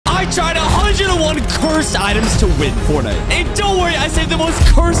I tried 101 cursed items to win Fortnite. And don't worry, I saved the most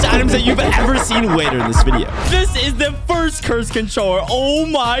cursed items that you've ever seen later in this video. This is the first cursed controller. Oh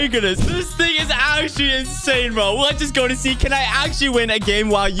my goodness. This thing is actually insane, bro. Let's just go to see, can I actually win a game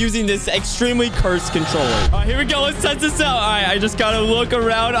while using this extremely cursed controller? All right, here we go. Let's test this out. All right, I just gotta look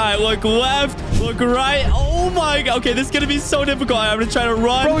around. All right, look left, look right. Oh my god. Okay, this is gonna be so difficult. I'm gonna try to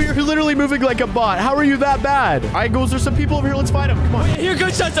run. Bro, you're literally moving like a bot. How are you that bad? All right, Ghoulz, there's some people over here. Let's fight them. Come on. Wait, here,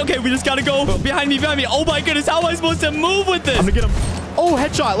 good shots. Okay, we just gotta go behind me, behind me. Oh my goodness, how am I supposed to move with this? I'm gonna get him. Oh,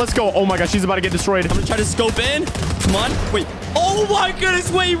 headshot. Let's go. Oh my gosh, she's about to get destroyed. I'm gonna try to scope in. Come on. Wait. Oh my goodness.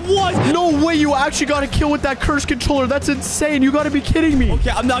 Wait, what? No way you actually got a kill with that cursed controller. That's insane. You gotta be kidding me. Okay,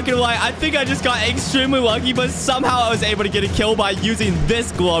 I'm not gonna lie. I think I just got extremely lucky, but somehow I was able to get a kill by using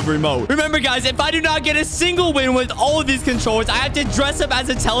this glove remote. Remember, guys, if I do not get a single win with all of these controllers, I have to dress up as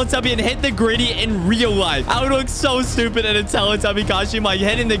a Teletubby and hit the gritty in real life. I would look so stupid in a Teletubby costume, like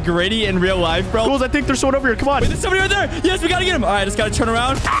hitting the gritty in real life, bro. Ghoulz, I think there's someone over here. Come on. Wait, there's somebody right there. Yes, we gotta get him. All right, just gotta turn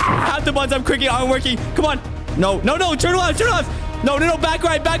around. Half the buttons I'm clicking aren't working. Come on. No, turn left, turn left. No, back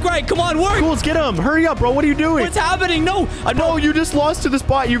right. Come on, work. Ghoulz, get him. Hurry up, bro. What are you doing? What's happening? No. Bro, you just lost to this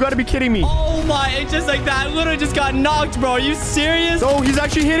bot. You got to be kidding me. Oh, my. It's just like that. I literally just got knocked, bro. Are you serious? No, he's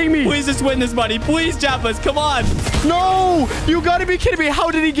actually hitting me. Please just win this, buddy. Please, Japas. Come on. No, you got to be kidding me. How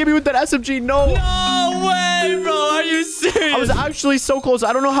did he get me with that SMG? No way, bro. Are you serious? I was actually so close.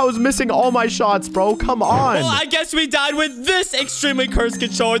 I don't know how I was missing all my shots, bro. Come on. Well, I guess we died with this extremely cursed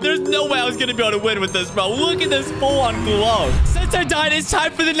controller. There's no way I was going to be able to win with this, bro. Look at this full-on glove. Since I died, it's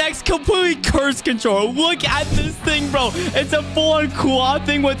time for the next completely cursed controller. Look at this thing, bro. It's a full-on claw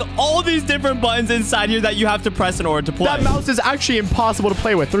thing with all these different buttons inside here that you have to press in order to play. That mouse is actually impossible to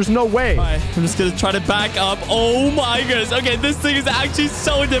play with. There's no way. All right, I'm just going to try to back up. Oh, my goodness. Okay, this thing is actually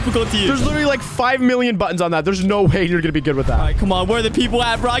so difficult to use. There's literally like 5 million buttons on that. There's no way you're going to be good with that. All right, come on. Where are the people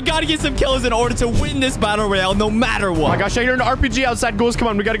at, bro? I got to get some kills in order to win this battle royale no matter what. Oh, my gosh. I hear an RPG outside. Ghoulz, come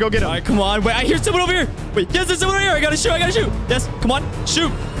on. We got to go get him. All right, come on. Wait, I hear someone over here. Wait, yes, there's someone over here. I got to shoot. Yes, come on.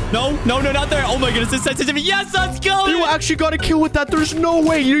 Shoot. No, not there. Oh my goodness, it's sensitivity. Yes, let's go. You actually got a kill with that. There's no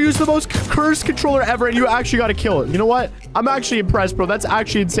way. You used the most cursed controller ever, and you actually got a kill. You know what? I'm actually impressed, bro. That's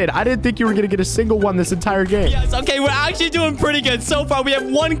actually insane. I didn't think you were going to get a single one this entire game. Yes, okay, we're actually doing pretty good. So far, we have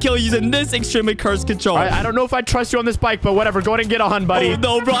 1 kill using this extremely cursed controller. I don't know if I trust you on this bike, but whatever. Go ahead and get on, buddy. Oh,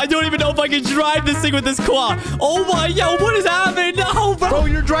 no, bro. I don't even know if I can drive this thing with this claw. Oh, my. Yo, what is happening? No, bro. Bro,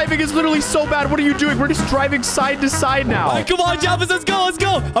 your driving is literally so bad. What are you doing? We're just driving side to side now. All right, come on, Japas. Let's go.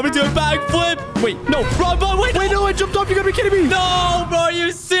 I'm going to do a backflip. Wait, no, wrong button. Wait, no, I jumped off. You gotta be kidding me. No, bro, are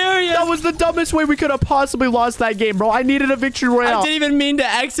you serious? That was the dumbest way we could have possibly lost that game, bro. I needed a victory royale. I didn't even mean to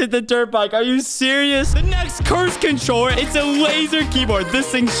exit the dirt bike. Are you serious? The next cursed controller, it's a laser keyboard.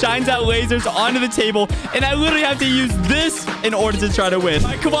 This thing shines out lasers onto the table, and I literally have to use this in order to try to win. All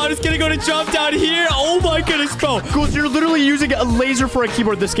right, come on, it's gonna go to jump down here. Oh my goodness, bro. Ghoulz, you're literally using a laser for a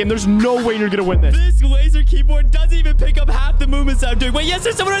keyboard this game. There's no way you're gonna win this. This laser keyboard doesn't even pick up half the movements I'm doing. Wait, yes,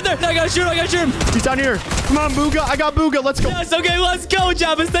 there's someone right there. No, I gotta shoot him. He's down here. Come on, Booga. I got Booga. Let's go. Yes, okay, let's go,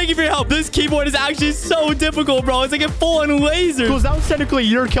 Japas. Thank you for your help. This keyboard is actually so difficult, bro. It's like a full-on laser. Ghoulz, that was technically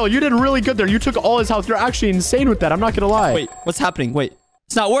your kill. You did really good there. You took all his health. You're actually insane with that. I'm not gonna lie. Wait, what's happening? Wait.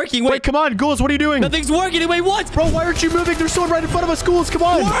 It's not working. Wait, come on, Ghoulz. What are you doing? Nothing's working. Wait, what? Bro, why aren't you moving? There's someone right in front of us. Ghoulz, come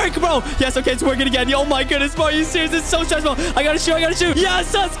on. Work, bro. Yes, okay, it's working again. Oh my goodness, bro. Are you serious? It's so stressful. I gotta shoot.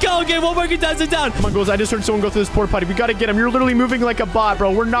 Yes, let's go. Okay, one more contestant down. Come on, Ghoulz. I just heard someone go through this porta potty. We gotta get him. You're literally moving like a bot,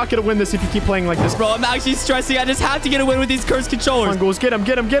 bro. We're not gonna win this if you keep playing like this. Bro, I'm actually stressing. I just have to get a win with these cursed controllers. Come on, Ghoulz. Get him.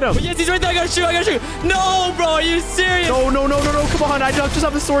 But yes, he's right there. I gotta shoot. No, bro. Are you serious? No. Come on. I just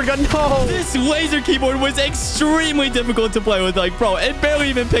have the sword gun. No. This laser keyboard was extremely difficult to play with. Like, bro, it barely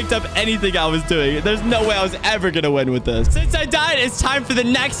even picked up anything I was doing. There's no way I was ever gonna win with this. Since I died, it's time for the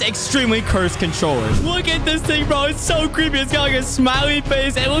next extremely cursed controller. Look at this thing, bro. It's so creepy. It's got like a smiley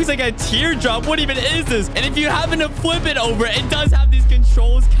face. It looks like a teardrop. What even is this? And if you happen to flip it over, it does have these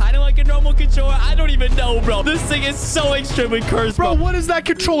controls kind of like a normal controller. I don't even know, bro. This thing is so extremely cursed, bro. What is that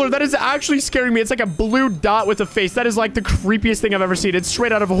controller? That is actually scaring me. It's like a blue dot with a face. That is like the creepiest thing I've ever seen. It's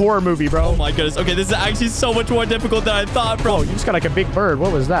straight out of a horror movie, bro. Oh my goodness. Okay, this is actually so much more difficult than I thought, bro. Oh, you just got like a big bird.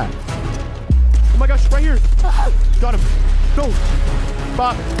 What was that? Oh my gosh, right here. Got him. Go.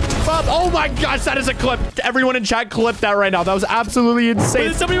 Bob. Oh my gosh, that is a clip. Everyone in chat clip that right now. That was absolutely insane. Wait,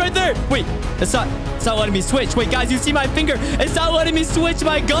 there's somebody right there. Wait, it's not It's not letting me switch. Wait, guys, you see my finger? It's not letting me switch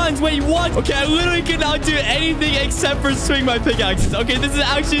my guns. Wait, what? Okay, I literally cannot do anything except for swing my pickaxes. Okay, this is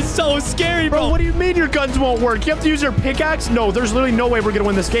actually so scary, bro. Bro, what do you mean your guns won't work? You have to use your pickaxe? No, there's literally no way we're gonna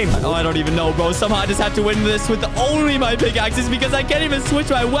win this game. Oh, I don't even know, bro. Somehow I just have to win this with only my pickaxes because I can't even switch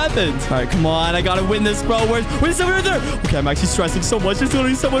my weapons. All right, come on. I gotta win this, bro. Where's someone right there? Okay, I'm actually stressing so much. There's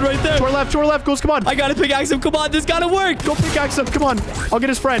literally someone right there. To our left, Ghoulz, come on. I gotta pickaxe him. Come on, this gotta work. Go pickaxe him. Come on. I'll get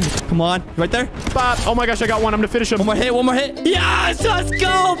his friend. Come on. Right there. Bop. Oh my gosh, I got one. I'm gonna finish him. One more hit. Yes, let's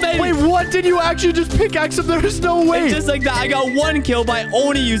go, baby. Wait, what? Did you actually just pickaxe him? There's no way. And just like that, I got one kill by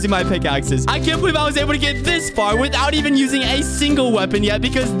only using my pickaxes. I can't believe I was able to get this far without even using a single weapon yet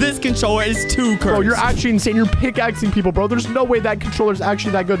because this controller is too cursed. Bro, you're actually insane. You're pickaxing people, bro. There's no way that controller's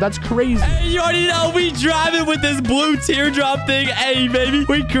actually that good. That's crazy. Hey, you already know we driving with this blue teardrop thing. Hey, baby,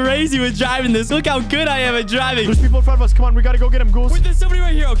 we crazy with driving this. Look how good I am at driving. There's people in front of us. Come on, we gotta go get him, Ghoulz. Wait, there's somebody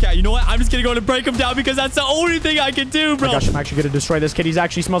right here. Okay, you know what? I'm just gonna go to break him down because that's the only thing I can do, bro. Oh my gosh, I'm actually gonna destroy this kid. He's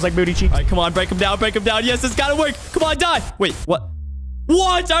actually smells like booty cheeks. All right, come on, break him down. Yes, it's gotta work. Come on, die. Wait, what?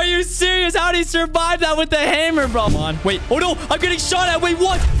 What? Are you serious? How did he survive that with the hammer, bro? Come on. Wait. Oh, no. I'm getting shot at. Wait,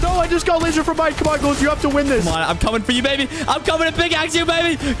 what? No, I just got laser from Mike. Come on, Ghoulz. You have to win this. Come on. I'm coming for you, baby. I'm coming to pickaxe you,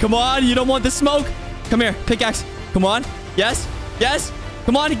 baby. Come on. You don't want the smoke. Come here. Pickaxe. Come on. Yes.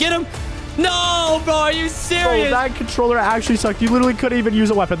 Come on. Get him. No, bro. Are you serious? Bro, that controller actually sucked. You literally couldn't even use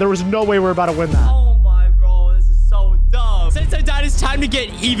a weapon. There was no way we're about to win that. Oh, my, bro. This is so dumb. Since I died, it's time to get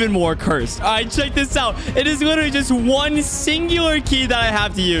even more cursed. All right, check this out. It is literally just one singular key that I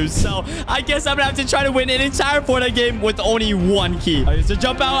have to use. So I guess I'm gonna have to try to win an entire Fortnite game with only one key. All right, so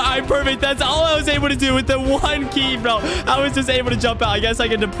jump out. All right, perfect. That's all I was able to do with the one key, bro. I was just able to jump out. I guess I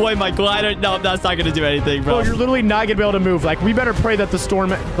can deploy my glider. No, that's not gonna do anything, bro. Bro, you're literally not gonna be able to move. Like, we better pray that the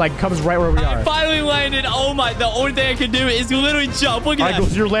storm like comes right where we are. I finally landed. Oh my! The only thing I can do is literally jump. Look at that. All right,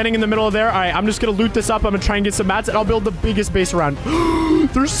 Ghoulz, you're landing in the middle of there. All right, I'm just gonna loot this up. I'm gonna try and get some mats, and I'll build the biggest base around.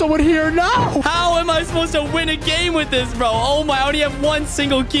 There's someone here now. How am I supposed to win a game with this, bro? Oh my, I only have one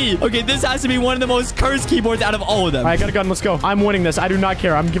single key. Okay, this has to be one of the most cursed keyboards out of all of them. All right, I got a gun. Let's go. I'm winning this. I do not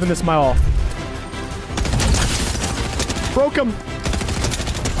care. I'm giving this my all. Broke him.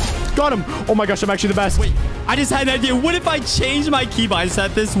 Got him. Oh my gosh, I'm actually the best. Wait, I just had an idea. What if I change my keybind so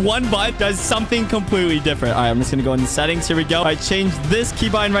that this one button does something completely different? All right, I'm just going to go into settings. Here we go. I change this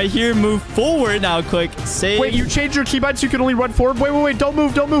keybind right here. Move forward. Now click save. Wait, you changed your keybind so you can only run forward? Wait. Don't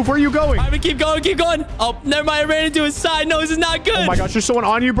move. Where are you going? All right, keep going. Oh, never mind. I ran into his side. No, this is not good. Oh my gosh, there's someone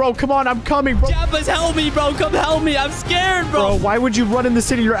on you, bro. Come on, I'm coming, bro. Jabba's, help me, bro. Come help me. I'm scared, bro. Bro, why would you run in the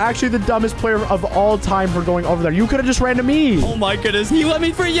city? You're actually the dumbest player of all time for going over there. You could have just ran to me. Oh my goodness. He let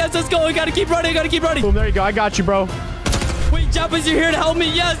me free. Yes, let's go. I gotta keep running. Boom, there you go. I got you, bro. Wait, Jabba's, you're here to help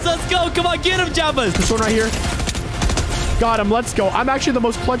me. Yes, let's go. Come on, get him, Jabba's. This one right here. Got him. Let's go. I'm actually the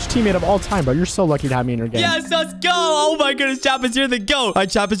most clutch teammate of all time, bro. You're so lucky to have me in your game. Yes, let's go. Oh my goodness, Jabba's, you're the GOAT. All right,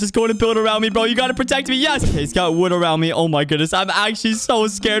 Jabba's just going to build around me, bro. You got to protect me. Yes. Okay, he's got wood around me. Oh my goodness. I'm actually so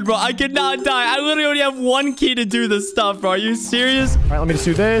scared, bro. I cannot die. I literally only have one key to do this stuff, bro. Are you serious? All right, let me just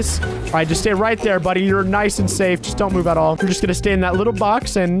do this. All right, just stay right there, buddy. You're nice and safe. Just don't move at all. You're just going to stay in that little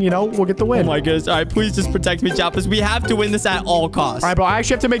box and, you know, we'll get the win. Oh my goodness. All right, please just protect me, Jabba's. We have to win this at all costs. All right, bro. I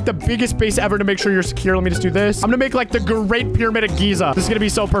actually have to make the biggest base ever to make sure you're secure. Let me just do this. I'm going to make like the Great Pyramid of Giza. This is going to be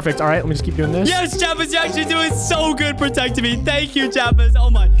so perfect. All right, let me just keep doing this. Yes, Jabba's, you're actually doing so good protecting me. Thank you, Jabba's. Oh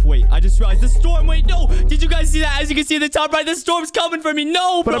my. Wait, I just realized the storm. Wait, no. Did you guys see that? As you can see at the top right, the storm's coming for me.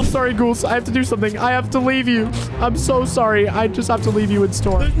 No, bro. But I'm sorry, Ghoulz. I have to do something. I have to leave you. I'm so sorry. I just have to leave you in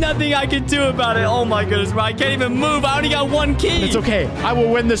storm. There's nothing I can do about it. Oh my goodness, bro. I can't even move. I only got one key. It's okay. I will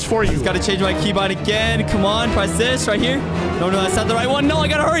win this for you. Just got to change my keybind again. Come on, press this right here. No, that's not the right one. No, I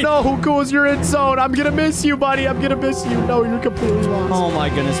got to hurry. No, Ghoulz, you're in zone. I'm going to miss you, buddy. I'm going to miss you. No, you're completely lost. Oh my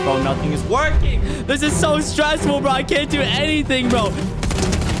goodness, bro. Nothing is working. This is so stressful, bro. I can't do anything, bro.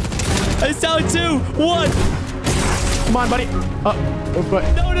 It's down 2, 1. Come on, buddy.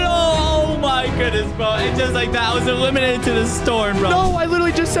 No. Oh my goodness, bro. And just like that, I was eliminated to the storm, bro. No, I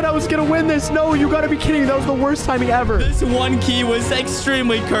literally just said I was going to win this. No, you got to be kidding me. That was the worst timing ever. This one key was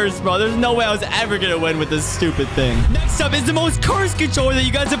extremely cursed, bro. There's no way I was ever going to win with this stupid thing. Next up is the most cursed controller that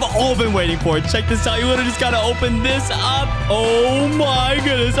you guys have all been waiting for. Check this out. You literally just got to open this up. Oh my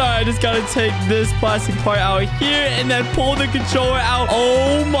goodness. All right, I just got to take this plastic part out here and then pull the controller out.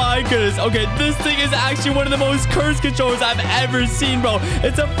 Oh my goodness. Okay, this thing is actually one of the most cursed controllers I've ever seen, bro.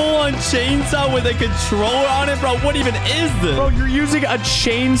 It's a full-on chain chainsaw with a controller on it, bro. What even is this? Bro, you're using a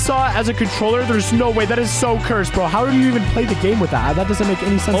chainsaw as a controller? There's no way. That is so cursed, bro. How do you even play the game with that? That doesn't make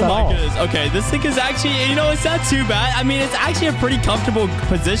any sense at all. Oh my goodness. Okay, this thing is actually, you know, it's not too bad. I mean, it's actually a pretty comfortable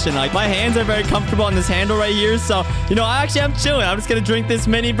position. Like, my hands are very comfortable on this handle right here. So, you know, I'm chilling. I'm just going to drink this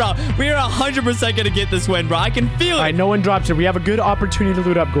mini, bro. We are 100% going to get this win, bro. I can feel it. All right, no one drops it. We have a good opportunity to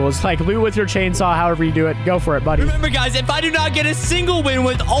loot up, Ghoulz. Like, loot with your chainsaw, however you do it. Go for it, buddy. Remember, guys, if I do not get a single win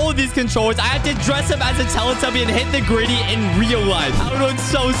with all of these controllers, I have to dress up as a Teletubby and hit the gritty in real life. I would look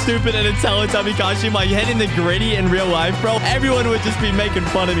so stupid in a Teletubby costume, like hitting the gritty in real life, bro. Everyone would just be making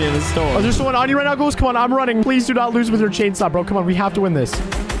fun of me in the store. Oh, there's someone on you right now, Ghoulz. Come on, I'm running. Please do not lose with your chainsaw, bro. Come on, we have to win this.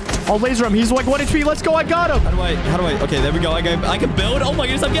 I'll laser him. He's like 1 HP. Let's go. I got him. How do I? Okay, there we go. I can build. Oh my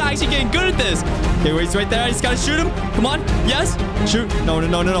goodness, I'm actually getting good at this. Okay, wait, he's right there. I just gotta shoot him. Come on. Yes. Shoot. No.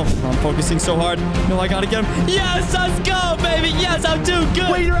 I'm focusing so hard. No, I gotta get him. Yes, let's go, baby. Yes, I'm doing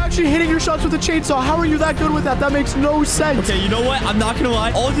good. Wait, you're actually hitting your shots with a chainsaw. How are you that good with that? That makes no sense. Okay, you know what? I'm not gonna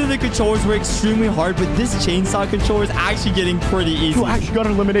lie. All of the controllers were extremely hard, but this chainsaw controller is actually getting pretty easy. You actually got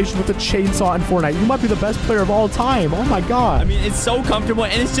an elimination with a chainsaw in Fortnite. You might be the best player of all time. Oh my god. I mean, it's so comfortable,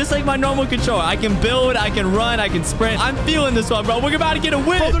 and it's just like my normal controller. I can build, I can run, I can sprint. I'm feeling this one, bro. We're about to get a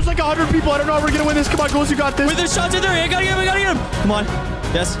win. Bro, there's like 100 people. I don't know how we're gonna win this. Come on, Ghoulz, you got this. Wait, there's shots in there. I gotta get him. Come on.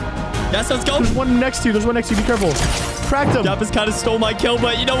 Yes, let's go. There's one next to you. Be careful. Cracked him. Jappus kind of stole my kill,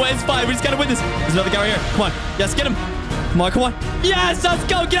 but you know what? It's fine. We just gotta win this. There's another guy right here. Come on. Yes, get him. Come on. Yes, let's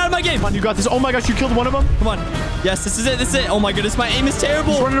go. Get out of my game. Come on, you got this. Oh my gosh, you killed one of them. Come on. Yes, this is it. Oh my goodness, my aim is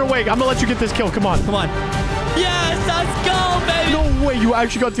terrible. He's running away. I'm gonna let you get this kill. Come on. Yes, let's go, baby. No way, you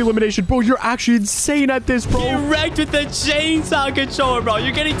actually got the elimination. Bro, you're actually insane at this, bro. Get wrecked with the chainsaw controller, bro.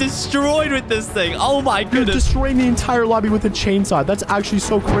 You're getting destroyed with this thing. Oh my goodness. You're destroying the entire lobby with a chainsaw. That's actually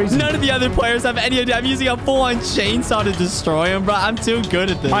so crazy. None of the other players have any idea. I'm using a full-on chainsaw to destroy him, bro. I'm too good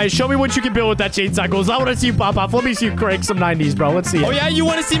at this. All right, show me what you can build with that chainsaw, Ghoulz. I want to see you pop off. Let me see you crank some 90s, bro. Let's see it. Oh, yeah? You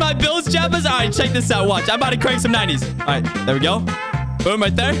want to see my builds, Jappus? All right, check this out. Watch. I'm about to crank some 90s. All right, there we go. Boom,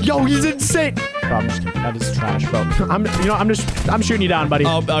 right there. Yo, he's insane. Bro, I'm just kidding. That is trash, bro. I'm shooting you down, buddy.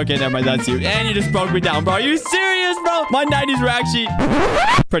 Oh, okay, never mind. That's you. And you just broke me down, bro. Are you serious, bro? My 90s were actually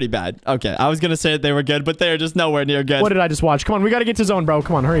pretty bad. Okay, I was gonna say that they were good, but they're just nowhere near good. What did I just watch? Come on, we gotta get to zone, bro.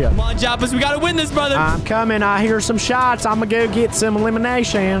 Come on, hurry up. Come on, Jappus. We gotta win this, brother. I'm coming. I hear some shots. I'm gonna go get some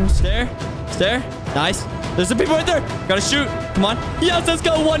eliminations. Stare. Nice. There's some people right there. Gotta shoot. Come on. Yes, let's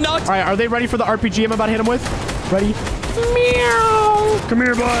go. One knocked. All right, are they ready for the RPG I'm about to hit them with? Ready? Meow. Come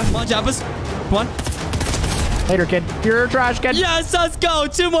here, boy. Come on, Jappus. Come on. Later, kid. You're a trash kid. Yes, let's go.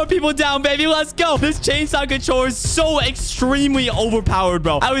 2 more people down, baby. Let's go. This chainsaw controller is so extremely overpowered,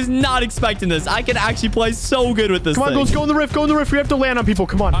 bro. I was not expecting this. I can actually play so good with this thing. Come on, go in the rift. We have to land on people.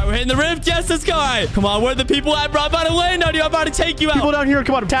 Come on. All right, we're hitting the rift. Yes, let's go. All right. Come on, where are the people at, bro? I'm about to land on you. I'm about to take you out. People down here.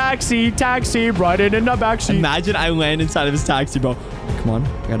 Come on. Taxi. Right in the backseat. Imagine I land inside of his taxi, bro. Come on.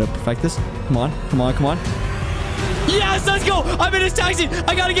 I gotta perfect this. Come on. Yes, let's go. I'm in his taxi.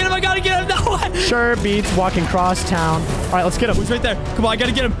 I gotta get him. No way. Sure beats walking cross town. All right, let's get him. Who's right there? Come on, I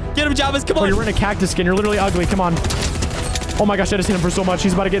gotta get him. Get him, Jappus. Come on. Oh, you're in a cactus skin. You're literally ugly. Come on. Oh my gosh, I just hit him for so much.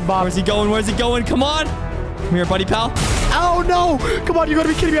 He's about to get bombed. Where's he going? Come on. Come here, buddy pal. Oh, no. Come on, you gotta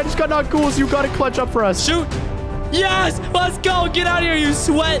be kidding me. I just got knocked, Ghoulz. You gotta clutch up for us. Shoot. Yes, let's go. Get out of here, you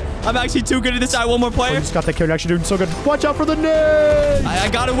sweat. I'm actually too good at this. All right, one more player. Oh, you just got that kill. You're actually doing so good. Watch out for the nades. I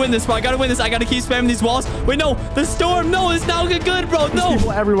gotta win this, bro. I gotta keep spamming these walls. Wait, no. The storm. No, it's not good, bro. No. There's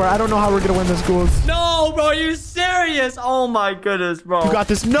people everywhere. I don't know how we're gonna win this, Ghoulz. No, bro. Are you serious? Oh, my goodness, bro. You got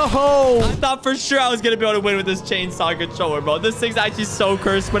this. No. I thought for sure I was gonna be able to win with this chainsaw controller, bro. This thing's actually so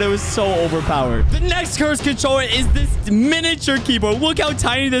cursed, but it was so overpowered. The next cursed controller is this miniature keyboard. Look how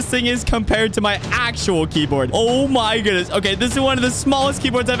tiny this thing is compared to my actual keyboard. Oh, my goodness. Okay, this is one of the smallest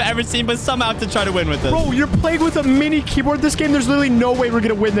keyboards I've ever seen, but somehow I have to try to win with this. Bro, you're playing with a mini keyboard this game. There's literally no way we're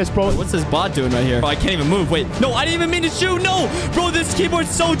gonna win this, bro. What's this bot doing right here? Bro, I can't even move. Wait. No, I didn't even mean to shoot. No. Bro, this keyboard's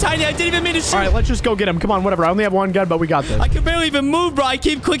so tiny. I didn't even mean to shoot. All right, let's just go get him. Come on, whatever. I only have one gun, but we got this. I can barely even move, bro. I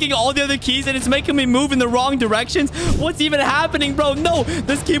keep clicking all the other keys, and it's making me move in the wrong directions. What's even happening, bro? No,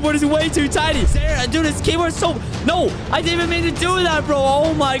 this keyboard is way too tiny. Sarah, dude, this keyboard is so... No, I didn't even mean to do that, bro.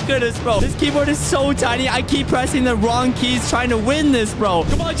 Oh, my goodness, bro. This keyboard is so tiny. I keep pressing the wrong keys trying to win this, bro.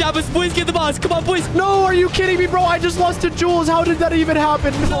 Come on, Jappus. Please get the boss. Come on, please. No, are you kidding me, bro? I just lost to Ghoulz. How did that even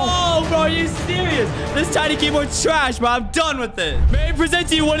happen? No, bro. Are you serious? This tiny keyboard's trash, bro. I'm done with it. May I present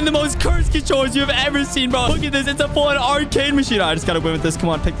to you one of the most cursed controllers you have ever seen, bro. Look at this. It's a full-on arcade machine. I just gotta win with this. Come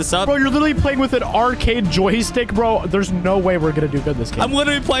on, pick this up. Bro, you're literally playing with an arcade joystick, bro. There's no way we're gonna do good this game. I'm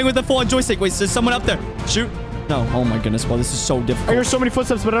literally playing with a full-on joystick. Wait, there's someone up there. Shoot. No. Oh, my goodness, bro. This is so difficult. I hear so many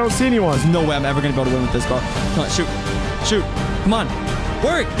footsteps, but I don't see anyone. There's no way I'm ever gonna be able to win with this, bro. Come on, shoot. Come on.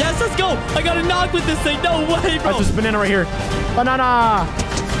 work. Yes, let's go. I got to knock with this thing. No way, bro. There's a banana right here. Banana.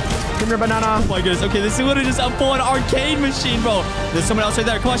 Come here, banana. Oh my goodness. Okay, this is literally just a full-on arcade machine, bro. There's someone else right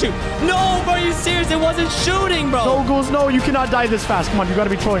there. Come on, shoot. No, bro, are you serious? It wasn't shooting, bro. No, Ghoulz, no. You cannot die this fast. Come on, you got to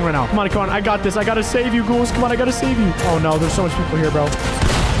be trolling right now. Come on. I got this. I got to save you, Ghoulz. Come on, I got to save you. Oh, no. There's so much people here, bro.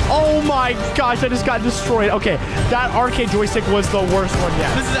 Oh my gosh, I just got destroyed. Okay, that arcade joystick was the worst one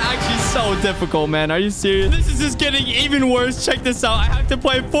yet. This is actually so difficult, man. Are you serious? This is just getting even worse. Check this out. I have to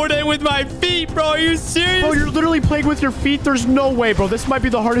play Fortnite with my feet, bro. Are you serious? Bro, you're literally playing with your feet. There's no way, bro. This might be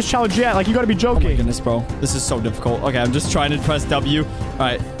the hardest challenge yet. Like, you gotta be joking. Oh my goodness, bro. This is so difficult. Okay, I'm just trying to press W. All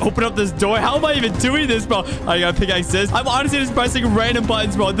right, open up this door. How am I even doing this, bro? I gotta pickaxe this. I'm honestly just pressing random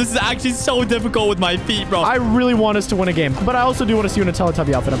buttons, bro. This is actually so difficult with my feet, bro. I really want us to win a game, but I also do want to see you in a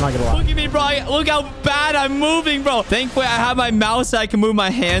Teletubby outfit. I'm not gonna lie. Look at me, bro. Look how bad I'm moving, bro. Thankfully, I have my mouse that I can move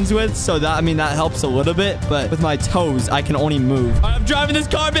my hands with. So that, I mean, that helps a little bit. But with my toes, I can only move. All right, I'm driving this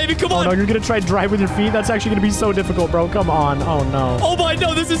car, baby. Come on. Oh, no, you're going to try to drive with your feet? That's actually going to be so difficult, bro. Come on. Oh, no. Oh, my,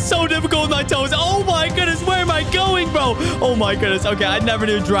 no. This is so difficult with my toes. Oh, my goodness. Where am I going, bro? Oh, my goodness. Okay, I never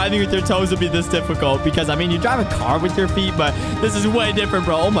knew driving with your toes would be this difficult. Because, I mean, you drive a car with your feet, but this is way different,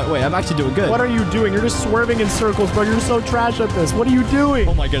 bro. Oh, my, wait. I'm actually doing good. What are you doing? You're just swerving in circles, bro. You're so trash at this. What are you doing?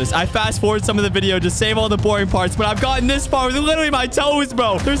 Oh, my goodness. I fast forward some of the video to save all the boring parts, but I've gotten this far with literally my toes,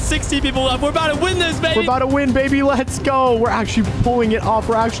 bro. There's 60 people left. We're about to win this, baby. We're about to win, baby. Let's go. We're actually pulling it off.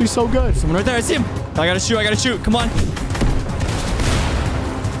 We're actually so good. Someone right there. I see him. I gotta shoot. I gotta shoot. Come on.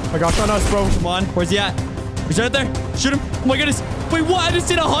 Oh my gosh, on us, bro. Come on. Where's he at? He's right there. Shoot him. Oh my goodness. Wait, what? I just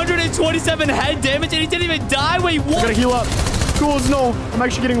did 127 head damage and he didn't even die. Wait, what? I gotta heal up. Ghoulz, no. I'm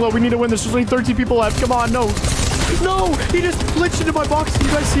actually getting low. We need to win this. There's only 13 people left. Come on, no. No, he just glitched into my box. Did you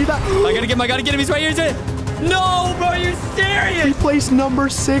guys see that? I gotta get him. He's right here. He's right here. No, bro, you're serious. We placed number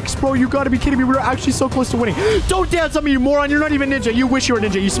 6, bro. You gotta be kidding me. We were actually so close to winning. Don't dance on me, you moron. You're not even ninja. You wish you were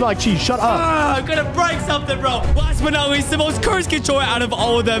ninja. You smell like cheese. Shut up. I'm gonna break something, bro. Last but not least, the most cursed controller out of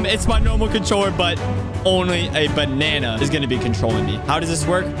all of them. It's my normal controller, but only a banana is gonna be controlling me. How does this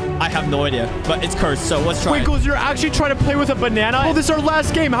work? I have no idea, but it's cursed, so let's try. Wait, Ghoulz, you're actually trying to play with a banana? Oh, this is our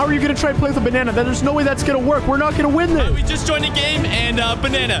last game. How are you gonna try to play with a banana? There's no way that's gonna work. We're not gonna win this. We just joined a game, and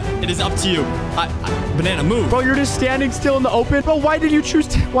banana, it is up to you. Banana, move. Bro, you're just standing still in the open. Bro, why did you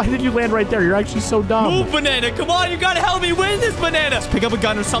why did you land right there? You're actually so dumb. Move, banana. Come on, you gotta help me win this, banana. Just pick up a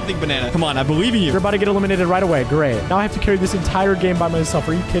gun or something, banana. Come on, I believe in you. You're about to get eliminated right away. Great. Now I have to carry this entire game by myself.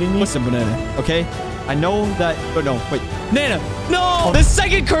 Are you kidding me? Listen, banana, okay? I know that... Oh, no. Wait. Nana. No. The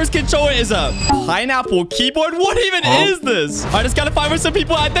second cursed controller is a pineapple keyboard. What even is this? I just got to find where some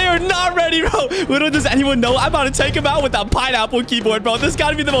people at. They are not ready, bro. Little does anyone know. I'm about to take them out with that pineapple keyboard, bro. This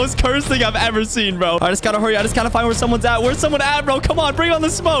got to be the most cursed thing I've ever seen, bro. I just got to hurry. I just got to find where someone's at. Where's someone at, bro? Come on. Bring on the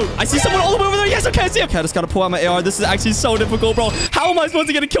smoke. I see someone all the way over there. Yes, okay. I see him. Okay, I just got to pull out my AR. This is actually so difficult, bro. How am I supposed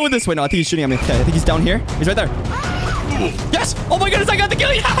to get a kill with this? Wait, no. I think he's shooting at me. Okay, I think he's down here. He's right there. Yes! Oh my goodness, I got the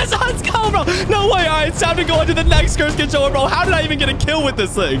kill! Yes! Let's go, bro! No way! Alright, it's time to go into the next cursed controller, bro. How did I even get a kill with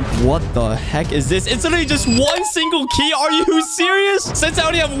this thing? What the heck is this? It's literally just one single key. Are you serious? Since I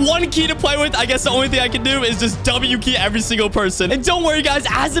only have one key to play with, I guess the only thing I can do is just W key every single person. And don't worry, guys.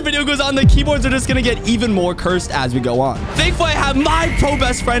 As the video goes on, the keyboards are just gonna get even more cursed as we go on. Thankfully, I have my pro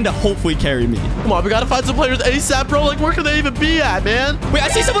best friend to hopefully carry me. Come on, we gotta find some players ASAP, bro. Like, where could they even be at, man? Wait, I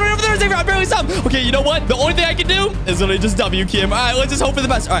see someone right over there. Xavier, I barely saw him. Okay, you know what? The only thing I can do is literally just W key him. All right, let's just hope for the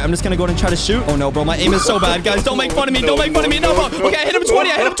best. All right, I'm just gonna go and try to shoot. Oh no, bro, my aim is so bad, guys. Don't make fun of me. Don't make fun of me. No, bro. Okay, I hit him 20.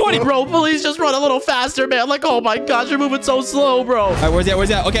 I hit him 20. Bro, please just run a little faster, man. Like, oh my gosh, you're moving so slow, bro. All right, where's he at? Where's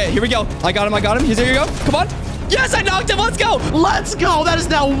he at? Okay, here we go. I got him. I got him. Here you go. Come on. Yes, I knocked him. Let's go. Let's go. That is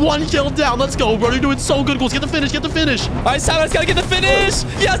now 1 kill down. Let's go, bro. You're doing so good, Ghoulz. Get the finish. Get the finish. All right, Simon, I just gotta get the finish.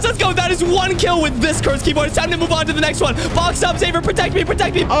 Yes, let's go. That is 1 kill with this cursed keyboard. It's time to move on to the next one. Box up, Xavier. Protect me.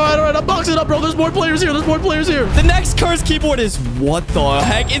 Protect me. All right. I'm boxing up, bro. There's more players here. There's more players here. The next cursed keyboard is what the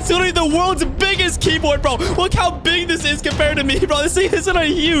heck? It's literally the world's biggest keyboard, bro. Look how big this is compared to me, bro. This thing is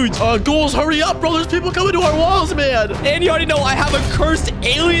literally huge. Ghoulz, hurry up, bro. There's people coming to our walls, man. And you already know I have a cursed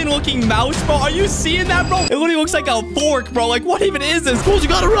alien-looking mouse, bro. Are you seeing that, bro? It literally looks like a fork, bro. Like, what even is this? Ghoulz, you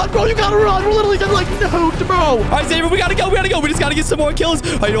gotta run, bro. You gotta run. We're literally getting, like, nuked, bro. All right, Xavier, we gotta go. We gotta go. We just gotta get some more kills.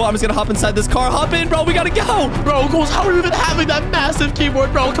 Oh, you know what? I'm just gonna hop inside this car. Hop in, bro. We gotta go. Bro, Ghoulz, how are you even having that massive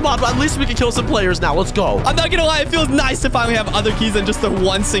keyboard, bro? Come on, bro. At least we can kill some players now. Let's go. I'm not gonna lie. It feels nice to finally have other keys than just the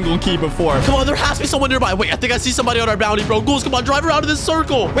one single key before. Come on, there has to be someone nearby. Wait, I think I see somebody on our bounty, bro. Ghoulz, come on, drive around in this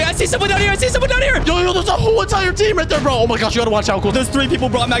circle. Wait, I see someone down here. I see someone down here. Yo, there's a whole entire team right there, bro. Oh my gosh, you gotta watch out, Ghoulz. There's 3 people,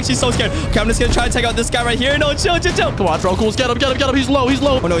 bro. I'm actually so scared. Okay, I'm just gonna try to take out this guy right here. No, chill. Come on, bro. Ghoulz, get him. He's low.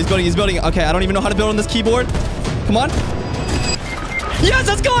 Oh no, he's building. Okay, I don't even know how to build on this keyboard. Come on. Yes,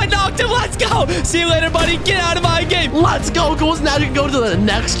 let's go. I knocked him. Let's go. See you later, buddy. Get out of my game. Let's go, Ghoulz. Now you can go to the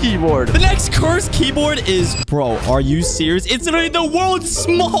next keyboard. The next cursed keyboard is... Bro, are you serious? It's literally the world's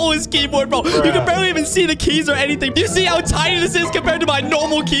smallest keyboard, bro. You can barely even see the keys or anything. Do you see how tiny this is compared to my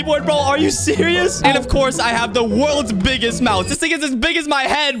normal keyboard, bro? Are you serious? And of course, I have the world's biggest mouse. This thing is as big as my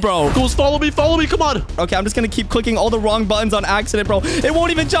head, bro. Ghoulz, follow me. Follow me. Come on. Okay, I'm just gonna keep clicking all the wrong buttons on accident, bro. It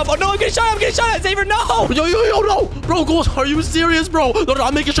won't even jump. Oh, no, I'm getting shot. I'm getting shot at. Xavier, no. Yo, no. Bro, Ghoulz, are you serious, bro? No,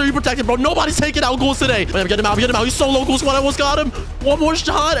 I'm making sure you're protected, bro. Nobody's taking out Ghoulz today. Wait, I'm getting him out. He's so low, Ghoulz. I almost got him. One more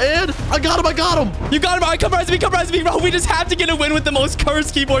shot, and I got him. You got him. All right, come rise me, bro. We just have to get a win with the most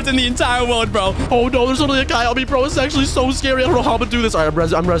cursed keyboards in the entire world, bro. Oh, no, there's only a guy on me, bro. It's actually so scary. I don't know how I'm gonna do this. All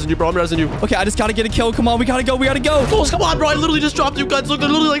right, I'm resing you, bro. I'm resing you. Okay, I just gotta get a kill. Come on, we gotta go. Ghoulz, come on, bro. I literally just dropped you guys. Look, they're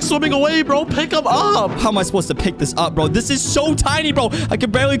literally like swimming away, bro. Pick them up. How am I supposed to pick this up, bro? This is so tiny, bro. I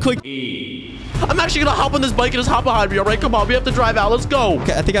can barely click E. I'm actually gonna hop on this bike and just hop behind me, all right? Come on, we have to drive out. Let's go.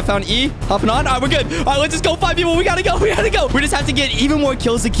 Okay, I think I found E. Hopping on. All right, we're good. All right, let's just go find people. We gotta go. We just have to get even more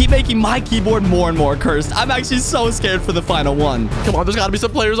kills to keep making my keyboard more and more cursed. I'm actually so scared for the final one. Come on, there's gotta be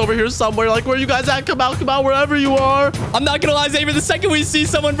some players over here somewhere. Like, where are you guys at? Come out, wherever you are. I'm not gonna lie, Xavier. The second we see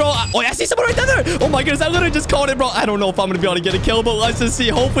someone, bro. I see someone right there. Oh my goodness, I literally just called it, bro. I don't know if I'm gonna be able to get a kill, but let's just see.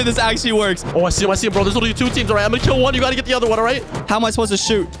 Hopefully this actually works. Oh, I see him, bro. There's only 2 teams, all right? I'm gonna kill one. You gotta get the other one, all right? How am I supposed to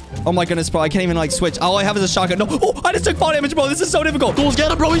shoot? Oh my goodness, bro. I can't even like switch. All I have is a shotgun. No. Oh, I just took fall damage, bro. This is so difficult. Ghoulz,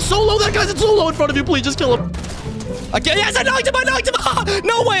 get him, bro. He's so low. That guy's so low in front of you. Please, just kill him. Okay, yes, I knocked him. Ah,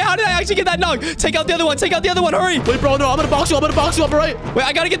 no way. How did I actually get that knock? Take out the other one. Hurry. Wait, bro, no. I'm gonna box you up, all right? Wait,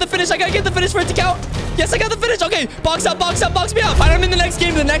 I gotta get the finish. For it to count. Yes, I got the finish. Okay, box up, box me up. I'm in the next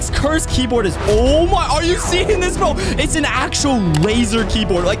game. The next cursed keyboard is... Oh my... Are you seeing this, bro? It's an actual laser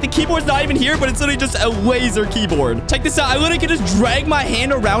keyboard. Like, the keyboard's not even here, but it's literally just a laser keyboard. Check this out. I literally can just drag my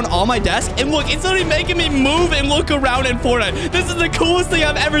hand around on my desk, and look, it's literally making me move and look around in Fortnite. This is the coolest thing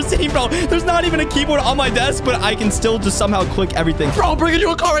I've ever seen, bro. There's not even a keyboard on my desk, but I can still just somehow click everything. Bro, I'm bringing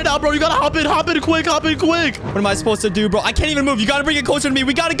you a car right now, bro. You gotta hop in quick. What am I supposed to do, bro? I can't even move. You gotta bring it closer to me.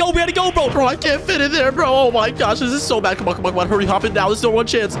 We gotta go, bro. Bro, I can't fit in there, bro. Oh my gosh, this is so bad. Come on. Hurry, hop in now. There's still one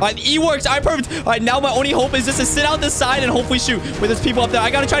chance. All right, E works. All right, perfect. All right, now my only hope is just to sit out this side and hopefully shoot. Wait, there's people up there. I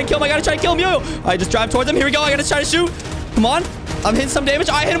gotta try to kill him. Yo. All right, just drive towards him. Here we go. I gotta try to shoot. Come on. I'm hitting some damage.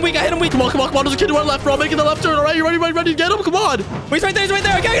 I hit him weak. Come on. There's a kid to our left, bro. Making the left turn. All right, you ready to get him? Come on. Wait, he's right there.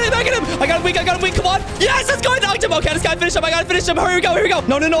 I gotta get him. I got him weak. Come on. Yes, let's go. I knocked him. Okay, I just gotta finish him. Here we go.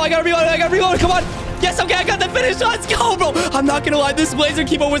 No. I gotta reload. Come on. Yes, okay, I got the finish. Let's go, bro. I'm not gonna lie. This laser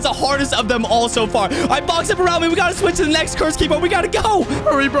keyboard was the hardest of them all so far. All right, box up around me. We gotta switch to the next cursed keyboard. We gotta go.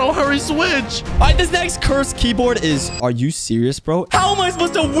 Hurry, bro. Hurry, switch. All right, this next cursed keyboard is... Are you serious, bro? How am I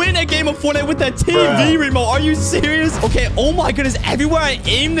supposed to win a game of Fortnite with that TV remote? Are you serious? Okay, oh my goodness. Everywhere I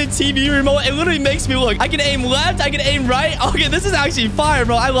aim the TV remote, it literally makes me look. I can aim left. I can aim right. Okay, this is actually fire,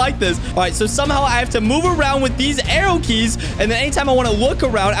 bro. I like this. All right, so somehow I have to move around with these arrow keys, and then anytime I want to look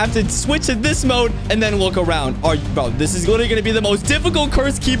around, I have to switch to this mode and then look around. All right, bro, this is literally going to be the most difficult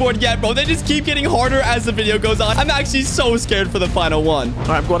cursed keyboard yet, bro. They just keep getting harder as the video goes on. I'm actually so scared for the final one. All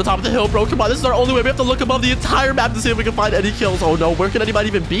right, I'm going to top of the hill, bro. Come on, this is our only way. We have to look above the entire map to see if we can find any kills. Oh, no. Where can anybody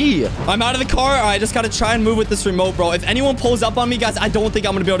even be? I'm out of the car. All right, I just got to try and move with this remote, bro. If anyone pulls up on me, guys, I don't think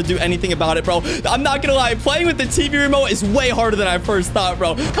I'm going to be able to do anything about it, bro. I'm not going to lie. Playing with the TV remote is way harder than I first thought,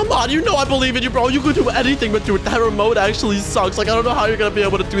 bro. Come on, you know I believe in you, bro. You could do anything but do it. That remote actually sucks. Like, I don't know how you're going to be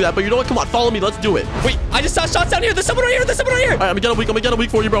able to do that, but you know what? Come on, follow me. Let's do it. Wait, I just saw shots down here. There's someone right here. All right, I'm gonna get a weak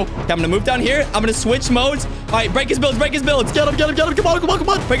for you, bro. Okay, I'm gonna move down here. I'm gonna switch modes. All right, break his builds. Get him. Come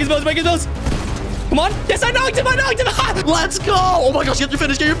on. Break his builds. Come on. Yes, I knocked him. Let's go. Oh my gosh, get your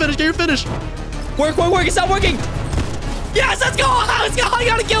finish. Work. It's not working. Yes, let's go. I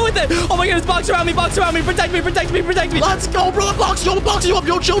got to kill with it. Oh my goodness, box around me. Protect me. Let's go, bro. I'm boxing you up.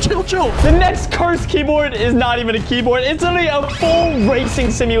 Yo, chill. The next cursed keyboard is not even a keyboard. It's literally a full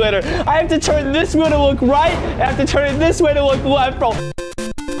racing simulator. I have to turn this wheel to look right. I have to turn it this way to look left, bro.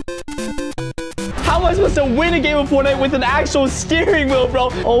 How am I supposed to win a game of Fortnite with an actual steering wheel, bro?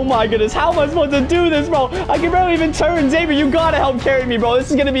 Oh my goodness, how am I supposed to do this, bro? I can barely even turn. Xavier, you gotta help carry me, bro. This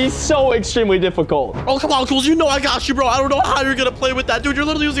is gonna be so extremely difficult. Oh, come on, Ghoulz. You know I got you, bro. I don't know how you're gonna play with that, dude. You're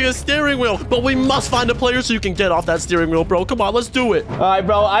literally using a steering wheel. But we must find a player so you can get off that steering wheel, bro. Come on, let's do it. All right,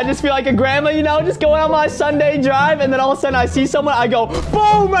 bro. I just feel like a grandma, you know, just going on my Sunday drive, and then all of a sudden I see someone, I go,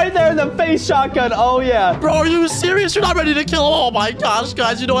 boom, right there in the face shotgun. Oh, yeah. Bro, are you serious? You're not ready to kill him? Oh, my gosh,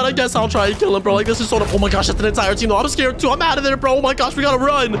 guys. You know what? I guess I'll try and kill him, bro. Like, this is sort of... Oh, my gosh, that's an entire team. No, I'm scared, too. I'm out of there, bro. Oh, my gosh, we gotta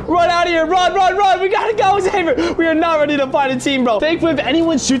run. Run out of here. Run. We gotta go, Xavier. We are not ready to fight a team, bro. Thankfully, if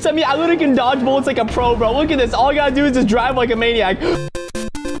anyone shoots at me, I literally can dodge bullets like a pro, bro. Look at this. All I gotta do is just drive like a maniac.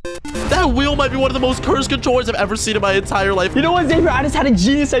 That That wheel might be one of the most cursed controllers I've ever seen in my entire life. You know what, Xavier? I just had a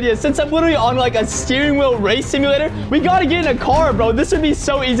genius idea. Since I'm literally on like a steering wheel race simulator, we gotta get in a car, bro. This would be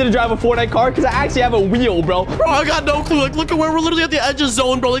so easy to drive a Fortnite car because I actually have a wheel, bro. Bro, I got no clue. Like, look at where we're literally at the edge of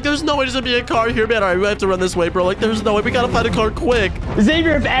zone, bro. Like, there's no way there's gonna be a car here, man. All right, we have to run this way, bro. Like, there's no way. We gotta find a car quick.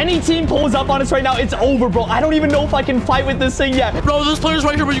 Xavier, if any team pulls up on us right now, it's over, bro. I don't even know if I can fight with this thing yet. Bro, there's players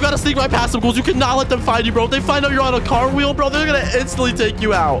right here, but you gotta sneak right past them, Ghoulz. You cannot let them find you, bro. If they find out you're on a car wheel, bro, they're gonna instantly take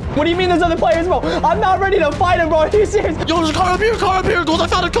you out. What do you mean there's other players, bro? I'm not ready to fight him, bro. Are you serious? Yo, there's a car up here, Ghoulz. I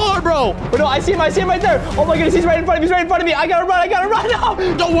found a car, bro. But no, I see him right there. Oh my goodness, he's right in front of me. He's right in front of me. I gotta run now.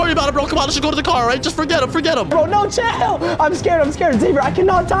 Don't worry about it, bro. Come on, let's just go to the car, all right? Just forget him. Bro, no, chill. I'm scared. Xavier, I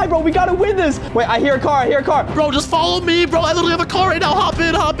cannot die, bro. We gotta win this. Wait, I hear a car. Bro, just follow me, bro. I literally have a car right now. Hop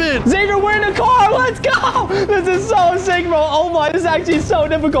in. Xavier, we're in a car. Let's go. This is so sick, bro. Oh my, this is actually so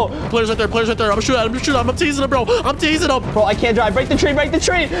difficult. Players right there. I'm shooting at him. I'm teasing him, bro. Bro, I can't drive. Break the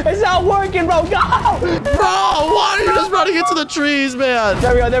tree. It's not working, bro. Go. Bro, why are you just running into the trees, man?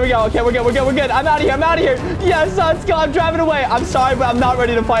 There we go. Okay, we're good. I'm out of here. Yes, let's go. I'm driving away. I'm sorry, but I'm not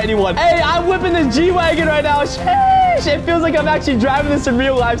ready to fight anyone. Hey, I'm whipping this G-Wagon right now. Sheesh. It feels like I'm actually driving this in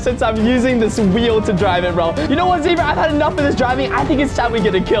real life since I'm using this wheel to drive it, bro. You know what, Xavier? I've had enough of this driving. I think it's time we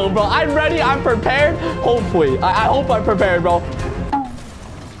get a kill, bro. I'm ready. I'm prepared. Hopefully. I hope I'm prepared, bro.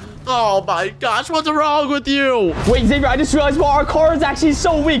 Oh my gosh, what's wrong with you? Wait, Xavier, I just realized, bro, our car is actually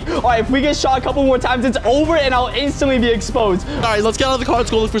so weak. All right, if we get shot a couple more times, it's over and I'll instantly be exposed. All right, let's get out of the car.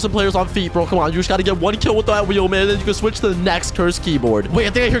 Let's go look for some players on feet, bro. Come on, you just got to get one kill with that wheel, man. And then you can switch to the next cursed keyboard. Wait, I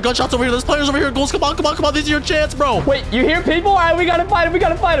think I hear gunshots over here. There's players over here. Ghoulz, come on. This is your chance, bro. Wait, you hear people? All right, we got to fight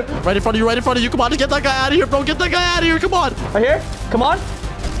him. Right in front of you. Come on, just get that guy out of here, bro. Come on. Right here. Come on.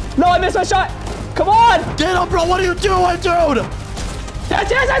 No, I missed my shot. Come on. Get him, bro. What are you doing, dude?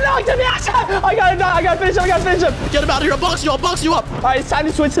 Yes, I knocked him. Yes, I gotta finish him. Get him out of here. I'll box you up. All right, it's time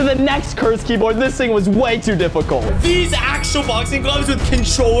to switch to the next cursed keyboard. This thing was way too difficult. These actual boxing gloves with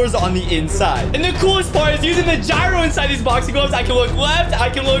controllers on the inside. And the coolest part is using the gyro inside these boxing gloves. I can look left, I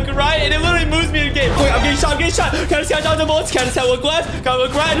can look right, and it literally moves me in the game. Wait, I'm getting shot. Gotta dodge the bullets. Gotta look left, gotta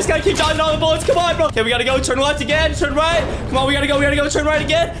look right. Just gotta keep dodging all the bullets. Come on, bro. Okay, we gotta go. Turn left again. Turn right. Come on, we gotta go. Turn right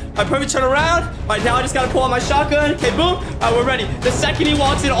again. All right, perfect. Turn around. All right, now I just gotta pull out my shotgun. Okay, boom. All right, we're ready. The second he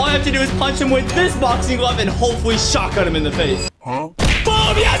walks in, all I have to do is punch him with this boxing glove and hopefully shotgun him in the face. Boom!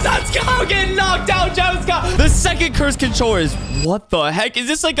 Yes, let's go! Get knocked out, Jones. The second cursed controller is, what the heck? Is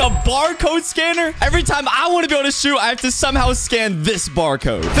this like a barcode scanner? Every time I want to be able to shoot, I have to somehow scan this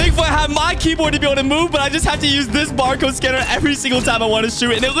barcode. Thankfully, I have my keyboard to be able to move, but I just have to use this barcode scanner every single time I want to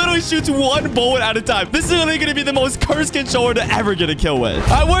shoot, and it literally shoots one bullet at a time. This is literally going to be the most cursed controller to ever get a kill with.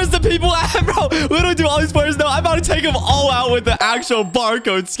 All right, where's the people at, bro? Literally, do all these players know? I'm about to take them all out with the actual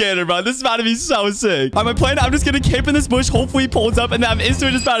barcode scanner, bro. This is about to be so sick. All right, my plan, I'm just going to camp in this bush. Hopefully, he pulls up, and then I'm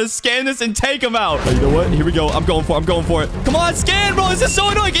instantly just about to scan this and take him out. But you know what? Here we go. I'm going for it. Come on, scan, bro. This is so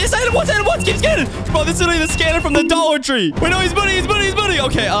annoying. Get inside him once. Keep scanning. Bro, this is literally the scanner from the Dollar Tree. Wait, no, he's moving.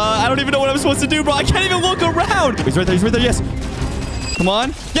 Okay, I don't even know what I'm supposed to do, bro. I can't even look around. He's right there. Yes. Come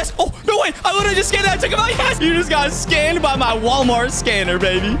on. Yes. Oh, no way. I literally just scanned that. I took him out. Yes. You just got scanned by my Walmart scanner,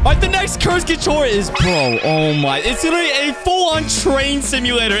 baby. All right, the next cursed controller is, bro, oh my. It's literally a full-on train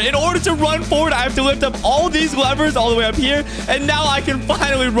simulator. In order to run forward, I have to lift up all these levers all the way up here. And now I can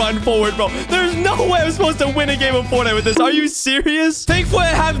finally run forward, bro. There's no way I'm supposed to win a game of Fortnite with this. Are you serious? Thankfully, I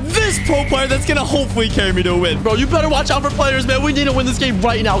have this pro player that's going to hopefully carry me to a win. Bro, you better watch out for players, man. We need to win this game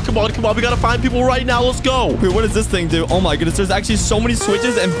right now. Come on. We got to find people right now. Let's go. Wait, what does this thing do? Oh my goodness. There's actually so many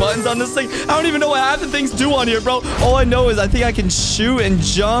switches and buttons on this thing. I don't even know what half the things do on here, bro. All I know is I think I can shoot and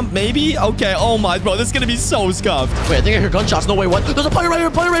jump, maybe. Okay, oh my, bro, this is gonna be so scuffed. Wait, I think I hear gunshots. No way, what? There's a player right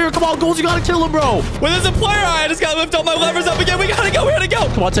here. Come on, Ghoulz, you gotta kill him, bro. Wait, there's a player. All right, I just gotta lift up my levers up again. We gotta go.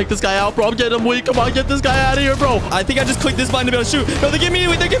 Come on, take this guy out, bro. I'm getting him weak. Come on, get this guy out of here, bro. I think I just clicked this button to be able to shoot. No, they get me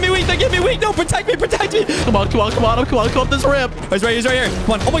weak. No, protect me. Come on, come up this ramp. Oh, he's right here.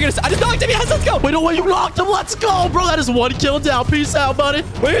 Come on. Oh my goodness, I just knocked him. Yes, let's go. Wait, no way, you knocked him. Let's go, bro. That is one kill down. Peace out, buddy.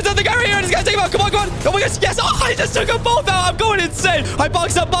 Wait, here's another guy right here. I just gotta take him out. Come on. Oh my gosh, yes. Oh, I just took them both out. I'm going insane. All right,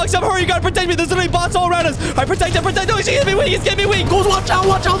 box up. Hurry, you gotta protect me. There's literally bots all around us. All right, protect him. No, he's getting me weak. Ghoulz, watch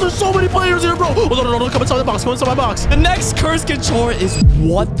out. There's so many players here, bro. Oh, no. Come inside my box. The next cursed controller is,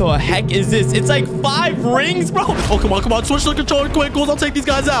 what the heck is this? It's like 5 rings, bro. Oh, come on. Switch the controller quick, Ghoulz. I'll take these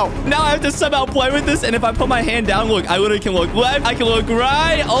guys out. Now I have to somehow play with this, and if I put my hand down, look, I literally can look left. I can look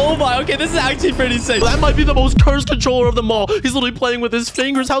right. Oh my, okay, this is actually pretty sick. That might be the most cursed controller of them all. He's literally playing with his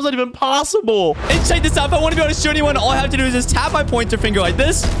fingers. How's that even possible? And check this out. If I want to be able to shoot anyone, all I have to do is just tap my pointer finger like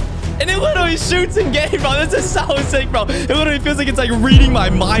this. and it literally shoots in game, bro. This is so sick, bro. It literally feels like it's like reading my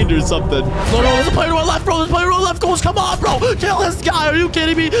mind or something. No, there's a player to our left, bro. There's a player to our left. Ghoulz, come on, bro. Kill this guy. Are you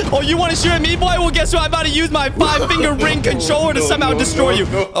kidding me? Oh, you want to shoot at me, boy? Well, guess what? I'm about to use my 5-finger ring controller to somehow destroy you.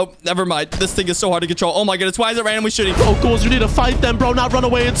 Oh, never mind. This thing is so hard to control. Oh my goodness, why is it randomly shooting? Bro, Ghoulz, you need to fight them, bro. Not run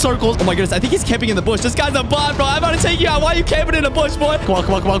away in circles. Oh my goodness, I think he's camping in the bush. This guy's a bot, bro. I'm about to take you out. Why are you camping in the bush, boy? Come on,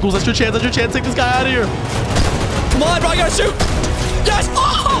 Ghoulz. That's your chance. Take this guy out of here. Come on, bro. I gotta shoot. Yes!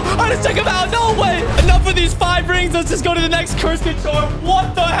 Oh! I just took him out. No way. Enough of these 5 rings. Let's just go to the next curse controller.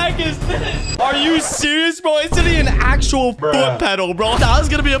 What the heck is this? Are you serious, bro? It's literally an actual foot pedal, bro. Nah, this is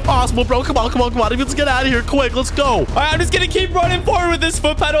gonna be impossible, bro. Come on. Let's get out of here quick. Let's go. All right, I'm just gonna keep running forward with this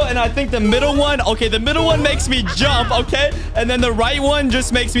foot pedal, and I think the middle one, okay, the middle one makes me jump, okay? And then the right one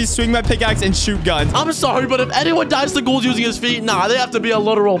just makes me swing my pickaxe and shoot guns. I'm sorry, but if anyone dies to Ghoulz using his feet, nah, they have to be a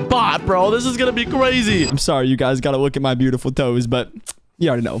literal bot, bro. This is gonna be crazy. I'm sorry, you guys gotta look at my beautiful toes, but you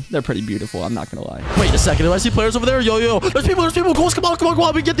already know. They're pretty beautiful. I'm not gonna lie. Wait a second. Do I see players over there? Yo. There's people. Ghoulz, come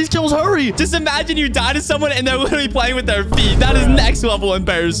on. We get these kills. Hurry. Just imagine you die to someone and they're literally playing with their feet. That is next level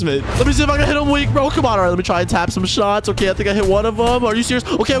embarrassment. Let me see if I can hit him weak, bro. Come on. All right, let me try and tap some shots. Okay, I think I hit one of them. Are you serious?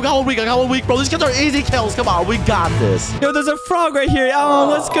 Okay, I got one weak, bro. These kills are easy kills. Come on. We got this. Yo, there's a frog right here. Oh,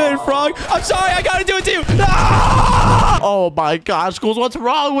 what's good, frog? I'm sorry. I gotta do it to you. No! Oh, my gosh. Ghoulz, what's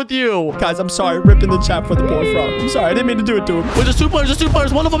wrong with you? Guys, I'm sorry. Ripping the chat for the poor frog. I'm sorry. I didn't mean to do it to him. Wait, there's two players.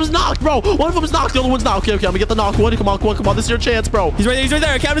 One of them is knocked, bro. One of them is knocked. The other one's knocked. Okay, I'm gonna get the knock one. Come on. This is your chance, bro. He's right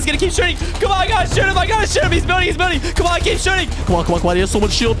there. Okay, I'm just gonna keep shooting. Come on, I gotta shoot him. He's building. Come on, keep shooting. Come on. He has so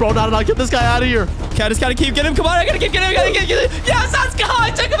much shield, bro. Now, get this guy out of here. Okay, I just gotta keep getting him. Come on, I gotta keep getting him. Yes, let's go.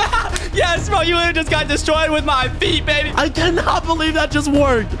 I took him out. Yes, bro, you literally just got destroyed with my feet, baby. I cannot believe that just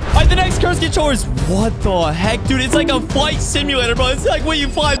worked. All right, the next curse controller is what the heck, dude? It's like a flight simulator, bro. It's like what you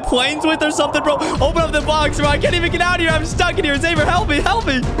fly planes with or something, bro. Open up the box, bro. I can't even get out of here. I'm stuck in here. Xavier, help me.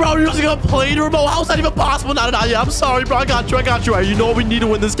 Bro, you're using a plane remote. How's that even possible? No. Yeah, I'm sorry, bro. I got you. Right, you know we need to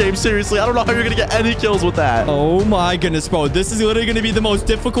win this game. Seriously, I don't know how you're gonna get any kills with that. Oh my goodness, bro. This is literally gonna be the most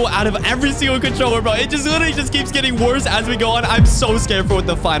difficult out of every single controller, bro. It just literally just keeps getting worse as we go on. I'm so scared for what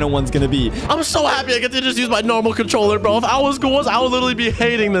the final one's gonna be. I'm so happy I get to just use my normal controller, bro. If I was Ghoulz, I would literally be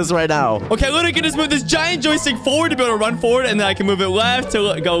hating this right now. Okay, literally can just move this giant joystick forward to be able to run forward, and then I can move it left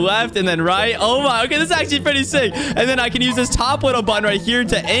to go left and then right. Oh my, okay, this is actually pretty sick. And then I can use this top little button right here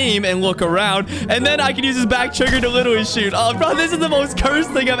to aim and look around, and then I can use this back trigger to literally shoot. Oh, bro, this is the most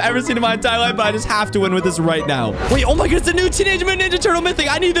cursed thing I've ever seen in my entire life, but I just have to win with this right now. Wait, oh my god, it's a new Teenage Mutant Ninja Turtle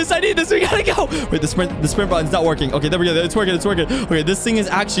mythic. I need this. We gotta go. Wait, the sprint button's not working. Okay, there we go. It's working. Okay, this thing is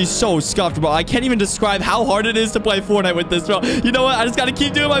actually so scuffed, bro. I can't even describe how hard it is to play Fortnite with this, bro. You know what? I just gotta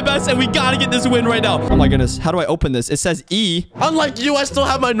keep doing my best, and we gotta get this win right now. Oh my goodness, how do I open this? It says E. Unlike you, I still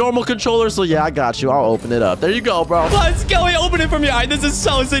have my normal controller, so yeah, I got you. I'll open it up. There you go, bro. Let's go. We open it from here. All right, this is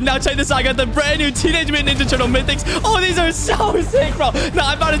so sick. Now check this out. I got the brand new Teenage Mutant Ninja Turtle mythics. Oh, these are so sick, bro. Now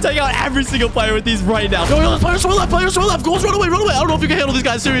I'm about to take out every single player with these right now. Yo, players to our left. Ghoulz, run away. I don't know if you can handle these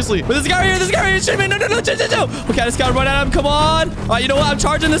guys, seriously. But this guy right here. Shoot me. No. Chill. Okay, I just gotta run at him. Come on. All right, you know what? I'm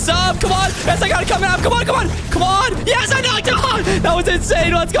charging this up. Come on. Yes, I gotta come out. Come on. Yes, I knocked him on. That was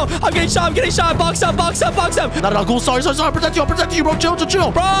insane. Let's go. I'm getting shot. Box up. No, Ghoulz, sorry. I'll protect you, bro.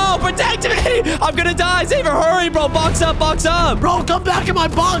 Chill. Bro, protect me. I'm gonna die. Xavier, hurry, bro. Box up. Bro, come back in my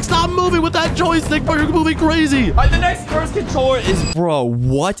box. Stop moving with that joystick, bro. You're moving crazy. All right, the next curse controller is, bro,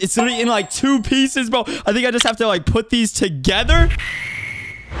 what? It's literally in like 2 pieces, bro. I think I just have to like put these together.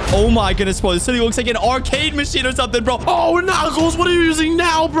 Oh my goodness, bro. This city looks like an arcade machine or something, bro. Oh, Ghoulz, what are you using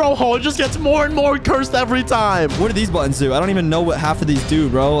now, bro? Oh, it just gets more and more cursed every time. What do these buttons do? I don't even know what half of these do,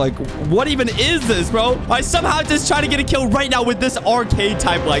 bro. Like, what even is this, bro? I somehow just try to get a kill right now with this arcade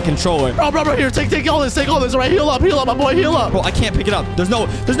type like controller. Bro, here, take all this. All right, heal up, my boy, heal up. Bro, I can't pick it up. There's no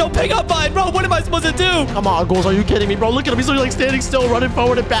pick up button, bro. What am I supposed to do? Come on, Ghoulz, are you kidding me, bro? Look at him. He's literally like standing still, running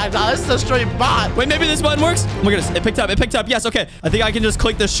forward and back. Nah, this is a straight bot. Wait, maybe this button works? Oh my goodness, it picked up. Yes, okay. I think I can just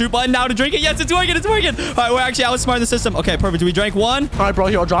click the shoot button now to drink it. Yes, it's working. All right, we're actually outsmarting the system. Okay, perfect. Do we drink one? All right, bro,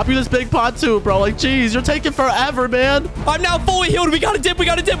 here, I'll drop you this big pot too, bro. Like, geez, you're taking forever, man. I'm now fully healed. We gotta dip. We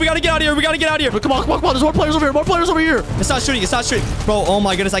gotta get out of here. But come on. There's more players over here. It's not shooting. Bro, oh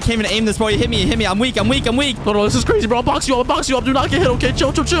my goodness. I can't even aim this, bro. You hit me. I'm weak. No, this is crazy, bro. I'll box you up. Do not get hit, okay?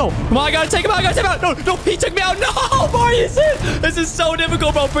 Chill. Come on, I gotta take him out. No, he took me out. No, bro, you see? This is so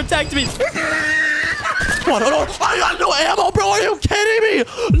difficult, bro. Protect me. Come on. Oh, I got no ammo, bro. Are you kidding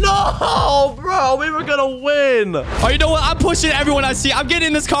me? No, bro. We were gonna win. Oh, you know what? I'm pushing everyone I see. I'm getting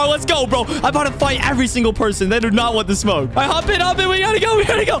in this car. Let's go, bro. I'm about to fight every single person. They do not want the smoke. All right, hop in. We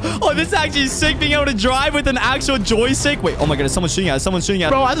gotta go. Oh, this is actually sick, being able to drive with an actual joystick. Wait, oh my goodness. Someone's shooting at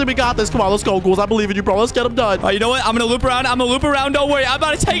us. Bro, I think we got this. Come on, let's go, Ghoulz. I believe in you, bro. Let's get him done. Oh, you know what? I'm gonna loop around. Don't worry. I'm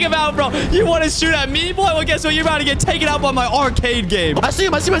about to take him out, bro. You want to shoot at me, boy? Well, guess what? You're about to get taken out by my arcade game. I see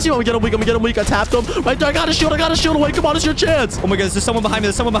him. I'm gonna get him weak. I tapped him. Right there. I got a shield away. Come on, it's your chance. Oh my goodness. There's someone behind me.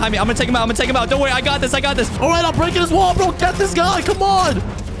 I'm gonna take him out. Don't worry. I got this. All right, I'm breaking his wall, bro. Get this guy. Come on.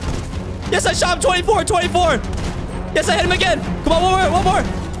 Yes, I shot him. 24. Yes, I hit him again. Come on, one more.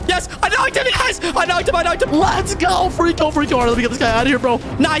 Yes, I knocked him. Yes, I knocked him. Let's go. Freako. All right, let me get this guy out of here, bro.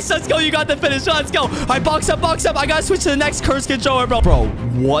 Nice. Let's go. You got the finish. Let's go. All right, box up. I got to switch to the next curse controller, bro. Bro,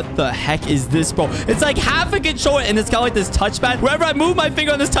 what the heck is this, bro? It's like half a controller, and it's got like this touchpad. Wherever I move my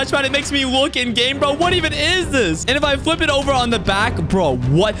finger on this touchpad, it makes me look in game, bro. What even is this? And if I flip it over on the back, bro,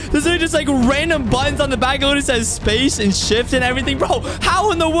 what? This is just like random buttons on the back. It literally says space and shift and everything, bro.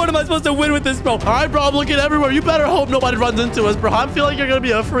 How in the world am I supposed to win with this, bro? All right, bro. I'm looking everywhere. You better hope nobody runs into us, bro. I'm feeling you're gonna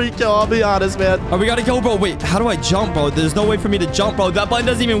be a free kill. I'll be honest, man. Oh, we gotta go, bro. Wait, how do I jump, bro? There's no way for me to jump, bro. That button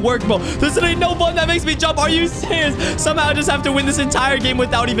doesn't even work, bro. There's literally no button that makes me jump. Are you serious? Somehow I just have to win this entire game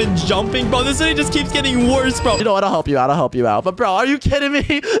without even jumping, bro. This literally just keeps getting worse, bro. You know what? I'll help you out. But, bro, are you kidding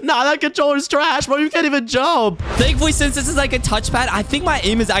me? Nah, that controller's trash, bro. You can't even jump. Thankfully, since this is like a touchpad, I think my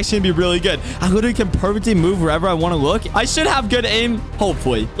aim is actually gonna be really good. I literally can perfectly move wherever I want to look. I should have good aim,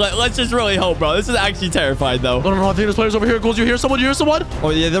 hopefully. Let's just really hope, bro. This is actually terrifying, though. No. I think there's players over here. Ghoulz, you hear someone? Oh,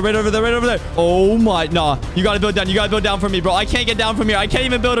 yeah, they're right over there. Oh, my. Nah, you gotta build down for me, bro. I can't get down from here. I can't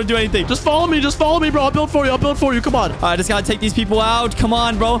even build or do anything. Just follow me, bro. I'll build for you. Come on. I just gotta take these people out. Come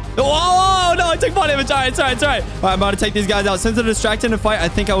on, bro. Whoa, no, I took fun damage. All right. All right, I'm about to take these guys out. Since they're distracted in a fight, I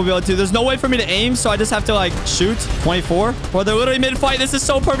think I will be able to. There's no way for me to aim, so I just have to, like, shoot. 24. Bro, they're literally mid-fight. This is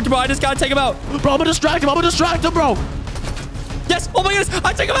so perfect, bro. I just gotta take them out. Bro, I'm gonna distract him, bro. Yes. Oh, my goodness.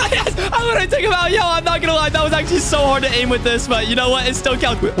 I took him out. Yes. I'm going to take him out. Yo, I'm not going to lie. That was actually so hard to aim with this, but you know what? It still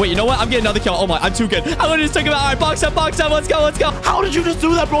counts. Wait, you know what? I'm getting another kill. Oh, my. I'm too good. I literally just took him out. All right, box up. Let's go. How did you just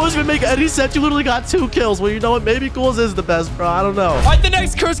do that, bro? It doesn't even make any sense. You literally got 2 kills. Well, you know what? Maybe Ghoulz is the best, bro. I don't know. All right, the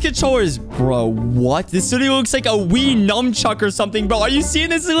next curse controller is, bro, what? This literally looks like a Wii nunchuck or something, bro. Are you seeing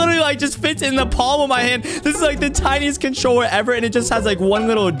this? It literally, like, just fits in the palm of my hand. This is, like, the tiniest controller ever, and it just has, like, one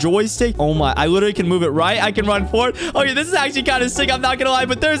little joystick. Oh, my. I literally can move it right. I can run forward. Okay, this is actually kind of sick. I'm not going to lie,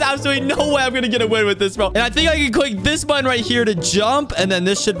 but there's absolutely no way I'm going to get a win with this, bro. And I think I can click this button right here to jump, and then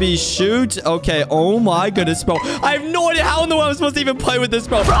this should be shoot. Okay, oh my goodness, bro. I have no idea how in the world I'm supposed to even play with this,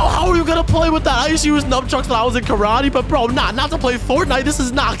 bro. Bro, how are you going to play with that? I used to use nunchucks when I was in karate, but bro, not to play Fortnite. This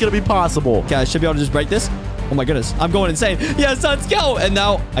is not going to be possible. Okay, I should be able to just break this. Oh my goodness, I'm going insane. Yes, let's go. And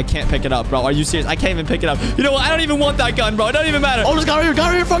now I can't pick it up, bro. Are you serious? I can't even pick it up. You know what? I don't even want that gun, bro. It doesn't even matter. Oh, there's a guy right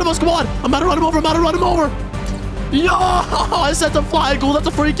here in front of us. Come on. I'm about to run him over. Yo, I sent him flying, Ghoul. That's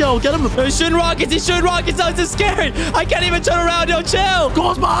a free kill. Get him. He's shooting rockets. Oh, this is scary. I can't even turn around. Yo, chill.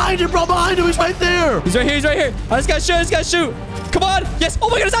 Ghoul's behind you, bro. Behind him. He's right there. He's right here. I just gotta shoot. Come on. Yes. Oh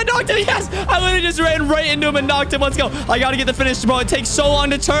my goodness, I knocked him. Yes. I literally just ran right into him and knocked him. Let's go. I gotta get the finish, bro. It takes so long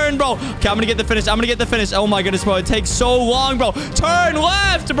to turn, bro. Okay, I'm gonna get the finish. Oh my goodness, bro. It takes so long, bro. Turn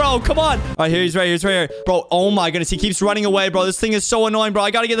left, bro. Come on. All right, he's right here. Bro, oh my goodness. He keeps running away, bro. This thing is so annoying, bro.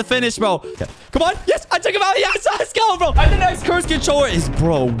 I gotta get the finish, bro. Okay. Come on. Yes, I took him out. Yes, let's go, bro. And the next curse controller is,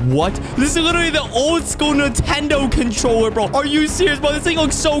 bro, what? This is literally the old school Nintendo controller, bro. Are you serious, bro? This thing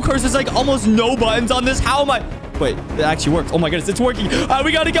looks so cursed. There's like almost no buttons on this. How am I... Wait, it actually works. Oh my goodness, it's working.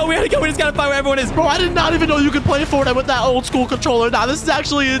 We gotta go. We just gotta find where everyone is. Bro, I did not even know you could play Fortnite with that old school controller. Now, this is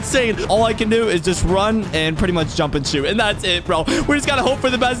actually insane. All I can do is just run and pretty much jump and shoot. And that's it, bro. We just gotta hope for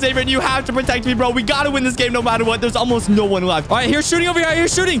the best, Xavier. And you have to protect me, bro. We gotta win this game no matter what. There's almost no one left. All right, here's shooting over here. All right,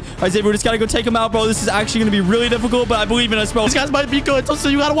 Xavier, we just gotta go take him out, bro. This is actually gonna be really difficult, but I believe in us, bro. These guys might be good, so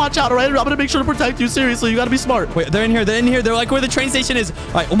you gotta watch out, all right? I'm gonna make sure to protect you. Seriously, you gotta be smart. Wait, they're in here. They're like where the train station is.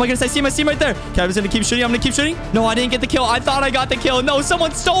 All right, oh my goodness, I see him right there. Okay, I'm just gonna keep shooting. I'm gonna keep shooting. No, I didn't get the kill. I thought I got the kill. No,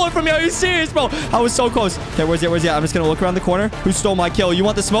 someone stole it from me. Are you serious, bro? I was so close. Okay, where's he? I'm just gonna look around the corner. Who stole my kill? You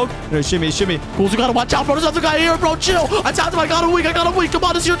want the smoke? No, shoot me. Ghoulz, you gotta watch out, bro. There's another guy here, bro. Chill. I tapped him. I got him weak. Come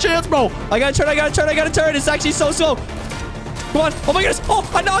on, this is your chance, bro. I gotta turn. It's actually so slow. Come on. Oh my goodness. Oh,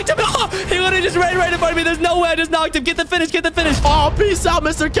 I knocked him. Oh, he literally just ran right in front of me. There's no way I just knocked him. Get the finish. Get the finish. Oh, peace out,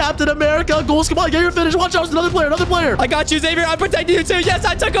 Mr. Captain America. Ghoulz, come on, get your finish. Watch out, there's another player, another player. I got you, Xavier. I'm protecting you too. Yes,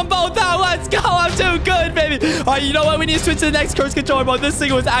 I took them both out. Let's go. I'm too good, baby. All right, you know what? We need to switch to the next curse controller, bro. This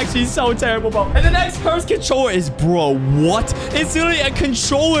thing was actually so terrible, bro. And the next curse controller is, bro, what? It's literally a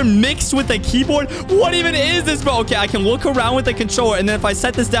controller mixed with a keyboard. What even is this, bro? Okay, I can look around with the controller, and then if I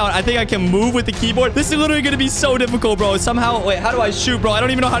set this down, I think I can move with the keyboard. This is literally going to be so difficult, bro. Somehow, wait, how do I shoot, bro? I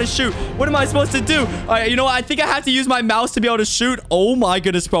don't even know how to shoot. What am I supposed to do? All right, you know what? I think I have to use my mouse to be able to shoot. Oh my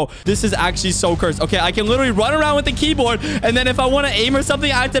goodness, bro. This is actually so cursed. Okay, I can literally run around with the keyboard, and then if I want to aim or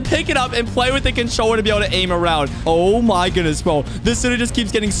something, I have to pick it up and play with the controller to be able to aim around. Oh my goodness, bro. This literally just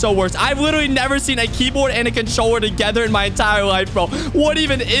keeps getting so worse. I've literally never seen a keyboard and a controller together in my entire life, bro. What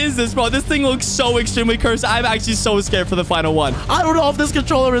even is this, bro? This thing looks so extremely cursed. I'm actually so scared for the final one. I don't know if this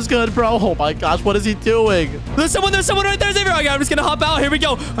controller is good, bro. Oh my gosh, what is he doing? There's someone right there, Xavier. Okay, I'm just gonna hop out. Here we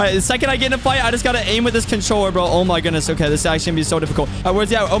go. All right, the second I get in a fight, I just gotta aim with this controller, bro. Oh my goodness. Okay, this is actually gonna be so difficult. All right, where's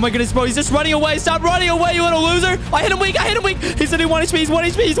he at? Oh my goodness, bro. He's just running away. Stop running away, you little loser. I hit him weak. I hit him weak. He's literally 1 HP. He's 1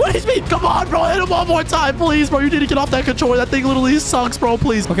 HP. He's 1 HP. Come on, bro. Hit him one more time, please, bro. You need to get off that controller. That thing literally sucks, bro.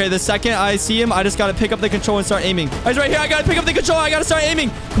 Please. Okay, the second I see him, I just gotta pick up the controller and start aiming. He's right here. I gotta pick up the controller. I gotta start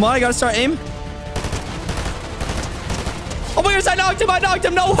aiming. Come on, I gotta start aim. Oh my goodness, I knocked him. I knocked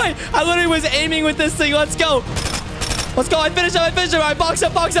him. No way. I literally was aiming with this thing. Let's go. Let's go. I finished him. I finished him. All right, box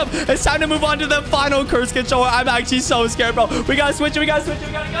up, box up. It's time to move on to the final curse controller. I'm actually so scared, bro. We gotta switch it. We gotta switch it.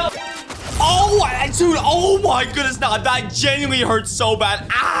 We gotta go. Oh, dude. Oh, my goodness. Nah, that genuinely hurts so bad.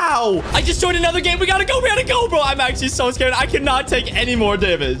 Ow. I just joined another game. We gotta go. We gotta go, bro. I'm actually so scared. I cannot take any more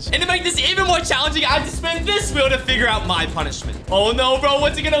damage. And to make this even more challenging, I have to spin this wheel to figure out my punishment. Oh, no, bro.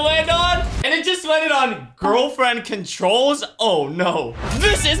 What's it gonna land on? And it just landed on girlfriend controls. Oh, no.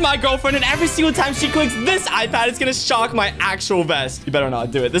 This is my girlfriend, and every single time she clicks this iPad, it's gonna shock my actual vest. You better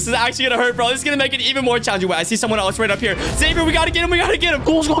not do it. This is actually gonna hurt, bro. This is gonna make it even more challenging. Wait, I see someone else right up here. Xavier, we gotta get him. We gotta get him.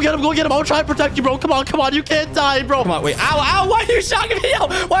 Ghoulz, go get him. Go get him. I'll try to protect you, bro. Come on, come on. You can't die, bro. Come on, wait. Ow, ow. Why are you shocking me?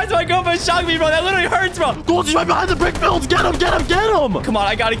 Ow. Why is my girlfriend shocking me, bro? That literally hurts, bro. Ghoulz, he's right behind the brick builds. Get him, get him, get him. Come on,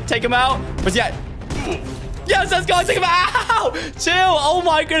 I gotta take him out. Where's he at? Yes, let's go. Take him out. Ow. Chill. Oh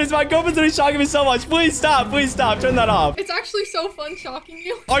my goodness. My girlfriend's really shocking me so much. Please stop. Please stop. Turn that off. It's actually so fun shocking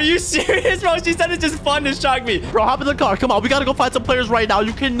you. Are you serious, bro? She said it's just fun to shock me. Bro, hop in the car. Come on. We gotta go find some players right now.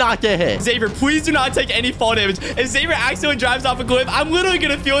 You cannot get hit. Xavier, please do not take any fall damage. If Xavier accidentally drives off a cliff, I'm literally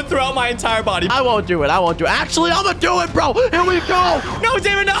gonna feel it throughout my entire body. I won't do it. I won't do it. Actually, I'm gonna do it, bro. Here we go. No,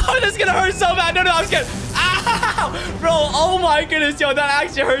 Xavier, no. This is gonna hurt so bad. No, I'm scared. Ow. Bro, oh my goodness, yo. That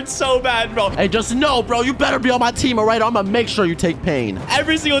actually hurts so bad, bro. Hey, just know, bro. You better be on my team, all right? I'm gonna make sure you take pain.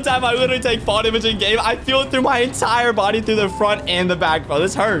 Every single time I literally take fall damage in game, I feel it through my entire body, through the front and the back, bro.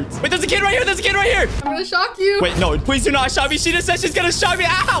 This hurts. Wait, there's a kid right here. There's a kid right here. I'm gonna shock you. Wait, no, please do not shock me. She just said she's gonna shock me.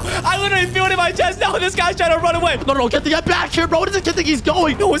 Ow. I literally feel it in my chest. No, this guy's trying to run away. No, get back here, bro. What does the kid think he's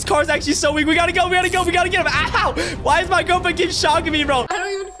going? No, his car's actually so weak. We gotta go. We gotta go. We gotta get him. Ow. Why is my girlfriend keep shocking me, bro? I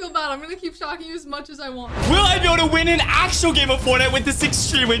don't even feel bad. I'm gonna keep shocking you as much as I want. Will I be able to win an actual game of Fortnite with this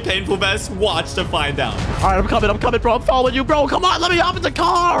extremely painful vest? Watch to find out. All right, I'm coming, bro. I'm following you, bro. Come on, let me hop in the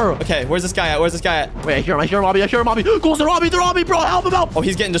car. Okay, where's this guy at? Where's this guy at? Wait, I hear him, Mommy. Ghoulz, they're on me, bro. Help him out. Oh,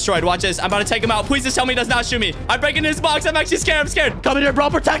 he's getting destroyed. Watch this. I'm about to take him out. Please just tell me he does not shoot me. I'm breaking his box. I'm actually scared. I'm scared. Come in here, bro.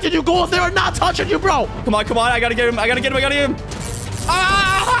 I'm protecting you, Ghoulz. They are not touching you, bro. Come on. I gotta get him. I gotta get him.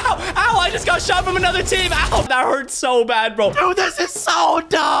 Ow! Ow! I just got shot from another team. Ow! That hurts so bad, bro. Dude, this is so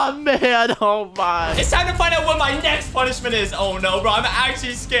dumb, man. Oh, my. It's time to find out what my next punishment is. Oh, no, bro. I'm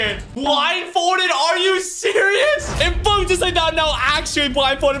actually scared. Blindfolded? Are you serious? And boom, just like that. No, actually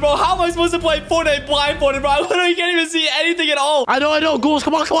blindfolded, bro. How am I supposed to play Fortnite blindfolded, bro? I literally can't even see anything at all. I know. Ghoulz,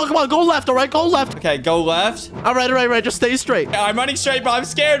 come on. Go left, all right? Go left. Okay, go left. All right. Just stay straight. I'm running straight, bro. I'm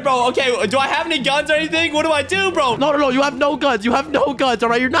scared, bro. Okay, do I have any guns or anything? What do I do, bro? No. You have no guns. All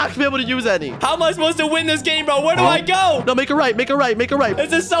right? You're not going to be able to use any. How am I supposed to win this game, bro? Where do I go? No, make it right.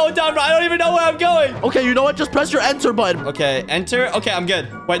 This is so dumb, bro. I don't even know where I'm going. Okay, you know what? Just press your enter button. Okay, enter. Okay, I'm good.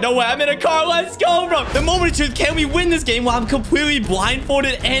 Wait, no way. I'm in a car. Let's go, bro. The moment of truth. Can we win this game while I'm completely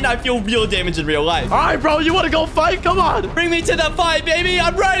blindfolded and I feel real damage in real life? All right, bro. You want to go fight? Come on. Bring me to the fight, baby.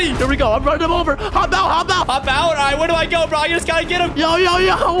 I'm ready. Here we go. I'm running him over. Hop out. Hop out? All right, where do I go, bro? I just gotta get him. Yo.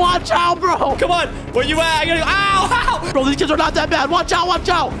 Watch out, bro. Come on. Where you at? I gotta go. Ow. Bro, these kids are not that bad. Watch out.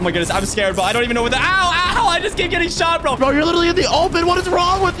 Oh my goodness. I'm scared, bro. I don't even know where the... Ow. I just keep getting shot, bro. Bro, you're literally in the open. What is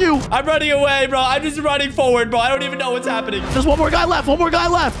wrong with you? I'm running away, bro. I'm just running forward, bro. I don't even know what's happening. There's one more guy left.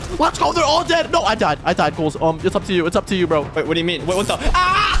 Let's go. They're all dead. No, I died, Ghoulz. It's up to you, bro. Wait, what do you mean? Wait, what the...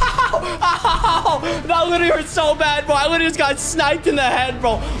 Ow! Ow! That literally hurt so bad, bro. I literally just got sniped in the head,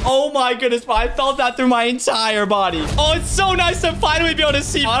 bro. Oh my goodness, bro. I felt that through my entire body. Oh, it's so nice to finally be able to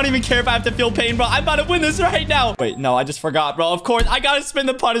see. I don't even care if I have to feel pain, bro. I'm about to win this right now. Wait, no, I just forgot, bro. Of course, I gotta spin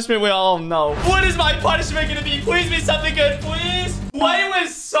the punishment wheel. Oh, no. What is my punishment gonna be? Please be something good, please. Play with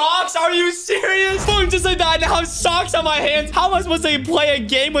socks? Are you serious? Boom, just like that. Now I have socks on my hands. How am I supposed to play a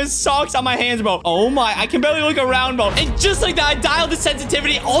game with socks on my hands, bro? Oh my, I can barely look around, bro. And just like that, I dialed the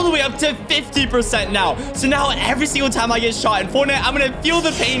sensitivity all the way up to 50% now. So now every single time I get shot in Fortnite, I'm gonna feel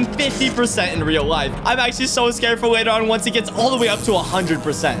the pain 50% in real life. I'm actually so scared for later on once it gets all the way up to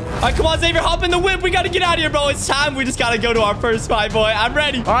 100%. All right, come on, Xavier, hop in the whip. We gotta get out of here, bro. It's time. We just gotta go to our first spot, boy. I'm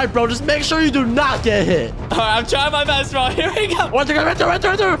ready. All right, bro, just make sure you do not get hit. All right, I'm trying my best, bro. Here we go.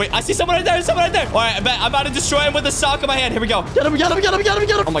 Right there. Wait, I see someone right there. There's someone right there. All right, I'm about to destroy him with a sock in my hand. Here we go. Get him.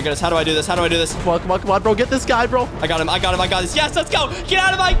 Oh my goodness, how do I do this? Come on, bro. Get this guy, bro. I got him. I got this. Yes, let's go. Get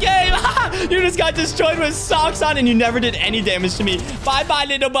out of my game. You just got destroyed with socks on and you never did any damage to me. Bye-bye,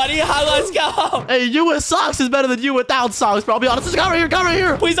 little buddy. Let's go. Hey, you with socks is better than you without socks, bro. I'll be honest. Just come right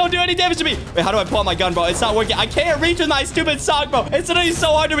here. Please don't do any damage to me. Wait, how do I pull out my gun, bro? It's not working. I can't reach with my stupid sock, bro. It's literally so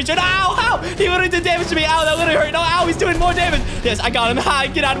hard to reach. Ow. He literally did damage to me. Ow, that literally hurt. No, ow, he's doing more damage. Yes, I got him.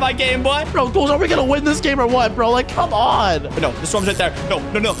 Get out of my game, boy. Bro, Ghoulz, are we gonna win this game or what, bro? Like, come on. No, the storm's right there.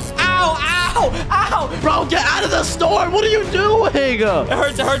 No. Ow. Bro, get out of the storm. What are you doing? It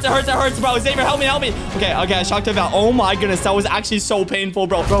hurts, bro. Xavier, help me. Okay, I shocked him out. Oh my goodness, that was actually so painful,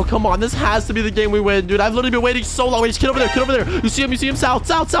 bro. Bro, come on. This has to be the game we win, dude. I've literally been waiting so long. Wait, just get over there. You see him? South.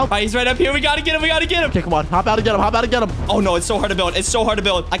 All right, he's right up here. We gotta get him. Okay, come on. Hop out and get him. Oh no, it's so hard to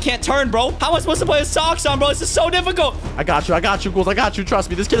build. I can't turn, bro. How am I supposed to play with socks on, bro? This is so difficult. I got you, Ghoulz. I got you. Trust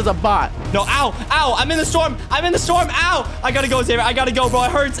me. This kid is a bot. No, ow. I'm in the storm. Ow. I gotta go, Xavier. bro.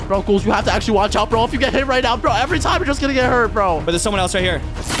 It hurts. Bro, Ghoulz, you have to actually watch out, bro. If you get hit right now, bro, every time you're just gonna get hurt, bro. But there's someone else right here.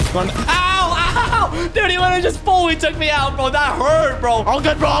 Ow. Dude, he literally just fully took me out, bro. That hurt, bro. All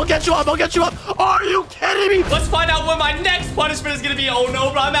good, bro. I'll get you up. Are you kidding me? Let's find out what my next punishment is gonna be. Oh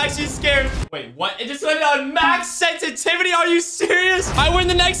no, bro. I'm actually scared. Wait, what? It just landed on max sensitivity. Are you serious? We're in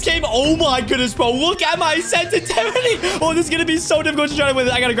the next game. Oh my goodness, bro. Look at my sensitivity. Oh, this is gonna be so difficult to try to win.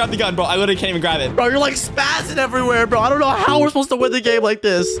 I gotta grab the gun, bro. I literally can't even grab it. Bro, you're like spazzing everywhere, bro. I don't know how we're supposed to win the game like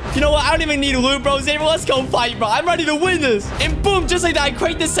this. You know what? I don't even need loot, bro. Xavier, let's go fight, bro. I'm ready to win this. And boom, just like that, I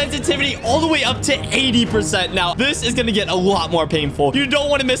cranked the sensitivity all the way up to 80%. Now, this is gonna get a lot more painful. You don't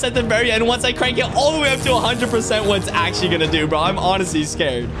want to miss at the very end. Once I crank it all the way up to 100%, what it's actually gonna do, bro. I'm honestly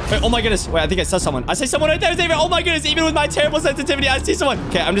scared. Wait, oh my goodness. Wait, I think I saw someone. I see someone right there, Xavier. Oh my goodness. Even with my terrible sensitivity, I see someone.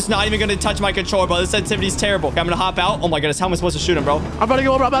 Okay, I'm just not even gonna touch my controller, bro. This sensitivity is terrible. Okay, I'm gonna hop out. Oh my goodness. How am I supposed to shoot him, bro? I'm about to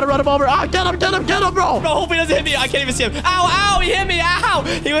go over. I'm about to run him over. Get him, bro. Bro, hopefully he doesn't hit me. I can't even see him. Ow. He hit me. Ow.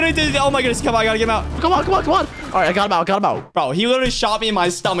 He literally did. Oh my goodness. Come on. I gotta get him out. Come on. All right, I got him out. Bro, he literally shot me in my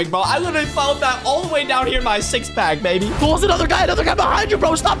stomach, bro. I literally felt that all the way down here in my six-pack, baby. Ghoulz, another guy behind you,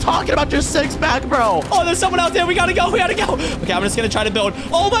 bro. Stop talking about your six-pack, bro. Oh, there's someone out there. We gotta go. Okay, I'm just gonna try to build.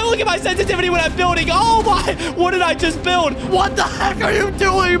 Oh my, look at my sensitivity when I'm building. Oh my, what did I just build? What the heck are you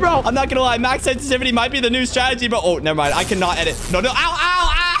doing, bro? I'm not gonna lie, max sensitivity might be the new strategy, bro. Oh, never mind. I cannot edit. No. Ow.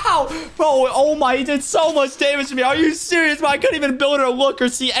 Bro, oh my, he did so much damage to me. Are you serious, bro? I couldn't even build or look or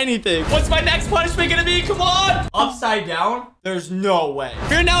see anything. What's my next punishment gonna be? Come on. Upside down? There's no way.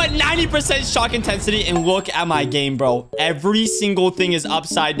 We're now at 90% shock intensity, and look at my game, bro. Every single thing is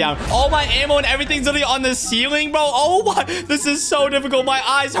upside down. All my ammo and everything's literally on the ceiling, bro. Oh my, this is so difficult. My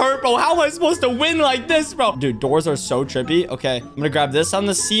eyes hurt, bro. How am I supposed to win like this, bro? Dude, doors are so trippy. Okay, I'm gonna grab this on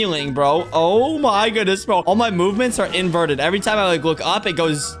the ceiling, bro. Oh my goodness, bro. All my movements are inverted. Every time I like look up, it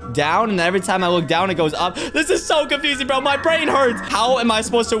goes down, and every time I look down, it goes up. This is so confusing, bro. My brain hurts. How am I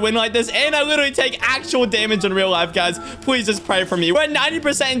supposed to win like this? And I literally take actual damage in real life, guys. Please just pray for me. We're at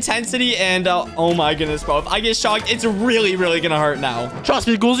 90% intensity, and oh my goodness, bro. If I get shocked, it's really gonna hurt now. Trust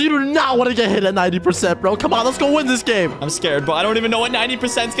me, Ghoulz, you do not want to get hit at 90%, bro. Come on, let's go win this game. I'm scared, bro. I don't even know what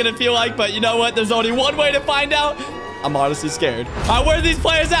 90% is gonna feel like, but you know what? There's only one way to find out. I'm honestly scared. All right, where are these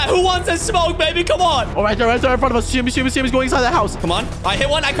players at? Who wants to smoke, baby? Come on. All right, they're right there in front of us. See him. He's going inside the house. Come on. I hit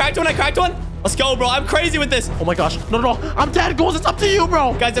one. I cracked one. Let's go, bro. I'm crazy with this. Oh my gosh. No. I'm dead, Ghoulz. It's up to you,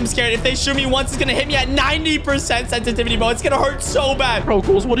 bro. Guys, I'm scared. If they shoot me once, it's gonna hit me at 90% sensitivity, bro. It's gonna hurt so bad. Bro,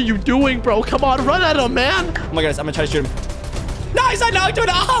 Ghoulz, what are you doing, bro? Come on, run at him, man. Oh my goodness. I'm gonna try to shoot him. Nice, I knocked him.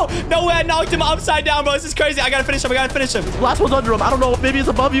 Oh, no way. I knocked him upside down, bro. This is crazy. I gotta finish him. Last one's under him. I don't know. Maybe it's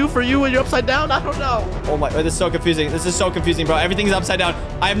above you for you and you're upside down. I don't know. Oh my, this is so confusing, bro. Everything's upside down.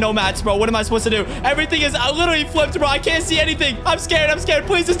 I have no mats, bro. What am I supposed to do? Everything is literally flipped, bro. I can't see anything. I'm scared.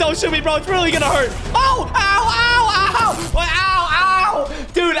 Please just don't shoot me, bro. It's really gonna hurt. Oh, ow.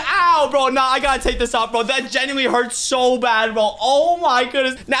 Dude, ow. Ow, bro. Nah, I gotta take this off, bro. That genuinely hurts so bad, bro. Oh my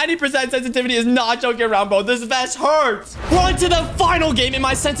goodness. 90% sensitivity is not joking around, bro. This vest hurts. We're on to the final game, and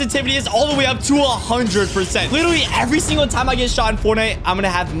my sensitivity is all the way up to 100%. Literally every single time I get shot in Fortnite, I'm gonna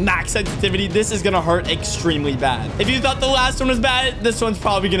have max sensitivity. This is gonna hurt extremely bad. If you thought the last one was bad, this one's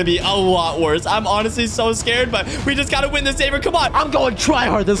probably gonna be a lot worse. I'm honestly so scared, but we just gotta win this, Xavier. Come on. I'm going try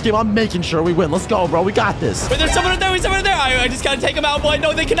hard this game. I'm making sure we win. Let's go, bro. We got this. Wait, there's someone up there. There's someone up there. I just gotta take him out, boy.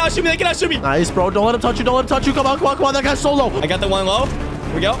 No, they cannot shoot me. They cannot shoot me. Nice, bro. Don't let him touch you. Don't let him touch you. Come on, come on, come on. That guy's so low. I got the one low.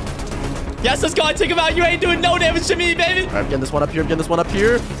 Here we go. Yes, let's go. I took him out. You ain't doing no damage to me, baby. All right, I'm getting this one up here. I'm getting this one up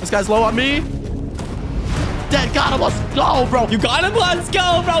here. This guy's low on me. Dead. Got him. Let's go, bro. You got him? Let's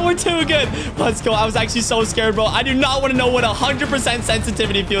go, bro. We're too good. Let's go. I was actually so scared, bro. I do not want to know what 100%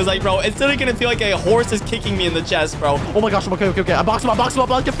 sensitivity feels like, bro. It's literally going to feel like a horse is kicking me in the chest, bro. Oh my gosh. Okay, okay, okay. I box him up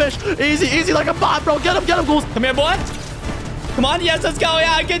like a fish. Easy, easy like a bot, bro. Get him, Ghoulz. Come here, boy. Come on, yes, let's go.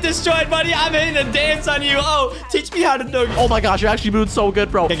 Yeah, get destroyed, buddy. I'm hitting a dance on you. Oh, teach me how to do it. Oh my gosh, you're actually moving so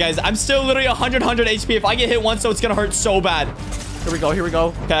good, bro. Okay, guys, I'm still literally 100 HP. If I get hit once, so it's gonna hurt so bad. Here we go, here we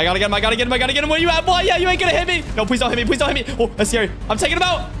go. Okay, I gotta get him, I gotta get him. Where you at, boy? Yeah, you ain't gonna hit me. No, please don't hit me, please don't hit me. Oh, that's scary. I'm taking him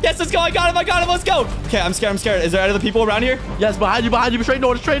out. Yes, let's go. I got him, let's go. Okay, I'm scared. Is there other people around here? Yes, behind you. Straight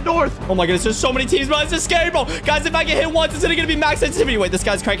north. Oh my goodness, there's so many teams, bro. This is scary, bro. Guys, if I get hit once, it's gonna be max sensitivity. Wait, this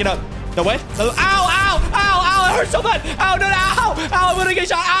guy's cranking up. No way. No. Ow, it hurts so bad. Ow, no, ow, I'm gonna get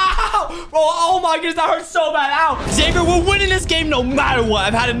shot. Ow, bro, oh my goodness, that hurts so bad. Ow. Xavier, we're winning this game no matter what.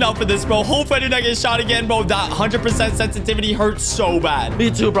 I've had enough of this, bro. Hopefully I do not get shot again, bro. That 100% sensitivity hurts so bad. Me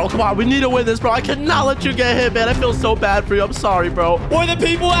too, bro. Come on, we need to win this, bro. I cannot let you get hit, man. I feel so bad for you. I'm sorry, bro. Where the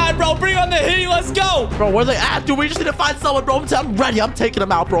people at, bro? Bring on the heat. Let's go. Bro, where they at, dude? We just need to find someone, bro. I'm ready. I'm taking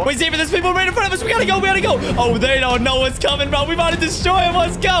them out, bro. Wait, Xavier, there's people right in front of us. We gotta go. Oh, they don't know what's coming, bro. We about to destroy him.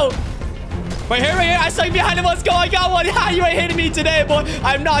 Let's go. Right here. I stuck behind him. Let's go. I got one. Ha, you ain't hitting me today, boy.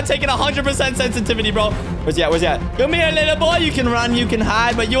 I'm not taking 100% sensitivity, bro. Where's he at? Come here, little boy. You can run, you can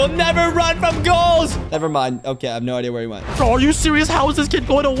hide, but you'll never run from Ghoulz. Never mind. Okay, I have no idea where he went. Bro, are you serious? How is this kid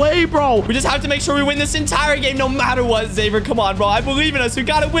going away, bro? We just have to make sure we win this entire game no matter what, Xavier. Come on, bro. I believe in us. We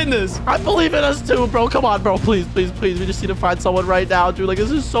gotta win this. I believe in us too, bro. Come on, bro. Please. We just need to find someone right now, dude. Like,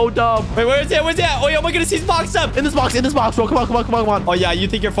 this is so dumb. Wait, where's he at? Oh, yeah, my goodness. He's boxed up. In this box, bro. Come on. Oh, yeah. You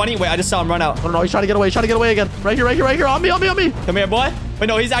think you're funny? Wait, I just saw him run out. No, he's trying to get away again. Right here. On me. Come here, boy. Wait,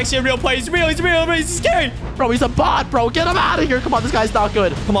 no, he's actually a real player. He's real. He's scary. Bro, he's a bot, bro. Get him out of here. Come on, this guy's not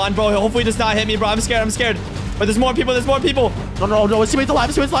good. Come on, bro. Hopefully he does not hit me, bro. I'm scared. But there's more people. No. His teammate's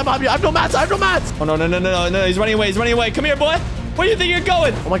alive behind me. I have no mats. Oh, no. He's running away. Come here, boy. Where do you think you're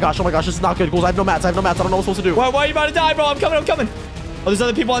going? Oh my gosh. This is not good, Ghoulz. I have no mats. I don't know what I'm supposed to do. Why are you about to die, bro? I'm coming. Oh, there's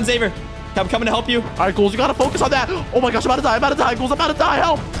other people on Xavier. I'm coming to help you. All right, Ghoulz, you gotta focus on that. Oh my gosh, I'm about to die, Ghoulz. I'm about to die.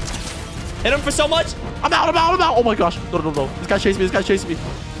 Help. Hit him for so much. I'm out. Oh my gosh. No. This guy's chasing me.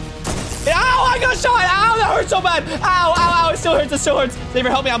 Ow, I got shot. Ow, that hurts so bad. Ow. It still hurts. Xavier,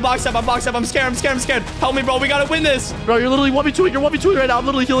 help me. I'm boxed up. I'm scared. Help me, bro. We gotta win this. Bro, you're literally 1v2. You're 1v2 right now. I'm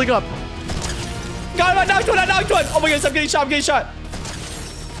literally healing up. Got him. I knocked one. Oh my goodness, I'm getting shot.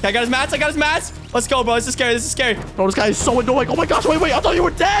 Okay, I got his mats. Let's go, bro. This is scary. Bro, this guy is so annoying. Oh my gosh, wait. I thought you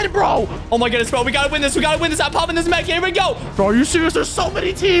were dead, bro. Oh my goodness, bro. We gotta win this. I'm popping this mech. Here we go. Bro, are you serious? There's so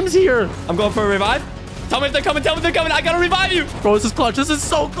many teams here. I'm going for a revive. Tell me if they're coming. I gotta revive you. Bro, this is clutch. This is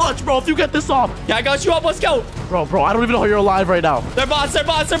so clutch, bro. If you get this off. Yeah, I got you up. Let's go. Bro, I don't even know how you're alive right now. They're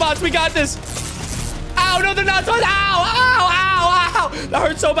bots. We got this. Ow, no, they're not. Ow. That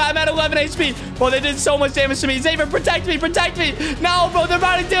hurts so bad. I'm at 11 HP. Bro, they did so much damage to me. Xavier, protect me. No, bro, they're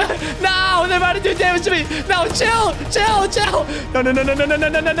about to do damage to me. No, chill.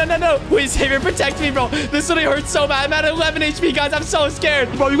 No. Please, Xavier, protect me, bro. This literally hurts so bad. I'm at 11 HP, guys. I'm so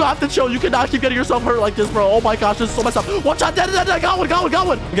scared. Bro, you have to chill. You cannot keep getting yourself hurt like this, bro. Oh my gosh, this is so messed up. Watch out. Dead. Got one.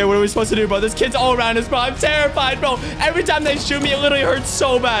 Okay, what are we supposed to do, bro? There's kids all around us, bro. I'm terrified, bro. Every time they shoot me, it literally hurts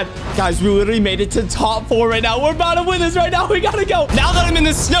so bad. Guys, we literally made it to top 4 right now. We're about to win this right now. We gotta go. Now that I'm in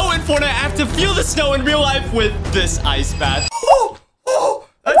the snow in Fortnite, I have to feel the snow in real life with this ice bath. Oh,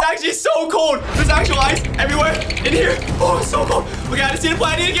 that's actually so cold. There's actual ice everywhere in here. Oh, it's so cold. Okay, I just need to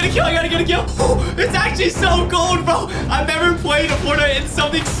play. I need to get a kill. I gotta get a kill. Oh, it's actually so cold, bro. I've never played a Fortnite in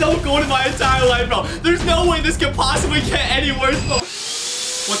something so cold in my entire life, bro. There's no way this could possibly get any worse, bro.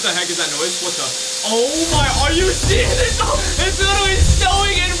 What the heck is that noise? What the? Oh my, are you seeing this? It's literally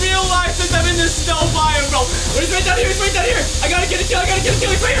snowing in real life since I'm in this snow biome, bro. He's right down here. I gotta get a kill.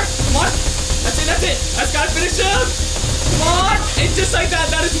 He's right here. Come on. That's it. I just gotta finish him. Come on. And just like that,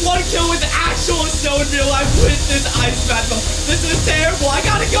 that is one kill with actual actual snow in real life with this ice mat, bro. This is terrible. I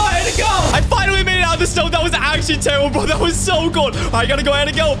gotta go ahead and go. I finally made it out of the snow. That was actually terrible, bro. That was so cold. I gotta go ahead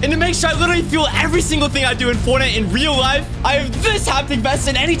and go. And to make sure I literally feel every single thing I do in Fortnite in real life, I have this haptic vest,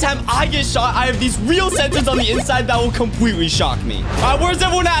 and anytime I get shot, I have these real sensors on the inside that will completely shock me. All right, where's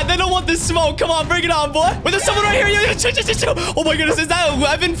everyone at? They don't want this smoke. Come on, bring it on, boy. Wait, there's someone right here. Yo, chill. Oh my goodness, is that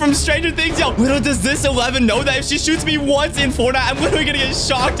 11 from Stranger Things? Yo, little does this 11 know that if she shoots me once in Fortnite, I'm literally gonna get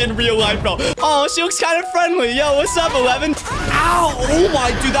shocked in real life, bro. Oh, she looks kind of friendly. Yo, what's up, 11? Ow! Oh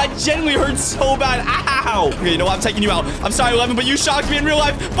my, dude, that genuinely hurts so bad. Ow! Okay, you know what? I'm taking you out. I'm sorry, 11, but you shocked me in real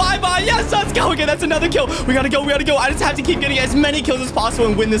life. Bye-bye. Yes, let's go. Okay, that's another kill. We gotta go. I just have to keep getting as many kills as possible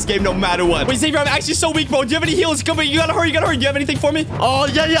and win this game no matter what. Wait, Xavier, I'm actually so weak, bro. Do you have any heals? Come on, you gotta hurry. Do you have anything for me? Oh,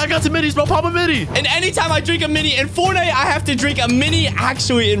 yeah, I got some minis, bro. Pop a mini. And anytime I drink a mini in Fortnite, I have to drink a mini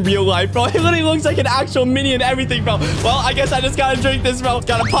actually in real life, bro. It literally looks like an actual mini and everything, bro. Well, I guess I just gotta drink this, bro.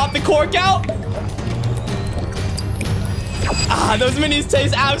 Gotta pop the cork out. Ah, those minis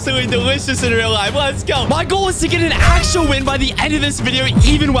taste absolutely delicious in real life. Let's go. My goal is to get an actual win by the end of this video,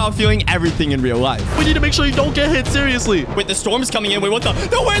 even while feeling everything in real life. We need to make sure you don't get hit, seriously. Wait, the storm's coming in. Wait, what the?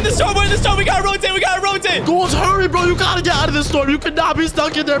 No, we're in the storm. We gotta rotate. Ghoulz, hurry, bro. You gotta get out of this storm. You cannot be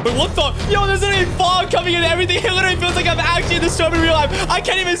stuck in there. Wait, what the? Yo, there's literally fog coming in and everything. It literally feels like I'm actually in the storm in real life. I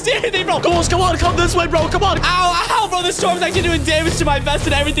can't even see anything, bro. Ghoulz, come on. Come this way, bro. Come on. Ow, bro. The storm's actually doing damage to my vest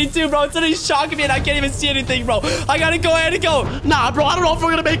and everything, too, bro. It's literally shocking me and I can't even see anything, bro. I gotta go ahead and go. Nah, bro. I don't know if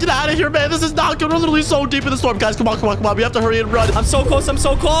we're gonna make it out of here, man. This is not good. We're literally so deep in the storm. Guys, come on. We have to hurry and run. I'm so close.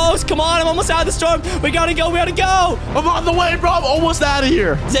 Come on, I'm almost out of the storm. We gotta go. I'm on the way, bro. I'm almost out of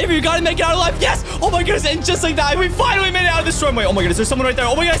here. Xavier, you gotta make it out alive. Yes. Oh my goodness. And just like that, we finally made it out of the storm. Wait, oh my goodness. There's someone right there.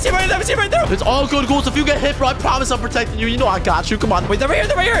 Oh my god, I see him right there. It's all good, Ghoulz. If you get hit, bro, I promise I'm protecting you. You know I got you. Come on. Wait, they're right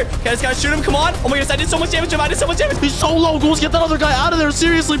here. Okay, I just gotta shoot him. Come on. Oh my goodness, I did so much damage to him. He's so low, Ghoulz. Get that other guy out of there.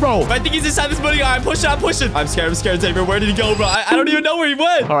 Seriously, bro. I think he's inside this building. All right, I'm pushing. I'm scared, Xavier. Where did he go, bro? I don't even know where he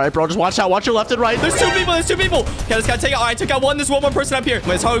went. All right, bro. Just watch out. Watch your left and right. There's two people. Okay, I just gotta take it. All right, I took out one. There's one more person up here.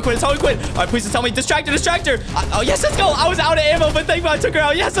 Wait, it's Harley Quinn. All right, please just tell me. Distractor. Oh, yes, let's go. I was out of ammo, but thank God I took her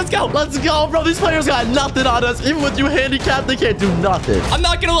out. Yes, let's go. Let's go, bro. These players got nothing on us. Even with you handicapped, they can't do nothing. I'm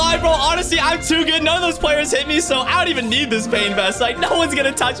not gonna lie, bro. Honestly, I'm too good. None of those players hit me, so I don't even need this pain vest. Like, no one's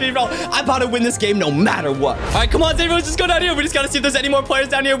gonna touch me, bro. I'm about to win this game no matter what. All right, come on, Xavier. Let's just go down here. We just gotta see if there's any more players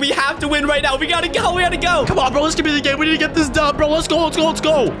down here. We have to win right now. We gotta go. Come on, bro. This could be the game. We need to get this done, bro. Let's go. All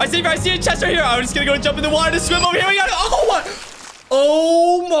right, Xavier, I see a chest right here. I'm just gonna go jump in the water to swim over here. We gotta.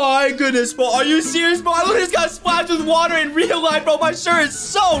 Oh my goodness, bro. Are you serious, bro? I literally just got splashed with water in real life, bro. My shirt is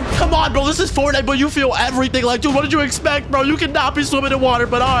soaked. Come on, bro. This is Fortnite, but you feel everything. Like, dude, what did you expect, bro? You cannot be swimming in water,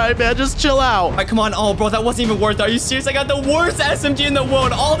 but all right, man. Just chill out. All right, come on. Oh, bro, that wasn't even worth it. Are you serious? I got the worst SMG in the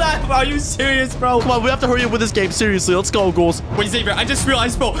world. All that, bro. Are you serious, bro? Come on, we have to hurry up with this game. Seriously, let's go, Ghoulz. Wait, Xavier, I just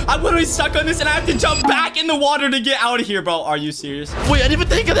realized, bro. I'm literally stuck on this, and I have to jump back in the water to get out of here, bro. Are you serious? Wait, I didn't even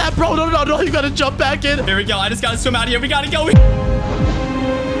think of that, bro. No. You gotta jump back in. Here we go. I just gotta swim out of here. We gotta go.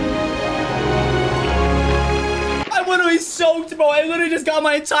 Literally soaked, bro. I literally just got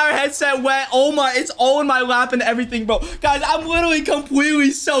my entire headset wet. Oh my, it's all in my lap and everything, bro. Guys, I'm literally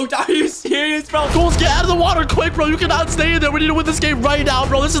completely soaked. Are you serious, bro? Ghoulz, get out of the water quick, bro. You cannot stay in there. We need to win this game right now,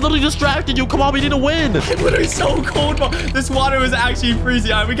 bro. This is literally distracting you. Come on, we need to win. I'm literally so cold, bro. This water is actually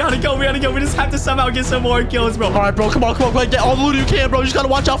freezing. All right, we gotta go. We just have to somehow get some more kills, bro. All right, bro. Come on. Get all the loot you can, bro. You just gotta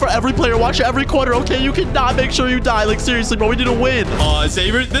watch out for every player. Watch every corner, okay? You cannot make sure you die. Like, seriously, bro. We need to win.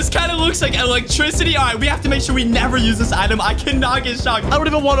 Xavier, this kind of looks like electricity. All right, we have to make sure we never use this item. I cannot get shocked. I don't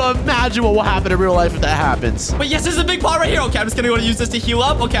even want to imagine what will happen in real life if that happens. But yes, there's a big pot right here. Okay, I'm just gonna go to use this to heal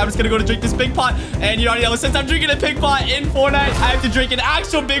up. Okay, I'm just gonna go to drink this big pot. And you already know, since I'm drinking a big pot in Fortnite, I have to drink an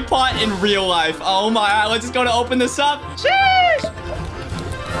actual big pot in real life. Oh my, all right, let's just go to open this up. Sheesh!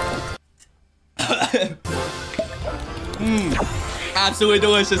 Absolutely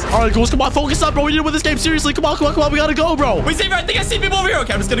delicious. All right, Ghoulz, come on, focus up, bro. We need to win this game. Seriously, come on. We gotta go, bro. Wait, Xavier, I think I see people over here.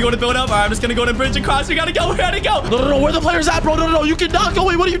 Okay, I'm just gonna go to build up. All right, I'm just gonna go to bridge across. We gotta go. No, where the players at, bro? No, you cannot go.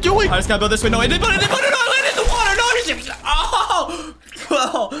 Wait, what are you doing? I just gotta build this way. No, I landed in the water.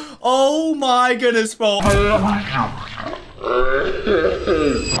 No, oh my goodness, bro.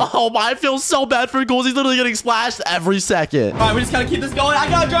 Oh my, I feel so bad for Ghoulz. He's literally getting splashed every second. All right, we just gotta keep this going. I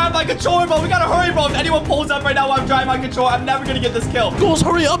gotta drive my controller, bro. We gotta hurry, bro. If anyone pulls up right now while I'm driving my controller, I'm never gonna get this kill. Ghoulz,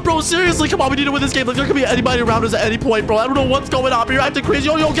 hurry up, bro. Seriously, come on. We need to win this game. Like, there could be anybody around us at any point, bro. I don't know what's going on, but you're acting crazy.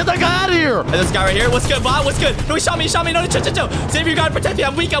 Yo, get that guy out of here. And this guy right here. What's good, bot? What's good? No, he shot me. No, chill. Xavier, you gotta protect me.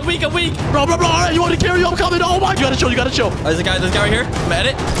 I'm weak. Bro. All right, you want to carry you? I'm coming. Oh my, you gotta chill. There's a guy right here. I'm at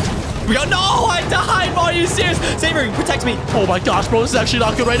it. We go. No, I died, bro. Are you serious? Xavier, protect me. Oh my gosh, bro. This is actually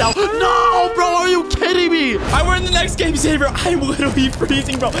not good right now. No, bro. Are you kidding me? All right, we're in the next game, Xavier. I'm literally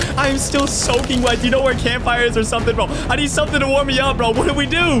freezing, bro. I am still soaking wet. Do you know where a campfire is or something, bro? I need something to warm me up, bro. What do we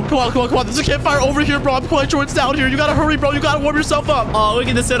do? Come on, come on, come on. There's a campfire over here, bro. I'm quite sure it's down here. You gotta hurry, bro. You gotta warm yourself up. Oh, look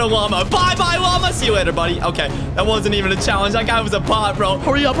at this little llama. Bye-bye, llama. See you later, buddy. Okay, that wasn't even a challenge. That guy was a bot, bro.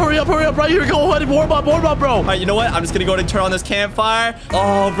 Hurry up, hurry up, hurry up. Right here. Go ahead and warm up, bro. All right, you know what? I'm just gonna go ahead and turn on this campfire.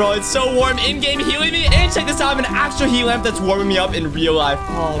 Oh, bro, it's so warm. In-game healing me. And check this out. I have an actual heat lamp that's warming me up in real life.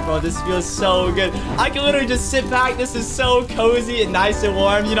 Oh, bro, this feels so good. I can literally just sit back. This is so cozy and nice and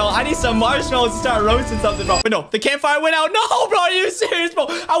warm. You know, I need some marshmallows to start roasting something, bro. But no, the campfire went out. No, bro, are you serious, bro?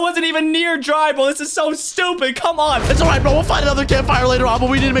 I wasn't even near dry, bro. This is so stupid. Come on. It's all right, bro. We'll find another campfire later on, but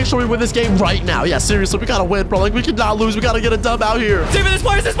we need to make sure we win this game right now. Yeah, seriously, we gotta win, bro. Like, we cannot lose. We gotta get a dub out here. David, this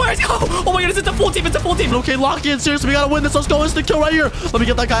players. Oh my goodness, it's a full team. It's a full team. Okay, lock in. Seriously, we gotta win this. Let's go. Instant kill right here. Let me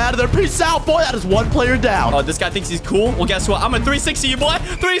get that guy out of there. Peace out, boy. That is one player down. Oh, this guy thinks he's cool. Well, guess what? I'm a 360, you boy.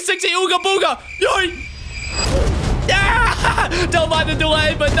 360, ooga booga. Yoink. Yeah! Don't mind the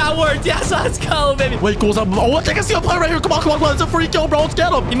delay, but that worked. Yes, let's go, baby. Wait, Ghoulz, oh, I think I see a player right here. Come on. It's a free kill, bro. Let's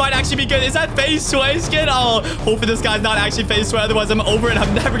get him. He might actually be good. Is that face sway skin? Oh, hopefully this guy's not actually face sway. Otherwise, I'm over it.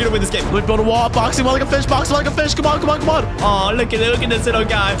 I'm never gonna win this game. Look, build a wall. Boxing like a fish. Boxing like a fish. Come on. Oh, look at this little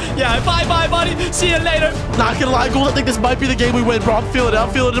guy. Yeah, bye, buddy. See you later. Not gonna lie, Ghoulz, I think this might be the game we win, bro. I'm feeling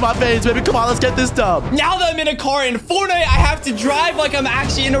it in my veins, baby. Come on, let's get this dub. Now that I'm in a car in Fortnite, I have to drive like I'm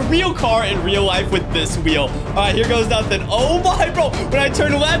actually in a real car in real life with this wheel. All right, here goes nothing. Oh my, bro. When I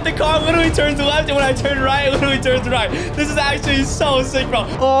turn left, the car literally turns left. And when I turn right, it literally turns right. This is actually so sick, bro.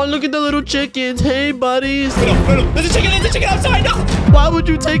 Oh, look at the little chickens. Hey, buddies. No. There's a chicken. I'm sorry, no. Why would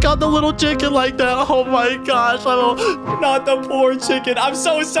you take out the little chicken like that? Oh my gosh. Not the poor chicken. I'm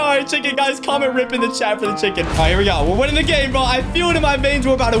so sorry, chicken. Guys, comment rip in the chat for the chicken. All right, here we go. We're winning the game, bro. I feel it in my veins.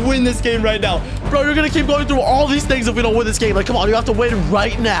 We're about to win this game right now. Bro, you're going to keep going through all these things if we don't win this game. Like, come on, you have to win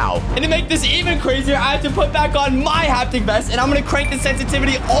right now. And to make this even crazier, I have to put back on my haptic vest, and I'm going to crank the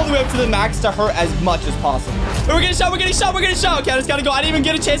sensitivity all the way up to the max to hurt as much as possible. We're getting shot. Okay, I just got to go. I didn't even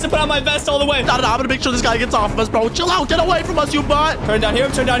get a chance to put on my vest all the way. No, I'm going to make sure this guy gets off of us, bro. Chill out. Get away from us, you bot. Turn down here.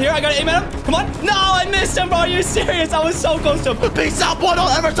 I got to aim at him. Come on. No, I missed him, bro. Are you serious? I was so close to him. Peace out, boy.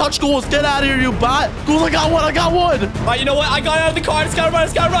 Don't ever touch Ghoulz. Get out of here, you bot. Ghoulz, I got one. All right, you know what? I got out of the car. I just got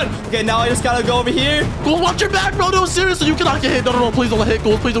to run. Okay, now I just got to go over here. Ghoulz, watch your back, bro. No, seriously. You cannot get hit. No. Please don't hit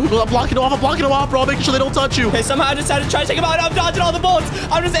Ghoulz. Please don't. I'm blocking him off, bro. Making sure they don't touch you. Okay, somehow I just had to try to take him out. I'm dodging all the bullets.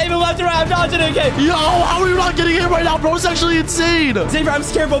 I'm just aiming left and right. I'm dodging it. Okay. Yo, how are you not getting hit right now, bro? It's actually insane. Xavier, I'm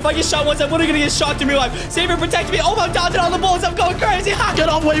scared, bro. If I get shot once, I'm literally going to get shocked in real life. Xavier, protect me. Oh, I'm dodging all the bullets. I'm going crazy. Get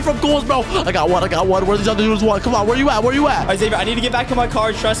away from Ghoulz, bro. I got one. Where these other dudes one? Come on, where you at? All right, Xavier, I need to get back in my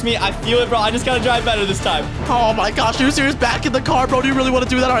car. Trust me. I feel it, bro. I just got to drive better this time. Oh, my gosh. Are you serious? Back in the car, bro? Do you really want to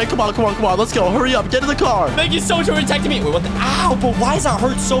do that? All right, come on. Let's go. Hurry up. Get in the car. Thank you so much for protecting me. Wait, what the? Ow, bro. Why does that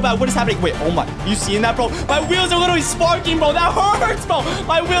hurt so bad? What is happening? Wait, oh my. You seeing that, bro? My wheels are literally sparking, bro. That hurts, bro.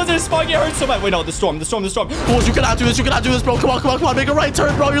 My wheels are sparking. It hurts so bad. Wait, no. The storm. Ghoulz, you cannot do this, bro. Come on. Make a right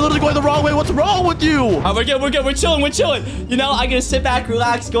turn, bro. You're literally going the wrong way. What's wrong with you? All right, we're good. We're chilling. You know, I'm going to sit back,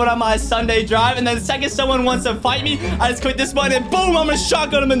 relax, go on my Sunday drive. And then the second someone wants to fight me, I just click this button and boom, I'm going to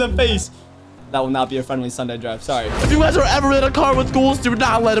shotgun him in the face. That will not be a friendly Sunday drive. Sorry. If you guys are ever in a car with Ghoulz, do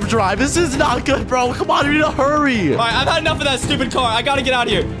not let him drive. This is not good, bro. Come on, you need to hurry. All right, I've had enough of that stupid car. I got to get out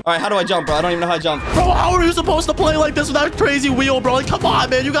of here. All right, how do I jump, bro? I don't even know how to jump. Bro, how are you supposed to play like this with that crazy wheel, bro? Like, come on,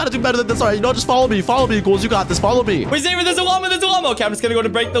 man. You got to do better than this. All right, you know, just follow me, Ghoulz. You got this. Follow me. Wait, Xavier, there's a llama. Okay, I'm just going to go to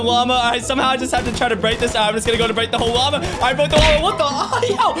break the llama. All right, somehow I just have to try to break this. I'm just going to go to break the whole llama. All right, broke the llama. What the? Oh,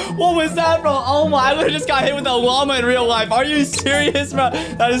 yo, what was that, bro? Oh, my. I literally just got hit with a llama in real life. Are you serious, bro?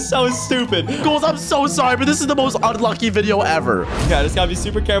 That is so stupid. Ghoulz, I'm so sorry, but this is the most unlucky video ever. Yeah, I just got to be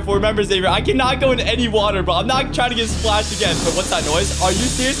super careful. Remember, Xavier, I cannot go in any water, bro. I'm not trying to get splashed again. But what's that noise? Are you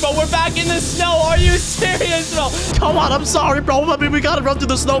serious, bro? We're back in the snow. Are you serious, bro? Come on, I'm sorry, bro. I mean, we got to run through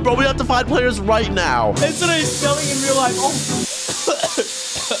the snow, bro. We have to find players right now. It's literally snowing in real life. Oh.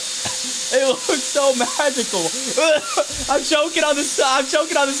 It looks so magical. I'm choking on the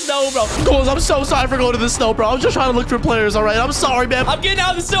snow, bro. Ghoulz, I'm so sorry for going to the snow, bro. I'm just trying to look for players, all right? I'm sorry, man. I'm getting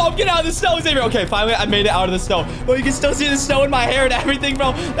out of the snow. Xavier. Okay, finally, I made it out of the snow. But you can still see the snow in my hair and everything,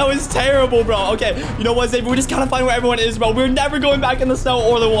 bro. That was terrible, bro. Okay, you know what, Xavier? We just gotta find where everyone is, bro. We're never going back in the snow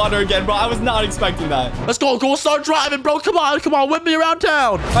or the water again, bro. I was not expecting that. Let's go, Ghoulz. Start driving, bro. Come on. Whip me around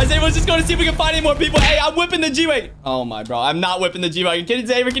town. All right, Xavier, let's just go to see if we can find any more people. Hey, I'm whipping the G-Wagon. Oh, my, bro. I'm not whipping the G-Wagon.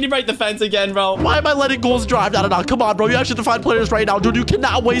 Xavier, can you break the fence? chance again, bro. Why am I letting Ghoulz drive? No. Come on, bro. You actually have to find players right now. Dude, you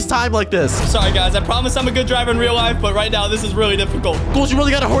cannot waste time like this. Sorry, guys. I promise I'm a good driver in real life, but right now, this is really difficult. Ghoulz, you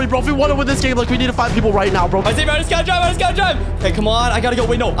really gotta hurry, bro. If we want to win this game, like, we need to find people right now, bro. All right, Xavier, I just gotta drive. Okay, come on. I gotta go.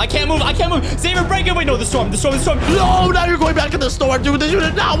 Wait, no. I can't move. Xavier, break it. Wait, no. The storm. No, now you're going back in the storm, dude. You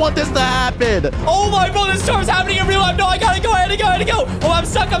did not want this to happen. Oh, my, bro. The storm's happening in real life. No, I gotta go. I gotta go. Oh, I'm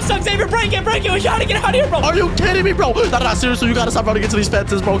stuck. Xavier, break it. We gotta get out of here, bro. Are you kidding me, bro? No. Seriously, you gotta stop running into these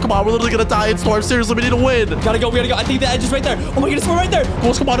fences, bro. Come on. We're literally gonna die in storm. Seriously, we need to win. Gotta go. I think the edge is right there. Oh, my goodness. We're right there.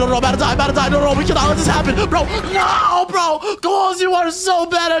 Ghoulz, come on. No, I'm about to die. No, we cannot let this happen, bro. No, bro. Ghoulz, you are so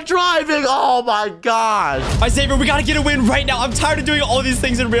bad at driving. Oh, my gosh. All right, Xavier, we gotta get a win right now. I'm tired of doing all these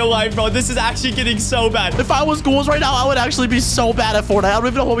things in real life, bro. This is actually getting so bad. If I was Ghoulz right now, I would actually be so bad at Fortnite. I don't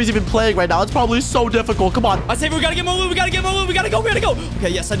even know what he's even playing right now. It's probably so difficult. Come on. All right, Xavier, we gotta get more loot. We gotta go. Okay,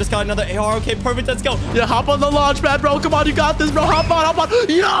 yes, I just got another AR. Okay, perfect. Let's go. Yeah, hop on the launch pad, bro. Come on, you got this, bro. Hop on.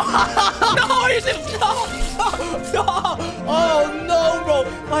 Yo! No. Oh, no,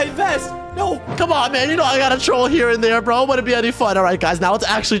 bro. My vest. No. Come on, man. You know I gotta troll here and there, bro. Wouldn't be any fun. All right, guys. Now let's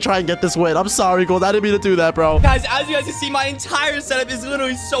actually try and get this win. I'm sorry, Ghoulz. I didn't mean to do that, bro. Guys, as you guys can see, my entire setup is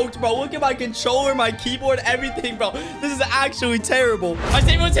literally soaked, bro. Look at my controller, my keyboard, everything, bro. This is actually terrible. All right,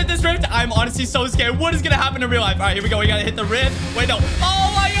 everyone's hit this rift. I'm honestly so scared. What is gonna happen in real life? All right, here we go. We gotta hit the rift. Wait, no.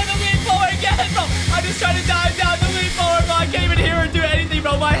 Oh, my God, the leap forward again, bro. I'm just trying to dive down the leap forward, bro. I can't even hear or do anything,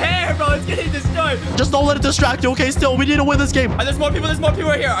 bro. My hair, bro, is getting destroyed. Just don't let it distract you, okay? Still, we need to win this game. All right, there's more people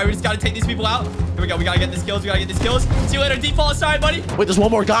right here. All right, we just gotta take these people out. Here we go. We gotta get these kills. See you later, default. Sorry, buddy. Wait, there's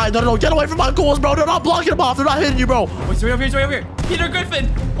one more guy. No. Get away from my Ghoulz, bro. They're not blocking him off. They're not hitting you, bro. Wait, it's right over here. Peter Griffin.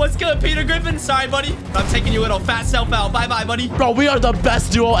 What's good, Peter Griffin? Sorry, buddy. I'm taking your little fat self out. Bye-bye, buddy. Bro, we are the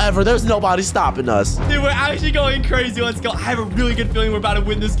best duo ever. There's nobody stopping us. Dude, we're actually going crazy. Let's go. I have a really good feeling we're about to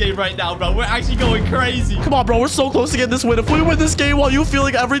win this game right now, bro. We're actually going crazy. Come on, bro. We're so close to getting this win. If we win this game while you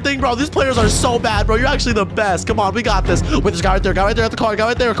feeling everything, bro, these players are so bad, bro. You're actually the best. Come on, we got this. Wait, there's a guy right there. At the car.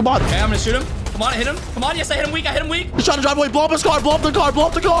 Come on. Okay, I'm gonna shoot him. Come on, hit him. Come on. Yes, I hit him weak. He's trying to drive away. Blow up his car. Blow up the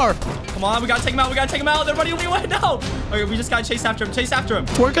car. Come on, we gotta take him out. They're running away now. Okay, we just gotta chase after him.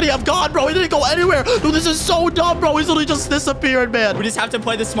 Where could he have gone, bro? He didn't go anywhere. Dude, this is so dumb, bro. He's literally just disappeared, man. We just have to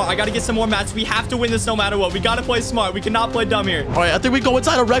play this smart. I gotta get some more mats. We have to win this no matter what. We gotta play smart. We cannot play dumb here. All right, I think we go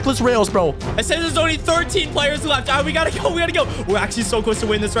inside a reckless rails, bro. It says there's only 13 players left. All right, we gotta go. We're actually so close to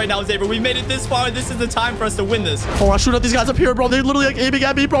win this right now, Xavier. We made it this far. This is the time for us to win this. Oh, I shoot at these guys up here, bro. They're literally like aiming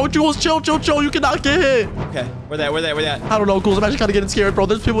at me, bro. Ghoulz, chill. You cannot get hit. Okay, where they at? I don't know, Ghoulz. I'm actually kind of getting scared, bro.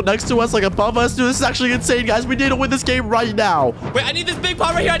 There's people next to us, like above us. Dude, this is actually insane, guys. We need to win this game right now. Wait, I need this big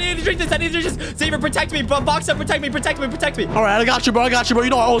pot right here. I need to drink this. Xavier, protect me. Box up, protect me. All right, I got you, bro. You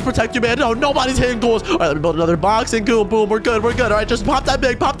know I always protect you, man. No, nobody's hitting Ghoulz. All right, let me build another box and boom. We're good. All right, just pop that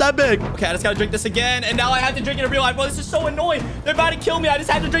big. Okay, I just gotta drink this again, and now I have to drink it in real life. Bro, this is so annoying. They're about to kill me. I just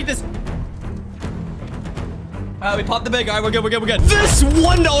had to drink this. All right, we popped the big. All right, we're good. This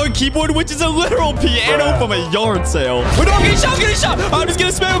 $1 keyboard, which is a literal piano from a yard sale. We're not getting shot. I'm just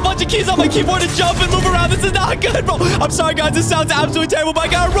gonna spam a bunch of keys on my keyboard and jump and move around. This is not good, bro. I'm sorry, guys. This sounds absolutely terrible, but I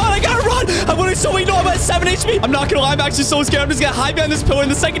gotta run. I'm literally so weak. No, I'm at 7 HP. I'm not gonna lie. I'm actually so scared. I'm just gonna hide behind this pillar,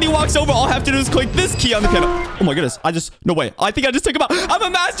 and the second he walks over, all I have to do is click this key on the piano. Oh my goodness. No way. I think I just took him out. I'm a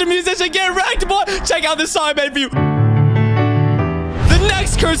master musician. Get wrecked, boy. Check out this song I made for you. The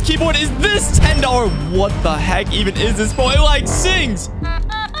next cursed keyboard is this $10. What the heck even is this, bro? It like sings.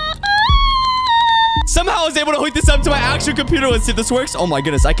 Somehow I was able to hook this up to my actual computer. Let's see if this works. Oh my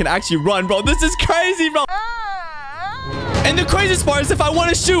goodness, I can actually run, bro. This is crazy, bro. And the craziest part is if I want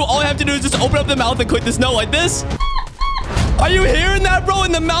to shoot, all I have to do is just open up the mouth and click this note like this. Are you hearing that, bro?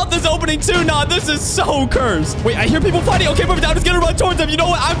 And the mouth is opening too. Nah, this is so cursed. Wait, I hear people fighting. Okay, perfect. I'm just gonna run towards them. You know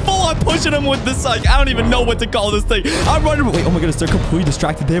what? I'm full on pushing them with this, like, I don't even know what to call this thing. I'm running. Wait, oh my goodness, they're completely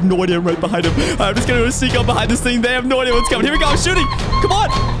distracted. They have no idea I'm right behind them. I'm just gonna sneak up behind this thing. They have no idea what's coming. Here we go. I'm shooting. Come on.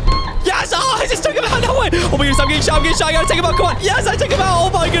 Yes! Oh, I just took him out. No way. Oh my goodness, I'm getting shot. I gotta take him out. Come on. Yes, I took him out. Oh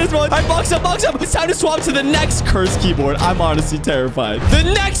my goodness, bro. All right, box up. It's time to swap to the next cursed keyboard. I'm honestly terrified.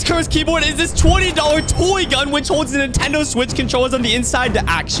 The next cursed keyboard is this $20 toy gun, which holds the Nintendo Switch controllers on the inside to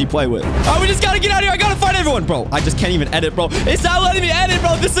actually play with. All right, we just gotta get out of here. I gotta fight everyone. Bro, I just can't even edit, bro. It's not letting me edit,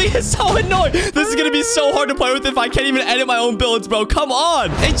 bro. This thing is so annoying. This is gonna be so hard to play with if I can't even edit my own builds, bro. Come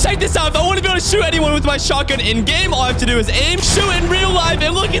on. And check this out. If I want to be able to shoot anyone with my shotgun in-game, all I have to do is aim, shoot in real life,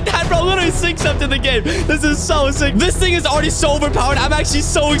 and look at that, bro. Literally 6 up to the game. This is so sick. This thing is already so overpowered. I'm actually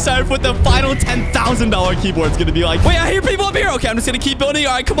so excited for what the final $10,000 keyboard is gonna be like. Wait, I hear people up here. Okay, I'm just gonna keep building.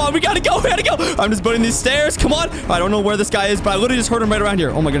 All right, come on. We gotta go. I'm just building these stairs. Come on. I don't know where this guy is, but I literally just heard him right around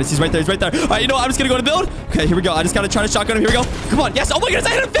here. Oh my goodness, he's right there. All right, you know what? I'm just gonna go to build. Okay, here we go. I just gotta try to shotgun him. Here we go. Come on. Yes. Oh my goodness,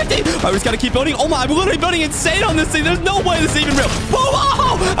 I hit him 50. All right, we just gotta keep building. Oh my, I'm literally building insane on this thing. There's no way this is even real.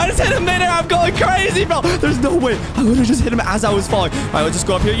 Whoa, I just hit him midair. I'm going crazy, bro. There's no way. I literally just hit him as I was falling. All right, let's just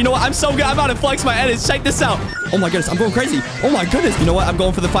go up here. You know what? I'm so good. I'm about to flex my edits. Check this out. Oh my goodness, I'm going crazy. Oh my goodness. You know what? I'm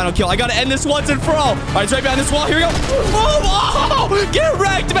going for the final kill. I gotta end this once and for all. All right, it's right behind this wall. Here we go. Oh, get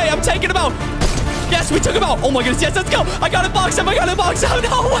wrecked, mate. I'm taking him out. Yes, we took him out. Oh my goodness. Yes, let's go. I got to box him. I got to box him.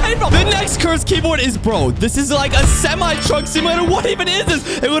 No way, bro. The next cursed keyboard is, bro, this is like a semi-truck simulator. What even is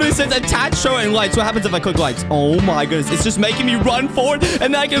this? It literally says attach show and lights. What happens if I click lights? Oh my goodness. It's just making me run forward.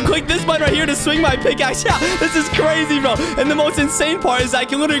 And then I can click this button right here to swing my pickaxe. Yeah, this is crazy, bro. And the most insane part is I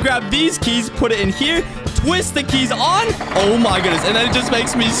can literally grab these keys, put it in here, twist the keys on. Oh my goodness. And then it just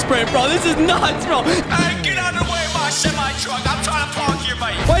makes me sprint, bro. This is nuts, bro. Hey, get out of the way of my semi-truck. I'm trying to park here,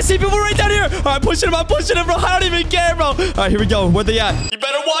 mate. Oh, I see people right down here. All right, pushing him. I'm pushing him, bro. I don't even care, bro. All right, here we go. Where they at? You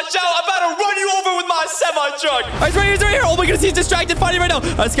better watch out. I'm about to run you over with my semi-truck. All right, he's right here. He's right here. Oh my goodness, he's distracted fighting right now.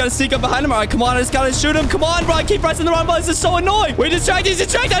 I just gotta sneak up behind him. All right, come on. I just gotta shoot him. Come on, bro. I keep pressing the wrong button. This is so annoying. Wait, distracted. He's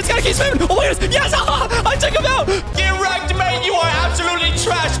distracted. I just gotta keep swimming. Oh my goodness. Yes. I took him out. Get wrecked, mate. You are absolutely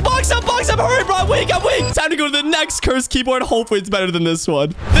trash. Box up. Hurry, bro. I'm weak. Time to go to the next cursed keyboard. Hopefully, it's better than this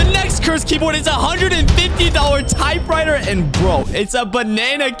one. The next cursed keyboard is a $150 typewriter. And, bro, it's a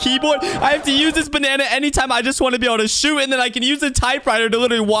banana keyboard. I have to use this banana anytime I just want to be able to shoot. And then I can use the typewriter to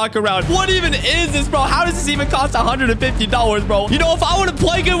literally walk around. What even is this, bro? How does this even cost $150, bro? You know, if I want to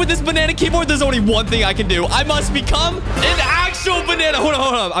play good with this banana keyboard, there's only one thing I can do. I must become an actual banana. Hold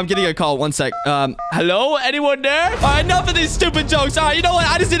on. I'm getting a call. One sec. Hello? Anyone there? All right, enough of these stupid jokes. All right, you know what?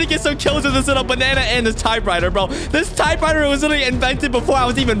 I just need to get some kills with this little banana and this typewriter, bro. This typewriter was literally invented before I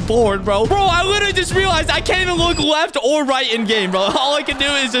was even born, bro. Bro, I literally just realized I can't even look left or right in game, bro. All I can do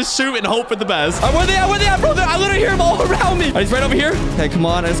is just shoot and hope for the best. All right, where they at, bro? I literally hear him all around me. All right, he's right over here. Okay, come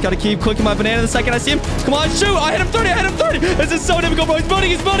on. I just got to keep clicking my banana the second I see him. Come on, shoot. I hit him 30. This is so difficult, bro.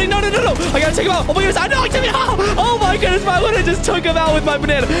 He's building. No. I got to take him out. Oh my goodness. I knocked him out. Oh my goodness, bro. I literally just took him out with my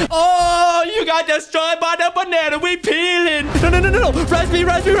banana. Oh, you got destroyed by the banana. We peeling. No. Res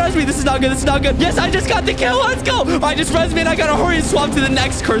me. This is not good. Yes, I just got the kill. Let's go. All right, just res me and I got to hurry and swap to the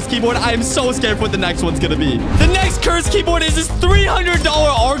next cursed keyboard. I am so scared for what the next one's going to be. The next cursed keyboard is this $300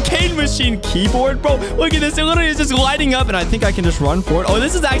 arcade machine keyboard, bro. Look at this. It literally is just lighting up and I think I can just run for it. Oh,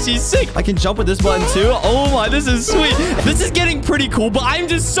 this is actually sick. I can jump with this button too. Oh my, this is sweet. This is getting pretty cool, but I'm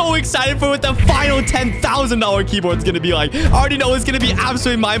just so excited for what the final $10,000 keyboard is going to be like. I already know it's going to be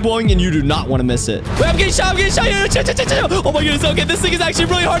absolutely mind-blowing and you do not want to miss it. Wait, I'm getting shot. Chill. Oh my goodness. Okay, this thing is actually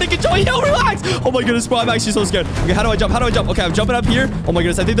really hard to control. Yo, relax. Oh my goodness, bro. I'm actually so scared. Okay, how do I jump? Okay, I'm jumping up here. Oh my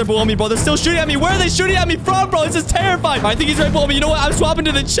goodness. I think they're below me, bro. They're still shooting at me. Where are they shooting at me from, bro? This is terrifying. I think he's right below me. You know what? I'm swapping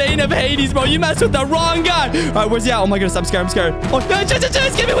to the chain of Hades, bro. You messed with the wrong guy. All right, where's he at? Oh my goodness. I'm scared. Oh,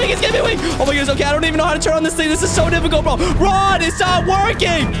 it's getting me weak. Oh my goodness. Okay, I don't even know how to turn on this thing. This is so difficult, bro. Run. It's not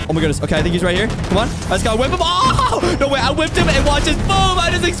working. Oh my goodness. Okay, I think he's right here. Come on. I just gotta whip him. Oh, no way. I whipped him and watch this. Boom. I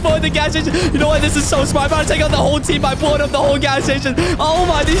just exploded the gas station. You know what? This is so smart. I'm about to take out the whole team by blowing up the whole gas station. Oh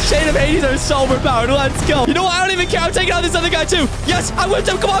my, these chain of Hades are so overpowered. Let's go. You know what? I don't even care. I'm taking out this other guy too. Yes, I whipped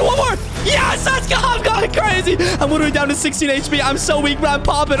him. Come on, one more. Yes, let's go. I'm going crazy. I'm literally down to 16 HP. I'm so weak, but I'm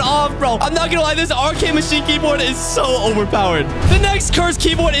popping off, bro. I'm not gonna lie. This arcade machine keyboard is so overpowered. The next cursed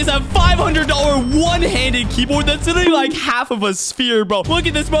keyboard is a $500 one-handed keyboard that's literally like half of a sphere, bro. Look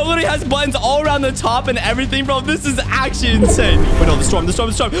at this, bro. It literally has buttons all around the top and everything, bro. This is actually insane. Wait, no, the storm.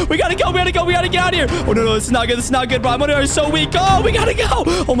 We gotta go. We gotta get out of here. Oh, no, this is not good, bro. I'm literally so weak. Oh, we gotta go.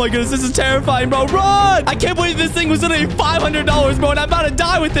 Oh my goodness, this is terrifying, bro. Run. I can't believe this thing was literally $500, bro, and I'm about to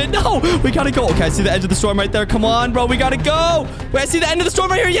die with it. No, we gotta go. Okay, I see the edge of the storm right there. Come on, bro. We gotta go. Wait, I see the end of the storm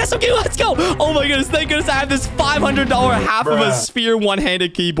right here. Yes, okay, let's go. Oh my goodness, thank goodness I have this $500 half of a sphere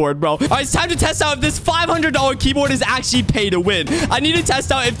one-handed keyboard, bro. All right, it's time to test out if this $500 keyboard is actually pay to win. I need to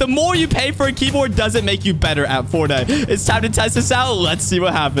test out if the more you pay for a keyboard doesn't make you better at Fortnite. It's time to test this out. Let's see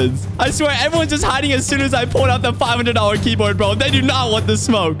what happens. I swear, everyone's just hiding as soon as I pulled out the $500 keyboard, bro. They do not want the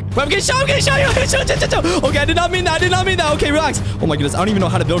smoke. Wait, I'm getting shot. Okay, I did not mean that. Okay, relax. Oh my goodness, I don't even know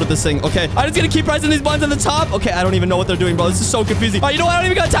how to build with this thing. Okay, I'm just gonna keep pressing these buttons on the top. Okay, I don't even know what they're doing, bro. This is so confusing. All right, you know what? I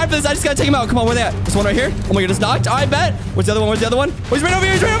don't even got time for this. I just gotta take him out. Come on, where they at? This one right here. Oh my goodness, knocked. All right, bet. Where's the other one? Oh, he's right over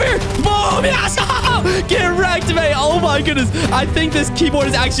here. Boom! Yes! Get wrecked, mate. Oh my goodness. I think this keyboard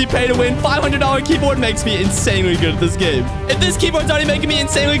is actually pay to win. $500 keyboard makes me insanely good at this game. If this keyboard's already making me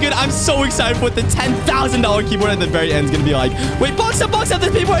insanely good, I'm so excited for what the $10,000 keyboard at the very end is gonna be like. Wait, box up. except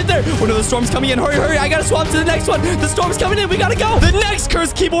there's people right there. Oh no, the storm's coming in. Hurry, hurry. I gotta swap to the next one. The storm's coming in. We gotta go. The next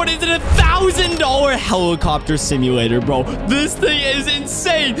cursed keyboard is an $1,000 helicopter simulator, bro. This thing is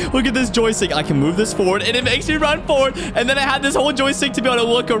insane. Look at this joystick. I can move this forward, and it makes me run forward. And then I have this whole joystick to be able to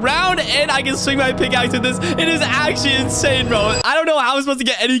look around, and I can swing my pickaxe with this. It is actually insane, bro. I don't know how I'm supposed to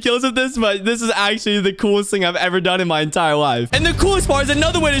get any kills with this, but this is actually the coolest thing I've ever done in my entire life. And the coolest part is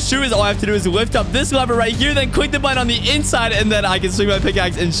another way to shoot is all I have to do is lift up this lever right here, then click the button on the inside, and then I can swing my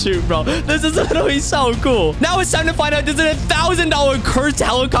pickaxe and shoot, bro. This is literally so cool. Now it's time to find out, does an $1,000 cursed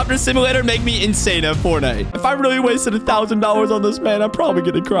helicopter simulator make me insane at Fortnite? If I really wasted $1,000 on this, man, I'm probably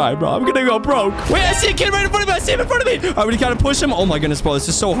gonna cry, bro. I'm gonna go broke. Wait, I see a kid right in front of me. I see him in front of me. All right, we gotta push him. Oh my goodness, bro. This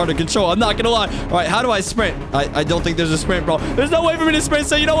is so hard to control. I'm not gonna lie. All right, how do I sprint? I don't think there's a sprint, bro. There's no way for me to sprint.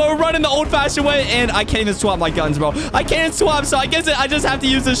 So you know what? We're running the old-fashioned way, and I can't even swap my guns, bro. I can't swap, so I guess I just have to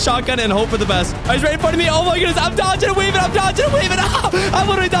use this shotgun and hope for the best. All right, he's right in front of me. Oh my goodness, I'm dodging and weaving. I'm dodging and weaving. I'm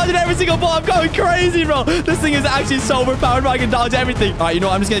literally dodging every single ball. I'm going crazy, bro. This thing is actually so overpowered, bro. I can dodge everything. All right, you know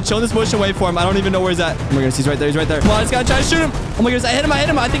what? I'm just gonna chill in this bush and wait for him. I don't even know where he's at. Oh my goodness, he's right there. He's right there. Come on, I just gotta try to shoot him. Oh my goodness, I hit him. I hit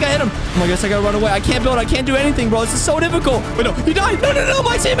him. I think I hit him. Oh my goodness, I gotta run away. I can't build. I can't do anything, bro. This is so difficult. Wait, no, he died. No, no, no,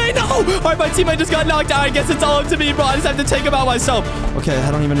 my teammate, no. All right, my teammate just got knocked out. I guess it's all up to me, bro. I just have to take him out myself. Okay,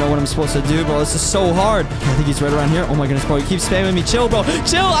 I don't even know what I'm supposed to do, bro. This is so hard. I think he's right around here. Oh my goodness, bro. He keeps spamming me. Chill, bro.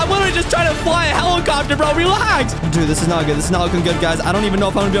 Chill. I'm literally just trying to fly a helicopter, bro. Relax. Dude, this is not good. This is not looking good, guys. I don't even know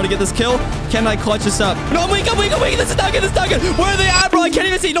if I'm gonna be able to get this kill. Can I clutch this up? No, I'm weak. I'm weak. I'm weak. This is not good. This is not good. Where are they at, bro? I can't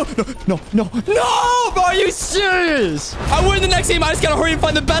even see. No, no, no, no, no, bro. Are you serious? All right, we're in the next game. I just gotta hurry and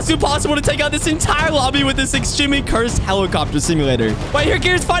find the best loot possible to take out this entire lobby with this extremely cursed helicopter simulator. Right here,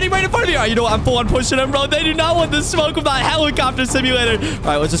 Gear's fighting right in front of me. All right, you know what? I'm full on pushing him, bro. They do not want the smoke of that helicopter simulator. All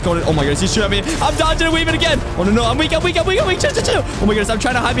right, let's just go in. Oh my goodness, he's shooting at me. I'm dodging and weaving again. Oh no, no, I'm weak. I'm weak. I'm weak. I'm weak. Chill, chill, chill. Oh my goodness, I'm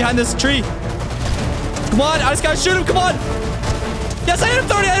trying to hide behind this tree. Come on, I just gotta shoot him. Come on. Yes, I hit him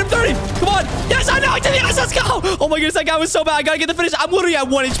 30. I hit him 30. Come on. Yes, I knocked him. Yes, let's go. Oh my goodness, that guy was so bad. I gotta get the finish. I'm literally at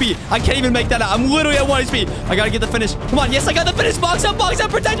 1 HP. I can't even make that out. I'm literally at 1 HP. I gotta get the finish. Come on. Yes, I got the finish. Box up, box up.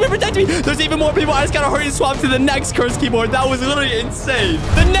 Protect me, protect me. There's even more people. I just gotta hurry and swap to the next cursed keyboard. That was literally insane.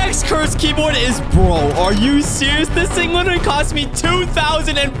 The next cursed keyboard is, bro, are you serious? This thing literally cost me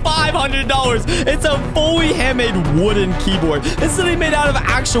 $2,500. It's a fully handmade wooden keyboard. It's literally made out of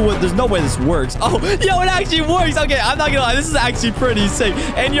actual wood. There's no way this works. Oh, yo, it actually works. Okay, I'm not gonna lie. This is actually pretty sick.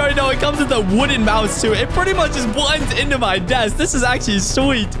 And you already know it comes with a wooden mouse too. It pretty much just blends into my desk. This is actually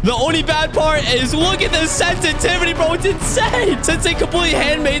sweet. The only bad part is look at the sensitivity, bro. It's insane. Since they completely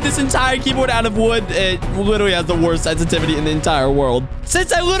handmade this entire keyboard out of wood, it literally has the worst sensitivity in the entire world.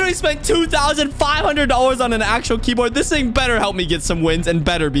 Since I literally spent $2,500 on an actual keyboard, this thing better help me get some wins and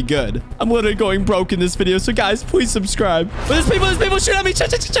better be good. I'm literally going broke in this video, so guys, please subscribe. But there's people shooting at me. Chill,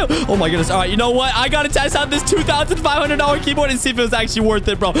 chill, chill, chill. Oh my goodness. All right, you know what? I gotta test out this $2,500 keyboard and see if it was actually worth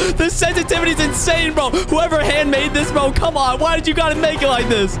it, bro. The sensitivity is insane, bro. Whoever handmade this, bro, come on. Why did you gotta make it like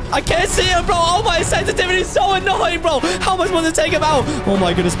this? I can't see him, bro. Oh, my sensitivity is so annoying, bro. How am I supposed to take him out? Oh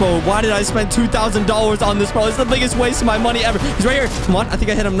my goodness, bro. Why did I spend $2,000 on this, bro? It's the biggest waste of my money ever. He's right here. Come on. I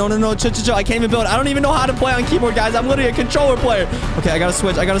think I hit him. No, no, no. Chill, chill, chill. I can't even build. I don't even know how to play on keyboard, guys. I'm literally a controller player. Okay, I gotta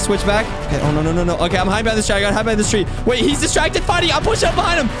switch. I gotta switch back. Okay. Oh, no, no, no, no. Okay, I'm hiding behind this tree. I gotta hide behind this tree. Wait, he's distracted fighting. I'm pushing up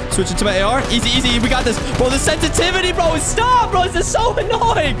behind him. Switching to my AR. Easy, easy. We got this. Bro, the sensitivity, bro. Stop, bro. This is so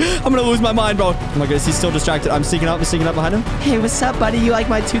annoying. I'm gonna lose my mind, bro. Oh my goodness, he's still distracted. I'm sneaking up behind him. Hey, what's up, buddy? You like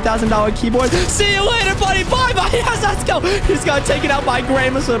my $2,000 keyboard? See you later, buddy. Bye, bye. Yes, let's go. He's got taken out by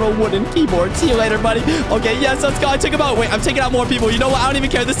grandma's little wooden keyboard. See you later, buddy. Okay, yes, let's go. I took him out. Wait, I'm taking out more people. You know what? I don't even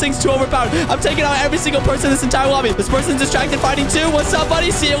care. This thing's too overpowered. I'm taking out every single person in this entire lobby. This person's distracted fighting too. What's up,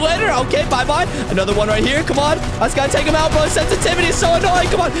 buddy? See you later. Okay, bye-bye. Another one right here. Come on. I just gotta take him out, bro. Sensitivity is so annoying.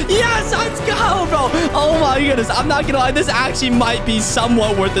 Come on. Yes, let's go, bro. Oh my goodness. I'm not gonna lie. This actually might be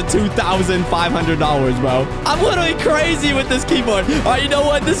somewhat worth the $2,500, bro. I'm literally crazy with this keyboard. All right, you know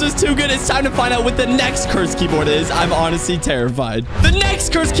what? This was too good. It's time to find out what the next cursed keyboard is. I'm honestly terrified. The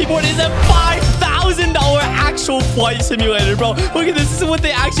next cursed keyboard is a $5,000 actual flight simulator, bro. Look at this. This is what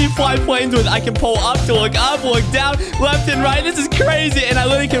they actually fly planes with. I can pull up to look up, look down, left and right. This is crazy. And I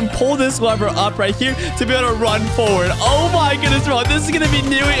literally can pull this lever up right here to be able to run forward. Oh my goodness, bro. This is going to be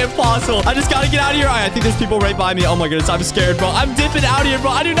nearly impossible. I just got to get out of here. All right, I think there's people right by me. Oh my goodness. I'm scared, bro. I'm dipping out of here,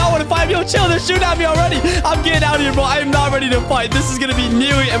 bro. I do not want to fight. Yo, chill. They're shooting at me already. I'm getting out of here, bro. I am not ready to fight. This is going to be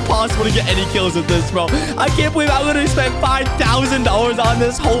nearly impossible to get any kills with this, bro. I can't believe I literally spent $5,000 on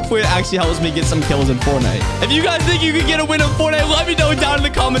this. Hopefully, it actually helps me get some kills levels in Fortnite. If you guys think you can get a win in Fortnite, let me know down in the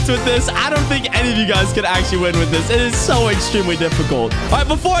comments with this. I don't think any of you guys could actually win with this. It is so extremely difficult. All right,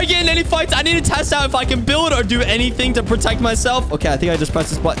 before I get in any fights, I need to test out if I can build or do anything to protect myself. Okay, I think I just pressed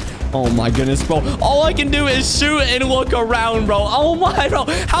this button. Oh my goodness, bro. All I can do is shoot and look around, bro. Oh my, bro.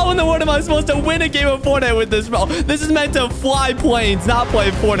 How in the world am I supposed to win a game of Fortnite with this, bro? This is meant to fly planes, not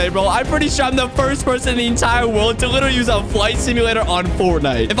play Fortnite, bro. I'm pretty sure I'm the first person in the entire world to literally use a flight simulator on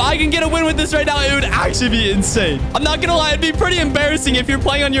Fortnite. If I can get a win with this right now, it would actually be insane. I'm not gonna lie, it'd be pretty embarrassing if you're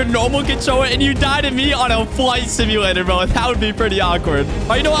playing on your normal controller and you die to me on a flight simulator, bro. That would be pretty awkward. All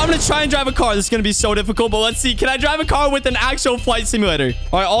right, you know what? I'm gonna try and drive a car. This is gonna be so difficult, but let's see. Can I drive a car with an actual flight simulator?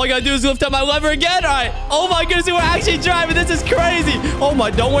 All right, all I gotta do is lift up my lever again. All right. Oh my goodness, we're actually driving. This is crazy. Oh my,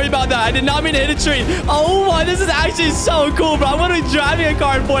 don't worry about that. I did not mean to hit a tree. Oh my, this is actually so cool, bro. I'm literally driving a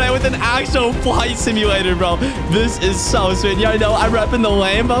car in Fortnite with an actual flight simulator, bro. This is so sweet. You already know I'm repping the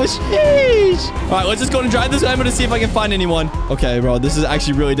Lambo. Sheesh. All right, let's just go and drive this Lambo to see if I can find anyone. Okay, bro, this is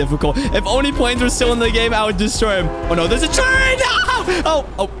actually really difficult. If only planes were still in the game, I would destroy him. Oh no, there's a train. No!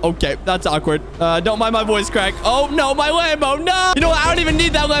 Oh, okay. That's awkward. Don't mind my voice crack. Oh no, my Lambo. No. You know what? I don't even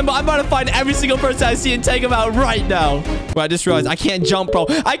need that Lambo. I'm about to find every single person I see and take them out right now. Bro, I just realized I can't jump, bro.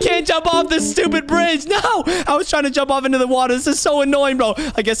 I can't jump off this stupid bridge. No, I was trying to jump off into the water. This is so annoying, bro.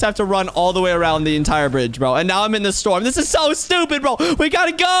 I guess I have to run all the way around the entire bridge, bro. And now I'm in the storm. This is so stupid, bro. We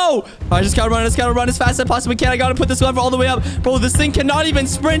gotta go. I just gotta run. I just gotta run as fast as I possibly can. I gotta put this lever all the way up. Bro, this thing cannot even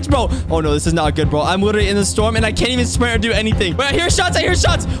sprint, bro. Oh no, this is not good, bro. I'm literally in the storm and I can't even sprint or do anything. Wait, I hear shots. I hear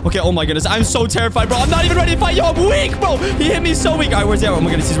shots. Okay, oh my goodness. I'm so terrified, bro. I'm not even ready to fight. Yo, I'm weak, bro. He hit me so weak. All right, where's the arrow? Oh my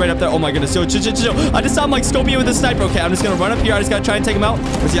goodness, he's right up there. Oh my goodness. Yo, chill. I just saw him like scoping you with a sniper. Okay, I'm just gonna run up here. I just gotta try and take him out.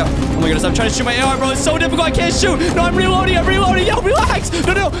 Where's he at? Oh my goodness, I'm trying to shoot my AR, bro. It's so difficult. I can't shoot. No, I'm reloading. Yo, relax.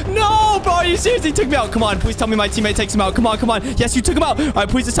 No, bro. Are you serious? He took me out. Come on. Please tell me my teammate takes him out. Come on. Yes, you took him out. All right,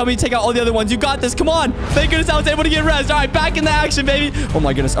 please just tell me you take out all the other ones. You got this. Come on. Thank goodness I was able to get res. All right, back in the action, baby. Oh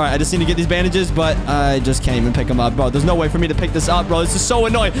my goodness. All right, I just need to get these bandages, but I just can't even pick them up, bro. There's no way for me to pick this up, bro. This is so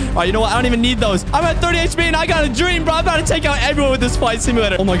annoying. All right, you know what? I don't even need those. I'm at 30 HP and I got a dream, bro. I'm about to take out everyone with this flight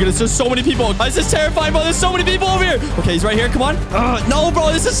simulator. Oh my goodness. There's so many people. This is terrifying, bro. There's so many people over here. Okay, he's right here. Come on. No,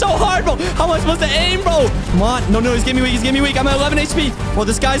 bro. This is so hard, bro. How am I supposed to aim, bro? Come on. No, he's getting me weak. I'm at 11 HP. Bro,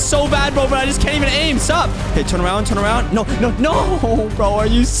 this guy's so bad, bro, but I just can't even aim. Stop. Okay, turn around. No, bro. Are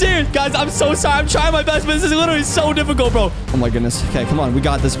you serious? Guys, I'm so sorry. I'm trying my best, but this is literally so difficult, bro. Oh my goodness. Okay, come on. We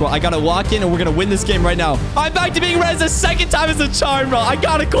got this, bro. I gotta lock in and we're gonna win this game right now. I'm back to being res the second time as a charm, bro. I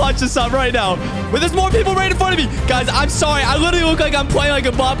gotta clutch this up right now. But there's more people right in front of me. Guys, I'm sorry. I literally look like I'm playing like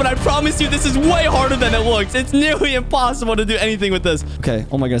a bot, but I promise you this is way harder than it looks. It's nearly impossible to do anything with this. Okay.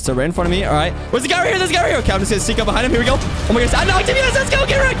 Oh my goodness. They're right in front of me. All right. Where's the guy right here? There's a guy right here. Okay, I'm just gonna sneak up behind him. Here we go. Oh my goodness. I knocked him. Yes, let's go.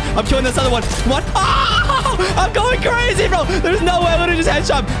 Get wrecked. I'm killing this other one. Come on. Oh, I'm going crazy, bro. There's no way. I literally just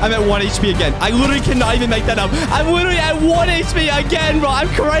headshot. I'm at 1 HP again. I literally cannot even make that up. I'm literally at 1 HP again, bro. I'm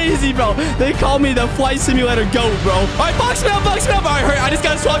crazy, bro. They call me the flight simulator GOAT, bro. All right, box me up. All right, hurry. I just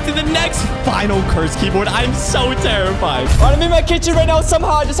gotta swap to the next final curse keyboard. I'm so terrified. All right, I'm in my kitchen right now.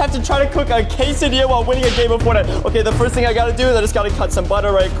 Somehow I just have to try to cook a quesadilla while winning a game of Fortnite. Okay, the first thing I gotta do is I just gotta cut some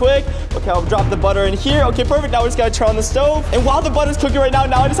butter right quick. Okay, I'll drop the butter in here. Okay, perfect. Now we just gotta turn on the stove. And while the butter's cooking right now,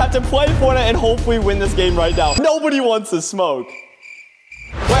 I just have to play Fortnite and hopefully win this game right now. Nobody wants to smoke.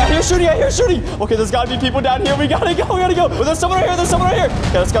 Wait, I hear shooting. Okay, there's gotta be people down here. We gotta go. Oh, there's someone right here.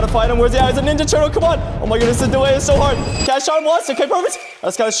 Okay, I just gotta find him. Where's he at? It's a ninja turtle. Come on. Oh my goodness, the delay is so hard. Okay, I shot him once. Okay, perfect. I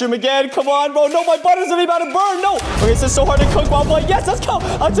just gotta shoot him again. Come on, bro. No, my butter's gonna be about to burn. No. Okay, this is so hard to cook while I'm playing. Yes, let's go.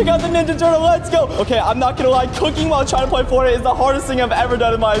 I took out the ninja turtle. Let's go. Okay, I'm not gonna lie. Cooking while trying to play Fortnite is the hardest thing I've ever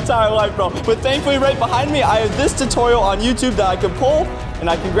done in my entire life, bro. But thankfully, right behind me, I have this tutorial on YouTube that I can pull. And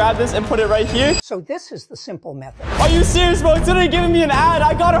I can grab this and put it right here. So this is the simple method. Are you serious, bro? It's literally giving me an ad.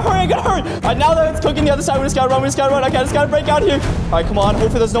 I gotta hurry. All right, now that it's cooking the other side, we just gotta run. Okay, I just gotta break out here. All right, come on.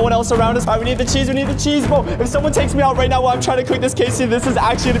 Hopefully there's no one else around us. All right, we need the cheese, bro. If someone takes me out right now while I'm trying to cook this KC, this is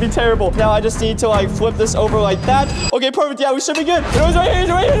actually gonna be terrible. Now I just need to like flip this over like that. Okay, perfect. Yeah, we should be good. He's right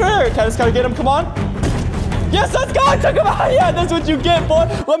here. Okay, I just gotta get him. Come on. Yes, let's go. I took him out. Yeah, that's what you get, boy.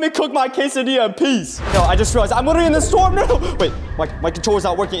 Let me cook my quesadilla in peace. No, I just realized I'm literally in the storm. No. Wait, my controller's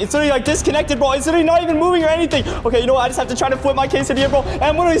not working. It's literally like disconnected, bro. It's literally not even moving or anything. Okay, you know what? I just have to try to flip my quesadilla, bro. And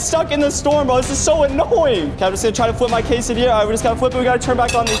I'm literally stuck in the storm, bro. This is so annoying. Okay, I'm just gonna try to flip my quesadilla. All right, we just gotta flip it. We gotta turn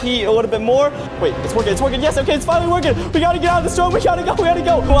back on the heat a little bit more. Wait, it's working. Yes, okay, it's finally working. We gotta get out of the storm. We gotta go.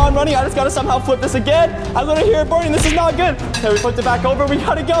 Come on, I'm running. I just gotta somehow flip this again. I literally hear it burning. This is not good. Okay, we flipped it back over. We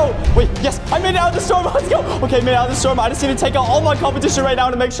gotta go. Wait, yes, I made it out of the storm. Let's go. Okay, made it out of the storm. I just need to take out all my competition right now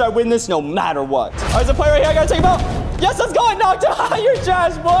to make sure I win this no matter what. All right, there's a player right here. I gotta take him out. Yes, let's go. I knocked him. You're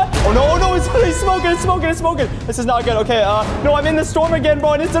trash, boy. Oh, no, no. It's literally smoking. It's smoking. It's smoking. This is not good. Okay, no, I'm in the storm again,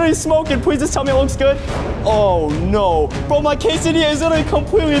 bro, and it's literally smoking. Please just tell me it looks good. Oh, no. Bro, my quesadilla is literally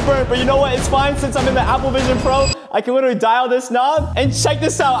completely burnt, but you know what? It's fine since I'm in the Apple Vision Pro. I can literally dial this knob, and check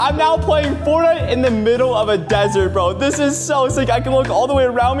this out. I'm now playing Fortnite in the middle of a desert, bro. This is so sick. I can look all the way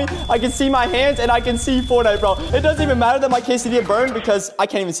around me. I can see my hands, and I can see Fortnite, bro. It doesn't even matter that my quesadilla burned because I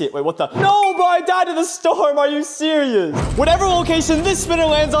can't even see it. Wait, what the? No, bro, I died in the storm. Are you serious? Whatever location this spinner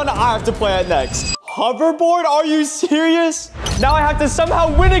lands on, I have to play it next. Hoverboard? Are you serious? Now I have to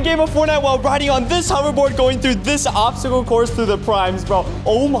somehow win a game of Fortnite while riding on this hoverboard going through this obstacle course through the primes, bro.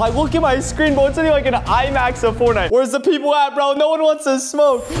 Oh my, look at my screen, bro. It's only like an IMAX of Fortnite. Where's the people at, bro? No one wants to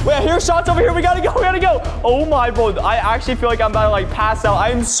smoke. Wait, I hear shots over here. We gotta go. We gotta go. Oh my, bro. I actually feel like I'm about to like pass out.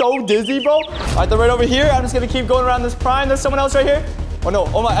 I am so dizzy, bro. All right, they're right over here. I'm just gonna keep going around this prime. There's someone else right here. Oh no.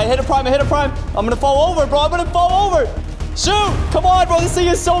 Oh my, I hit a prime. I hit a prime. I'm gonna fall over, bro. I'm gonna fall over. Shoot. Come on, bro. This thing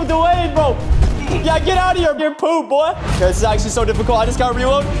is so delayed, bro. Yeah, get out of here. You're poop, boy. Okay, this is actually so difficult. I just gotta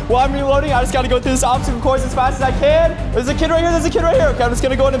reload. While I'm reloading, I just gotta go through this obstacle course as fast as I can. There's a kid right here. There's a kid right here. Okay, I'm just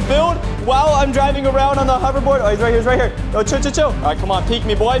gonna go in and build while I'm driving around on the hoverboard. Oh, he's right here. He's right here. Oh, chill, chill, chill. All right, come on. Peek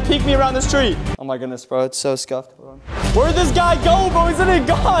me, boy. Peek me around this tree. Oh, my goodness, bro. It's so scuffed. Hold on. Where'd this guy go, bro? He's literally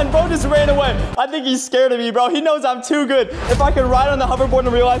gone. Bro just ran away. I think he's scared of me, bro. He knows I'm too good. If I could ride on the hoverboard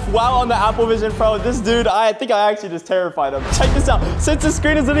in real life while on the Apple Vision Pro, this dude, I think I actually just terrified him. Check this out. Since the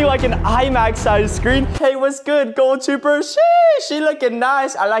screen is literally like an IMAX size screen. Hey, what's good, Gold Trooper? She looking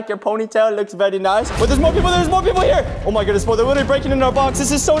nice. I like your ponytail. It looks very nice. But there's more people. There's more people here. Oh my goodness, bro. They're literally breaking into our box.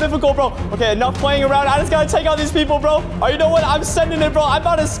 This is so difficult, bro. Okay, enough playing around. I just gotta take out these people, bro. Oh, you know what? I'm sending it, bro. I'm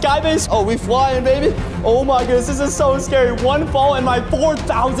about to skybase. Oh, we flying, baby. Oh my goodness, this is so scary. One fall and my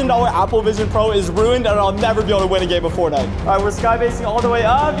 $4,000 Apple Vision Pro is ruined, and I'll never be able to win a game of Fortnite. All right, we're skybasing all the way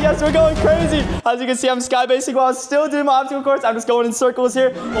up. Yes, we're going crazy. As you can see, I'm skybasing while I'm still doing my obstacle course. I'm just going in circles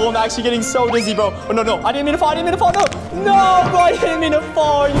here. Oh, I'm actually getting so dizzy, bro. Oh, no, no. I didn't mean to fall. I didn't mean to fall. No. No, bro. I didn't mean to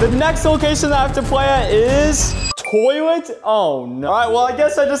fall. The next location that I have to play at is toilet. Oh, no. All right, well, I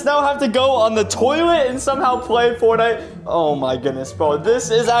guess I just now have to go on the toilet and somehow play Fortnite. Oh, my goodness, bro.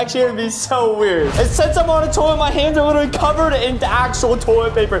 This is actually going to be so weird. And since I'm on a toilet, my hands are literally covered in actual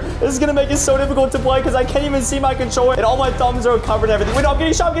toilet paper. This is going to make it so difficult to play because I can't even see my controller and all my thumbs are covered and everything. Wait, no, I'm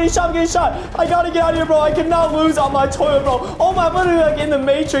getting shot. I'm getting shot. I'm getting shot. I got to get out of here, bro. I cannot lose on my toilet, bro. Oh, my, I'm literally like in the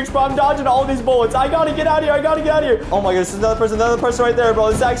Matrix, bro. I'm dodging all these bullets. I got to get out of here. I got to get out of here. Oh, my goodness. There's another person right there, bro.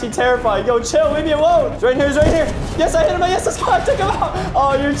 This is actually terrifying. Yo, chill. Leave me alone. It's right here. It's right here. Yes, I hit him. Yes, let's go. I took him out.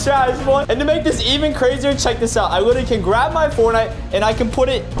 Oh, you're trash, boy. And to make this even crazier, check this out. I literally can grab my Fortnite and I can put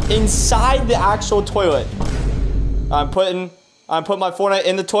it inside the actual toilet. I'm putting my Fortnite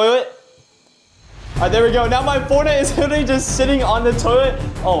in the toilet. All right, there we go. Now my Fortnite is literally just sitting on the toilet.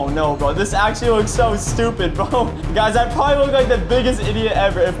 Oh, no, bro. This actually looks so stupid, bro. Guys, I probably look like the biggest idiot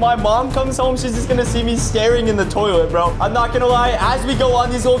ever. If my mom comes home, she's just going to see me staring in the toilet, bro. I'm not going to lie. As we go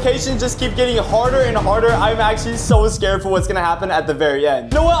on these locations, just keep getting harder and harder. I'm actually so scared for what's going to happen at the very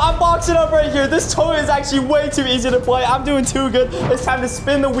end. You know what? I'm boxing up right here. This toilet is actually way too easy to play. I'm doing too good. It's time to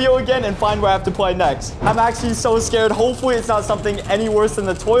spin the wheel again and find where I have to play next. I'm actually so scared. Hopefully, it's not something any worse than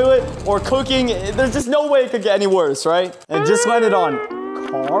the toilet or cooking. There's just no way it could get any worse, right? And just landed on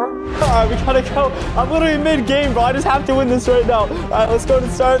car. All right, we gotta go. I'm literally mid-game, bro. I just have to win this right now. All right, let's go and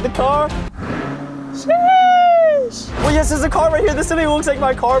start the car. Sheesh. Well, yes, there's a car right here. This literally looks like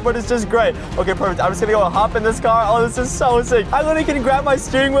my car, but it's just gray. Okay, perfect. I'm just gonna go and hop in this car. Oh, this is so sick. I literally can grab my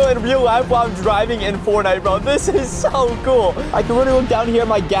steering wheel in real life while I'm driving in Fortnite, bro. This is so cool. I can literally look down here at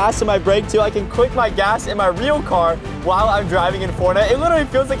my gas and my brake, too. I can click my gas in my real car while I'm driving in Fortnite. It literally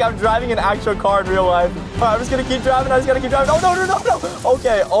feels like I'm driving an actual car in real life. All right, I'm just gonna keep driving. I just gotta keep driving. Oh, no, no, no, no.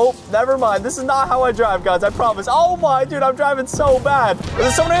 Okay, oh, never mind. This is not how I drive, guys. I promise. Oh, my, dude, I'm driving so bad.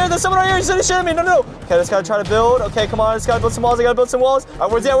 There's someone right here. There's someone right here. He's gonna shoot me. No, no, no. Okay, I just gotta try to build. Okay, come on. I just gotta build some walls. I gotta build some walls. All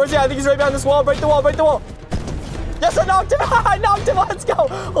right, where's he at? Where's he at? I think he's right behind this wall. Break the wall. Break the wall. Yes, I knocked him. I knocked him. Let's go.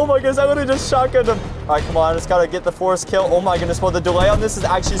 Oh, my goodness. I literally just shotgunned him. All right, come on. I just got to get the force kill. Oh, my goodness. Well, the delay on this is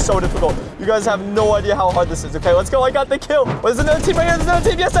actually so difficult. You guys have no idea how hard this is. Okay, let's go. I got the kill. Oh, there's another team right here. There's another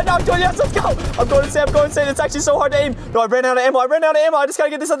team. Yes, I knocked one. Yes, let's go. I'm going insane. I'm going insane. It's actually so hard to aim. No, I ran out of ammo. I ran out of ammo. I just got to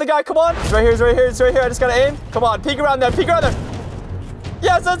get this other guy. Come on. It's right here. It's right here. It's right here. I just got to aim. Come on. Peek around there. Peek around there.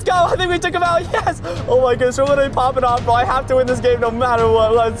 Yes, let's go. I think we took him out. Yes. Oh, my goodness. We're literally popping off, bro. I have to win this game no matter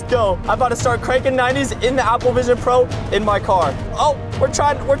what. Let's go. I'm about to start cranking 90s in the Apple Vision Pro in my car. Oh, we're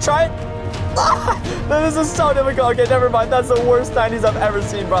trying. We're trying. This is so difficult. Okay, never mind. That's the worst 90s I've ever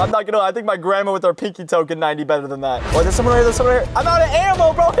seen, bro. I'm not gonna lie. I think my grandma with her pinky toe can 90 better than that. Oh, there's someone right here. There's someone right here. I'm out of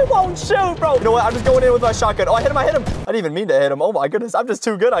ammo, bro. It won't shoot, bro. You know what? I'm just going in with my shotgun. Oh, I hit him. I hit him. I didn't even mean to hit him. Oh, my goodness. I'm just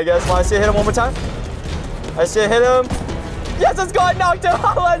too good, I guess. Want to see I hit him one more time? I I should hit him. Yes, let's go. I knocked him.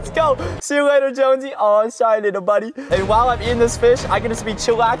 Let's go. See you later, Jonesy. Oh, sorry, little buddy. And while I'm eating this fish, I can just be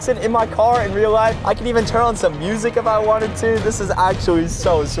chillaxing in my car in real life. I can even turn on some music if I wanted to. This is actually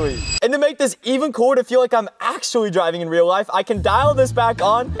so sweet. And to make this even cooler, to feel like I'm actually driving in real life, I can dial this back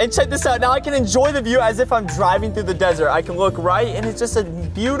on. And check this out. Now I can enjoy the view as if I'm driving through the desert. I can look right, and it's just a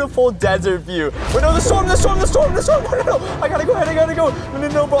beautiful desert view. Wait, no, the storm. No. I gotta go.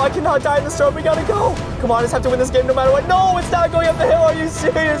 No, bro. I cannot die in the storm. We gotta go. Come on, I just have to win this game no matter what. No, it's not going up the hill. Are you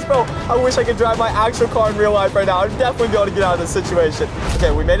serious, bro? I wish I could drive my actual car in real life right now. I'd definitely be able to get out of this situation.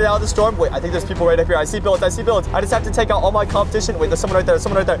 Okay, we made it out of the storm. Wait, I think there's people right up here. I see bullets. I just have to take out all my competition. Wait, there's someone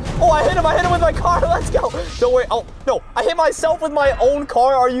right there. Oh, I hit him with my car. Let's go. Don't worry. Oh, no. I hit myself with my own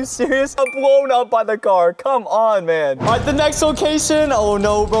car. Are you serious? I'm blown up by the car. Come on, man. All right, the next location. Oh,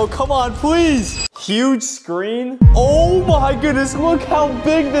 no, bro. Come on, please. Huge screen. Oh, my goodness. Look how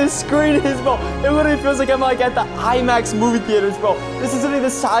big this screen is, bro. It literally feels like I'm like at the IMAX movie theaters, bro. This is literally the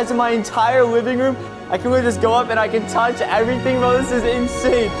size of my entire living room. I can literally just go up and I can touch everything, bro. This is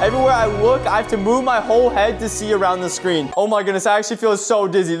insane. Everywhere I look, I have to move my whole head to see around the screen. Oh my goodness, I actually feel so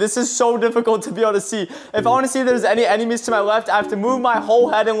dizzy. This is so difficult to be able to see. If I want to see if there's any enemies to my left, I have to move my whole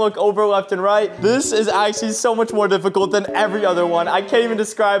head and look over left and right. This is actually so much more difficult than every other one. I can't even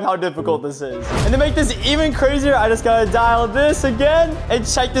describe how difficult this is. And to make this even crazier, I just gotta dial this again. And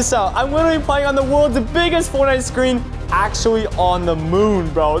check this out. I'm literally playing on the world's biggest Fortnite screen, actually on the moon,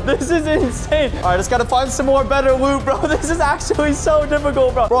 bro. This is insane. All right, just gotta find some more better loot, bro. This is actually so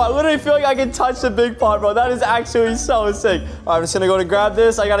difficult, bro. Bro, I literally feel like I can touch the big pot, bro. That is actually so sick. All right, I'm just gonna go to grab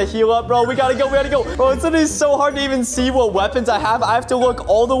this. I gotta heal up, bro. We gotta go. Bro, it's literally so hard to even see what weapons I have. I have to look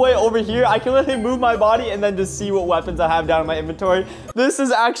all the way over here. I can literally move my body and then just see what weapons I have down in my inventory. This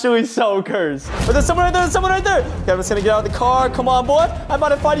is actually so cursed. But there's someone right there. Okay, I'm just gonna get out of the car. Come on, boy. I'm about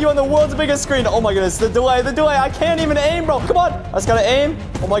to fight you on the world's biggest screen. Oh my goodness, the delay. I can't even aim, bro. Come on. I just gotta aim.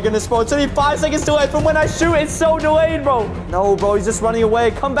 Oh my goodness, bro. It's only 5 seconds delayed from when I shoot. It's so delayed, bro. No, bro. He's just running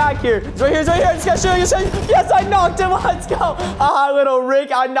away. Come back here. He's right here. I just gotta shoot. Yes, I knocked him. Let's go. Ah, little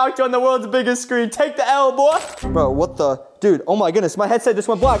Rick. I knocked you on the world's biggest screen. Take the L, boy. Bro, what the? Dude, oh my goodness. My headset just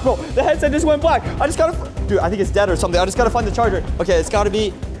went black, bro. The headset just went black. I just gotta... Dude, I think it's dead or something. I just gotta find the charger. Okay, it's gotta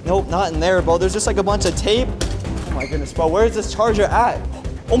be... Nope, not in there, bro. There's just like a bunch of tape. Oh my goodness, bro. Where is this charger at?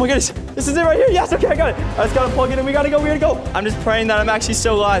 Oh my goodness, this is it right here. Yes, okay, I got it. I just gotta plug it in. We gotta go. I'm just praying that I'm actually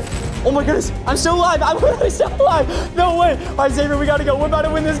still alive. Oh my goodness, I'm still alive. I'm literally still alive. No way. All right, Xavier, we gotta go. We're about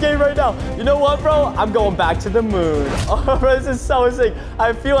to win this game right now. You know what, bro? I'm going back to the moon. Oh, bro, this is so sick.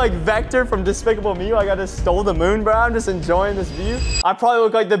 I feel like Vector from Despicable Me. Like I just stole the moon, bro. I'm just enjoying this view. I probably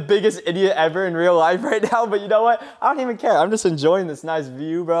look like the biggest idiot ever in real life right now, but you know what? I don't even care. I'm just enjoying this nice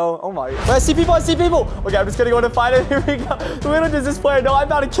view, bro. Oh my. But I see people. Okay, I'm just gonna go to fight him. Here we go. Little does this player know I'm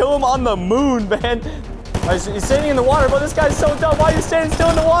about to kill him on the moon, man. He's standing in the water, bro. This guy's so dumb. Why are you standing still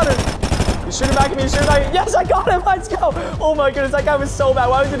in the water? He's shooting back at me. Yes, I got him. Let's go. Oh my goodness, that guy was so bad.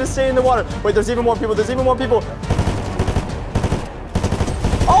 Why was he just staying in the water? Wait, there's even more people.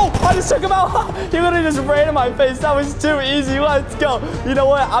 Oh, I just took him out. He literally just ran in my face. That was too easy. Let's go. You know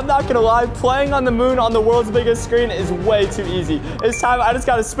what? I'm not going to lie. Playing on the moon on the world's biggest screen is way too easy. It's time. I just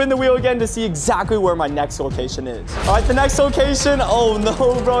got to spin the wheel again to see exactly where my next location is. All right, the next location. Oh,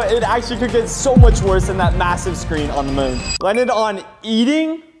 no, bro. It actually could get so much worse than that massive screen on the moon. Landed on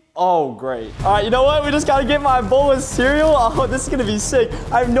eating. Oh, great. All right, you know what? We just got to get my bowl of cereal. Oh, this is going to be sick.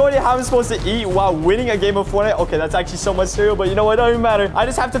 I have no idea how I'm supposed to eat while winning a game of Fortnite. Okay, that's actually so much cereal, but you know what? It don't even matter. I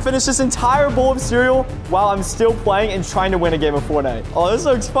just have to finish this entire bowl of cereal while I'm still playing and trying to win a game of Fortnite. Oh, this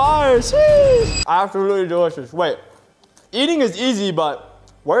looks fire. Sheesh. Absolutely delicious. Wait, eating is easy, but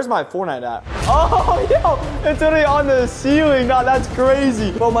where's my Fortnite at? Oh, yo, it's literally on the ceiling. No, that's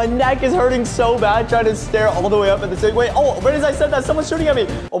crazy. Bro, my neck is hurting so bad trying to stare all the way up at the ceiling. Wait, oh, right as I said that, someone's shooting at me.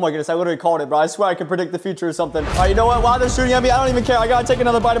 Oh my goodness, I literally called it, bro. I swear I can predict the future or something. All right, you know what? While they're shooting at me, I don't even care. I gotta take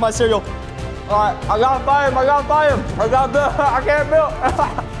another bite of my cereal. All right, I gotta fight him. I can't build.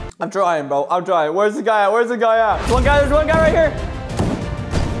 I'm trying, bro. I'm trying. Where's the guy at? There's one guy right here.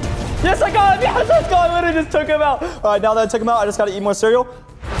 Yes, I got him. Yes, let's go. I literally just took him out. All right, now that I took him out, I just gotta eat more cereal.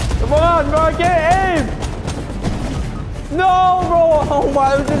 Come on, bro, I can't aim. No, bro. Oh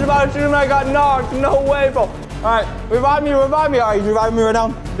my, I was just about to shoot him. I got knocked. No way, bro. All right, revive me. All right, you reviving me right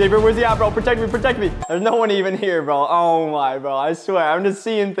now. Xavier, where's he at, bro? Protect me. There's no one even here, bro. Oh my, bro. I swear, I'm just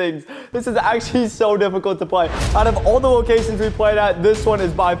seeing things. This is actually so difficult to play. Out of all the locations we played at, this one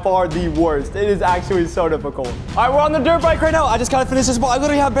is by far the worst. It is actually so difficult. All right, we're on the dirt bike right now. I just gotta finish this ball. I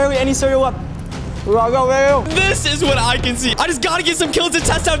literally have barely any cereal left. This is what I can see. I just gotta get some kills to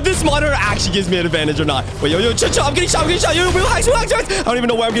test out if this monitor actually gives me an advantage or not. Wait, yo, chill. I'm getting shot. Yo, relax. I don't even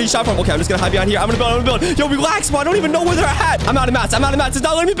know where I'm getting shot from. Okay, I'm just gonna hide behind here. I'm gonna build. Yo, relax, bro. I don't even know where they're at. I'm out of mats. It's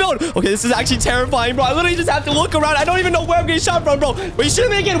not letting me build. Okay, this is actually terrifying, bro. I literally just have to look around. I don't even know where I'm getting shot from, bro. Wait, shoot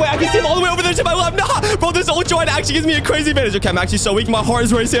me again. Wait, I can see him all the way over there to my left. Nah, bro, this ultra actually gives me a crazy advantage. Okay, I'm actually so weak. My heart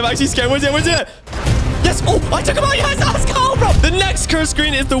is racing. I'm actually scared. Where's it? Yes. Oh, I took him out. Yes, let's go, bro. The next curse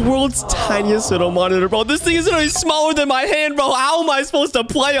screen is the world's tiniest little monitor, bro. This thing is literally smaller than my hand, bro. How am I supposed to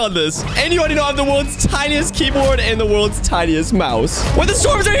play on this? And you already know I have the world's tiniest keyboard and the world's tiniest mouse. Wait, the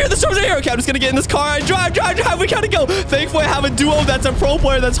storms are here. Okay, I'm just gonna get in this car. Drive. We gotta go. Thankfully, I have a duo that's a pro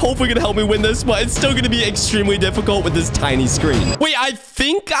player that's hopefully gonna help me win this, but it's still gonna be extremely difficult with this tiny screen. Wait, I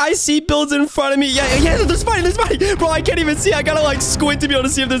think I see builds in front of me. Yeah, there's fighting. Bro, I can't even see. I gotta like squint to be able to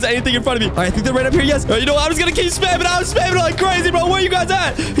see if there's anything in front of me. All right, I think they're right up here. Yes. You know what? I'm just gonna keep spamming. I'm spamming like crazy, bro. Where are you guys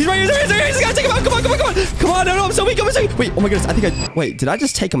at? He's right here. He's gonna take him out. Come on. No, I'm so weak. Wait, oh my goodness. Wait, did I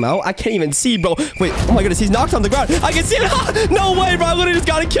just take him out? I can't even see, bro. Wait, oh my goodness. He's knocked on the ground. I can see it. No way, bro. I literally just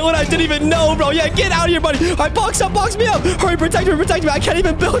gotta kill it. I didn't even know, bro. Yeah, get out of here, buddy. All right, box me up. Hurry, protect me. I can't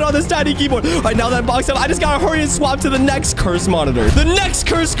even build on this tiny keyboard. All right, now that I'm boxed up, I just gotta hurry and swap to the next curse monitor. The next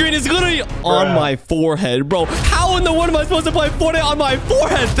curse screen is literally on my forehead, bro. How in the world am I supposed to play Fortnite on my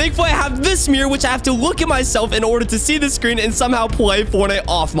forehead? Thankfully, I have this mirror, which I have to look at myself in order to see the screen and somehow play Fortnite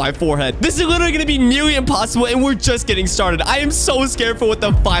off my forehead. This is literally going to be nearly impossible, and we're just getting started. I am so scared for what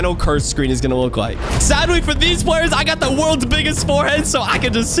the final curse screen is going to look like. Sadly, for these players, I got the world's biggest forehead, so I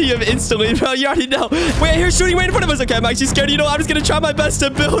can just see him instantly, bro. You already know. Wait, I hear shooting right in front of us. Okay, I'm actually scared. You know, I'm just going to try my best to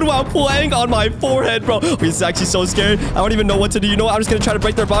build while playing on my forehead, bro. This is actually so scared. I don't even know what to do. You know what? I'm just going to try to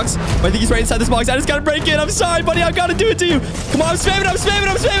break their box. I think he's right inside this box. I just got to break it. I'm sorry, buddy. I got to do it to you. Come on, I'm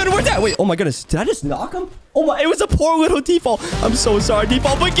spamming. Where's that? Wait, oh my goodness. Did I just knock him? Oh my, it was a poor little default. I'm so sorry,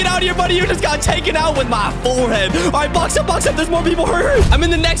 default, but get out of here, buddy. You just got taken out with my forehead. All right, box up. There's more people. Hurry. I'm in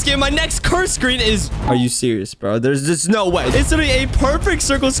the next game. My next curse screen is... Are you serious, bro? There's just no way. It's literally a perfect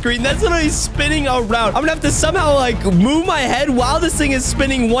circle screen that's literally spinning around. I'm gonna have to somehow, like, move my head while this thing is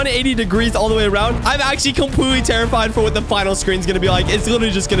spinning 180 degrees all the way around. I'm actually completely terrified for what the final screen's gonna be like. It's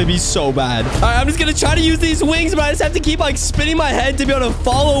literally just gonna be so bad. All right, I'm just gonna try to use these wings, but I just have to keep, like, spinning my head to be able to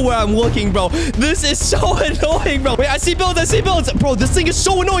follow where I'm looking, bro. This is so annoying, bro. Wait, I see builds. Bro, this thing is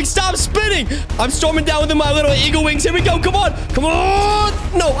so annoying. Stop spinning. I'm storming down with my little eagle wings. Here we go. Come on.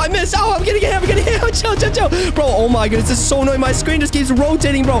 No, I missed. Oh, I'm getting hit. Chill. Bro, oh my goodness. This is so annoying. My screen just keeps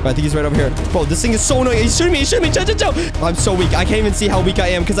rotating, bro. I think he's right over here. Bro, this thing is so annoying. He's shooting me. Chill. I'm so weak. I can't even see how weak I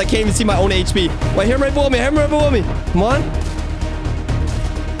am because I can't even see my own HP. Wait, hit him right below me. Come on.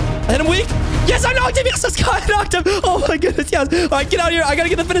 I hit him weak. Yes, I knocked him. Yes, let's go. I knocked him. Oh my goodness. Yes. All right, get out of here. I gotta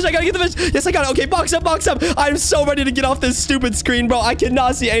get the finish. Yes, I got it. Okay, box up. I'm so ready to get off this stupid screen, bro. I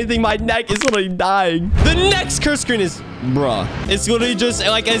cannot see anything. My neck is literally dying. The next curse screen is... Bruh. It's literally just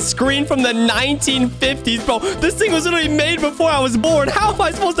like a screen from the 1950s, bro. This thing was literally made before I was born. How am I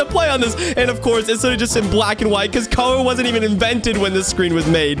supposed to play on this? And of course, it's literally just in black and white because color wasn't even invented when this screen was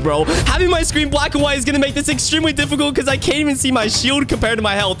made, bro. Having my screen black and white is going to make this extremely difficult because I can't even see my shield compared to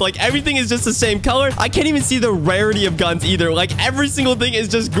my health. Like, everything is just the same color. I can't even see the rarity of guns either. Like, every single thing is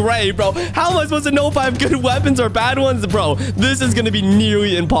just gray, bro. How am I supposed to know if I have good weapons or bad ones? Bro, this is going to be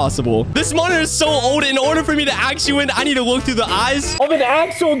nearly impossible. This monitor is so old. In order for me to actually win, I need to look through the eyes of an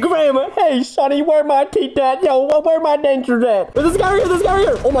actual grandma. Hey, Sonny, where my teeth at? Yo, where my dentures at? This guy right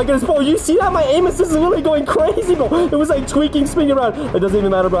here. Oh my goodness, bro. You see that? My aim assist is literally going crazy, bro. It was like tweaking, spinning around. It doesn't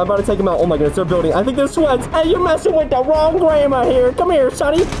even matter, bro. I'm about to take him out. Oh my goodness, they're building. I think they're sweats. Hey, you're messing with the wrong grandma here. Come here,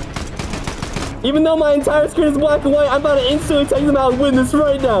 Sonny. Even though my entire screen is black and white, I'm about to instantly take them out and win this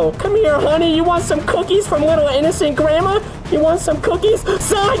right now. Come here, honey. You want some cookies from little innocent grandma? You want some cookies?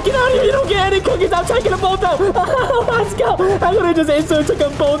 Son, get out of here. You don't get any cookies. I'm taking them both out. Let's go. I literally just instantly took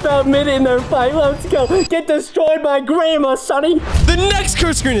them both out mid in their fight. Let's go. Get destroyed by grandma, Sonny. The next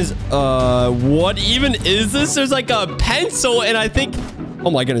curse screen is, what even is this? There's like a pencil and I think... Oh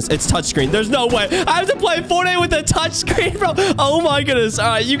my goodness, it's touchscreen. There's no way. I have to play Fortnite with a touchscreen, bro. Oh my goodness. All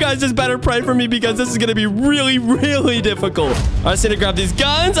right, you guys just better pray for me because this is going to be really, really difficult. All right, so I need to grab these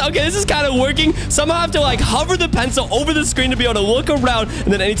guns. Okay, this is kind of working. Somehow I have to like hover the pencil over the screen to be able to look around.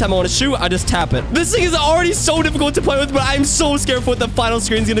 And then anytime I want to shoot, I just tap it. This thing is already so difficult to play with, but I'm so scared for what the final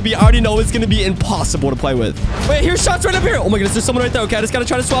screen is going to be. I already know it's going to be impossible to play with. Wait, here's shots right up here. Oh my goodness, there's someone right there. Okay, I just got to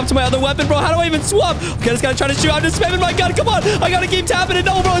try to swap to my other weapon, bro. How do I even swap? Okay, I just got to try to shoot. I'm just spamming my gun. Come on. I got to keep tapping it.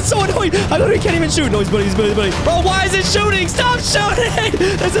 No, bro, it's so annoying. I literally can't even shoot. No, he's buddy. Bro, why is it shooting? Stop shooting.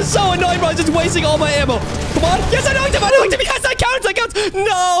 This is so annoying, bro. It's just wasting all my ammo. Come on. Yes, I knocked him. Yes, that counts.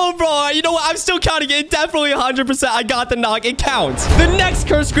 No, bro. You know know what? I'm still counting it. Definitely 100%. I got the knock. It counts. The next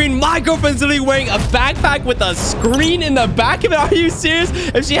curse screen, my girlfriend's literally wearing a backpack with a screen in the back of it. Are you serious?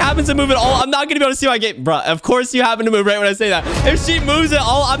 If she happens to move at all, I'm not going to be able to see my game. Bruh, of course you happen to move right when I say that. If she moves at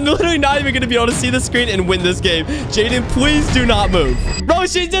all, I'm literally not even going to be able to see the screen and win this game. Jaden, please do not move. Bro,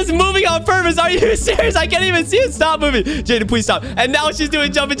 she's just moving on purpose. Are you serious? I can't even see it. Stop moving. Jaden, please stop. And now she's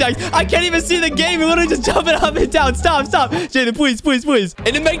doing jumping jacks. I can't even see the game. You're literally just jumping up and down. Stop, stop. Jaden, please, please, please.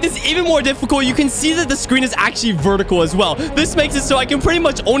 And to make this even more difficult, you can see that the screen is actually vertical as well. This makes it so I can pretty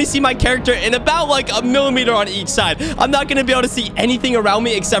much only see my character in about like a millimeter on each side. I'm not going to be able to see anything around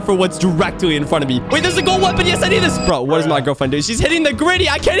me except for what's directly in front of me. Wait, there's a gold weapon. Yes, I need this. Bro, what is my girlfriend doing? She's hitting the gritty.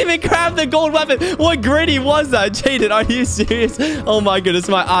 I can't even grab the gold weapon. What gritty was that? Jaden, are you serious? Oh my goodness,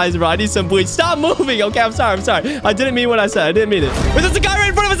 my eyes, bro. I need some bleach. Stop moving. Okay, I'm sorry. I'm sorry. I didn't mean what I said. I didn't mean it. Wait, there's a guy right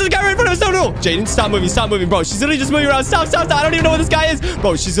in front of us. There's a guy right in front of us. No, no. Jaden, stop moving. Stop moving, bro. She's literally just moving around. Stop, stop, stop. I don't even know where this guy is.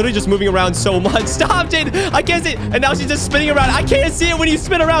 Bro, she's literally just moving around so much. Stop, Jaden. I can't see it. And now she's just spinning around. I can't see it when you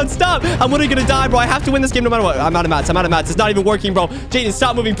spin around. Stop. I'm literally gonna die, bro. I have to win this game no matter what. I'm out of mats. I'm out of mats. It's not even working, bro. Jaden,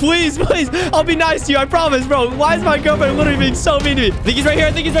 stop moving. Please, please. I'll be nice to you. I promise, bro. Why is my girlfriend literally being so mean to me? I think he's right here.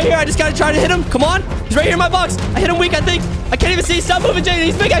 I think he's right here. I just gotta try to hit him. Come on. He's right here in my box. I hit him weak, I think. I can't even see. Stop moving, Jaden.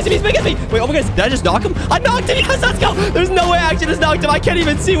 He's big as me. He's big as me. Wait, oh my goodness. Did I just knock him? I knocked him. Yes, let's go. There's no way I actually just knocked him. I can't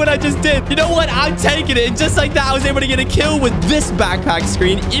even see what I just did. You know what? I'm taking it. And just like that, I was able to get a kill with this backpack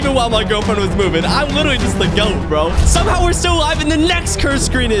screen, even while my girlfriend was moving. I'm literally just the GOAT, bro. Somehow we're still alive, and the next curse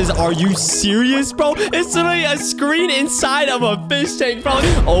screen is, are you serious, bro? It's literally a screen inside of a fish tank, bro.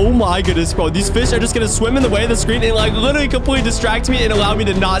 Oh my goodness, bro. These fish are just gonna swim in the way of the screen and like literally completely distract me and allow me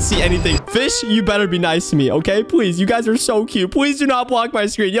to not see anything. Fish, you better be nice to me, okay? Please, you guys are so cute. Please do not block my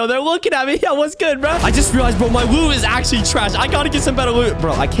screen. Yo, they're looking at me. Yo, what's good, bro? I just realized, bro, my loot is actually trash. I gotta get some better loot.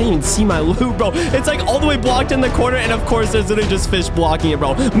 Bro, I can't even see my loot, bro. It's like all the way blocked in the corner, and of course, there's literally just fish blocking it,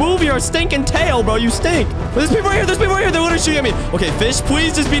 bro. Move your stinking tail, bro. You stink. There's people right here. There's people right here. They're literally shooting at me. Okay, fish,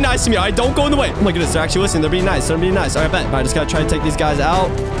 please just be nice to me. All right, don't go in the way. Oh my goodness, they're actually listening. They're being nice. They're being nice. All right, I bet. All right, I just gotta try to take these guys out.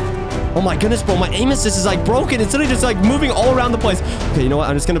 Oh my goodness, bro. My aim assist is like broken. It's literally just like moving all around the place. Okay, you know what?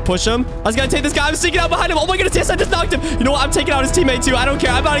 I'm just gonna push him. I was gonna take this guy. I'm sneaking out behind him. Oh my goodness, yes, I just knocked him. You know what? I'm taking out his teammate too. I don't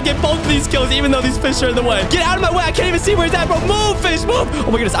care. I'm about to get both of these kills, even though these fish are in the way. Get out of my way. I can't even see where he's at, bro. Move, fish, move.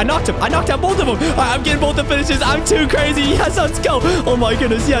 Oh my goodness, I knocked him. I knocked out both of them. All right, I'm getting both the finishes. I'm too crazy. Yes, let's go. Oh my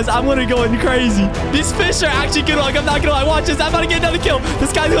goodness, yes, I'm literally going crazy. These fish are actually good luck. I'm not gonna lie. Watch this. I'm about to get another kill.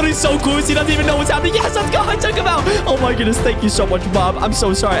 This guy's literally so cool. He doesn't even know what's happening. Yes, let's go. I took him out. Oh my goodness, thank you so much, Bob. I'm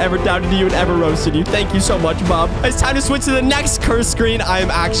so sorry I ever doubted you and ever roasted you. Thank you so much, Bob. It's time to switch to the next curse screen. I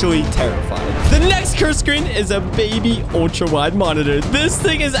am actually terrified. The next curse screen is a baby ultra-wide monitor. This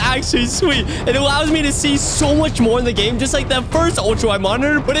thing is actually sweet. It allows me to see so much more in the game, just like the first ultra-wide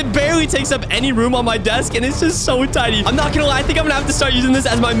monitor, but it barely takes up any room on my desk, and it's just so tiny. I'm not gonna lie. I think I'm gonna have to start using this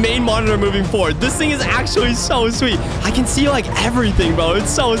as my main monitor moving forward. This thing is actually so sweet. I can see like everything, bro.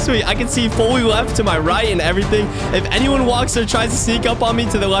 It's so sweet. I can see fully left to my right and everything. If anyone walks or tries to sneak up on me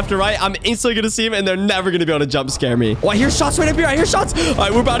to the left or right, I'm instantly gonna see him, and they're never gonna be able to jump scare me. Oh, I hear shots right up here. I hear shots. All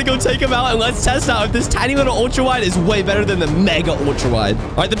right, we're about to go take him out, and let's test out if this tiny little ultra wide is way better than the mega ultra wide.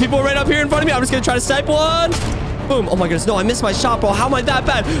 All right, the people are right up here in front of me. I'm just gonna try to snipe one. Boom. Oh my goodness. No, I missed my shot, bro. How am I that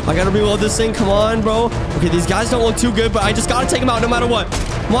bad? I gotta reload this thing. Come on, bro. Okay, these guys don't look too good, but I just gotta take them out no matter what.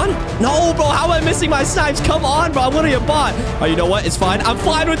 Come on. No, bro. How am I missing my snipes? Come on, bro. I'm literally a bot. All right, you know what? It's fine. I'm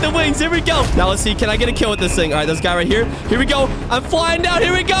flying with the wings. Here we go. Now, let's see. Can I get a kill with this thing? All right, this guy right here. Here we go. I'm flying down.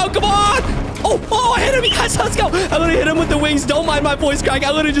 Here we go. Come on. Oh, I hit him. Yes, let's go. I literally hit him with the wings. Don't mind my voice crack.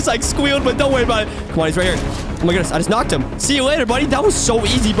 I literally just like squealed, but don't worry about it. Come on, he's right here. Oh my goodness, I just knocked him. See you later, buddy. That was so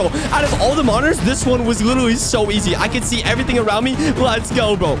easy, bro. Out of all the monitors, this one was literally so easy. I could see everything around me. Let's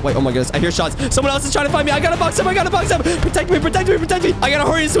go, bro. Wait, oh my goodness. I hear shots. Someone else is trying to find me. I gotta box him. I gotta box him. Protect me, protect me, protect me. I gotta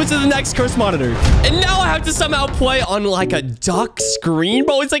hurry and switch to the next curse monitor. And now I have to somehow play on like a duck screen,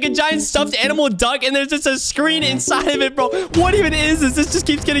 bro. It's like a giant stuffed animal duck, and there's just a screen inside of it, bro. What even is this? This just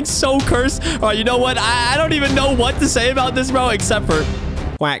keeps getting so cursed. All right, you know what? I don't even know what to say about this, bro, except for...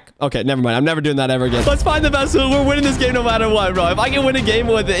 whack. Okay, never mind. I'm never doing that ever again. Let's find the best. We're winning this game no matter what, bro. If I can win a game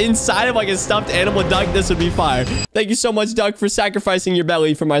with the inside of like a stuffed animal duck, this would be fire. Thank you so much, duck, for sacrificing your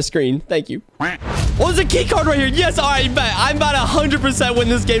belly for my screen. Thank you. Oh, there's a key card right here. Yes, all right, bet. I'm about 100% win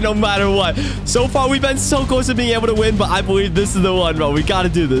this game no matter what. So far, we've been so close to being able to win, but I believe this is the one, bro. We got to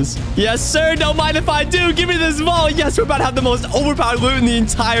do this. Yes, sir. Don't mind if I do. Give me this vault. Yes, we're about to have the most overpowered loot in the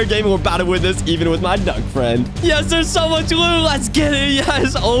entire game, and we're about to win this even with my duck friend. Yes, there's so much loot. Let's get it.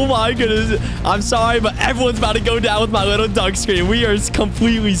 Yes. Oh, my goodness. I'm sorry, but everyone's about to go down with my little duck screen. We are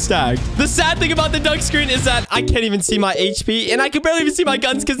completely stacked. The sad thing about the duck screen is that I can't even see my HP, and I can barely even see my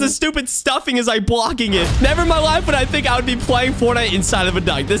guns because the stupid stuffing is like blocking blocking it. Never in my life would I think I would be playing Fortnite inside of a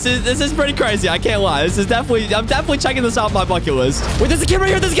duck. This is pretty crazy. I can't lie. I'm definitely checking this off my bucket list. Wait, there's a kid right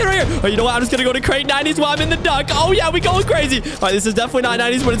here. There's a kid right here. Oh, you know what? I'm just gonna go to crate 90s while I'm in the duck. Oh yeah, we going crazy. All right, this is definitely not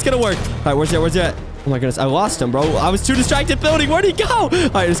 90s, but it's gonna work. All right, where's he at? Where's he at? Oh my goodness, I lost him, bro. I was too distracted building. Where'd he go? All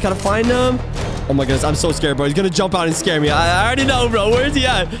right, I just gotta find him. Oh my goodness, I'm so scared, bro. He's gonna jump out and scare me. I already know, bro. Where's he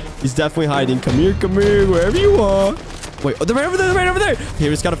at? He's definitely hiding. Come here, wherever you are. Wait, oh, they're right over there. They're right over there. Okay, we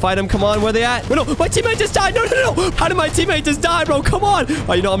just gotta fight him. Come on, where they at? Wait, no, my teammate just died. No. How did my teammate just die, bro? Come on.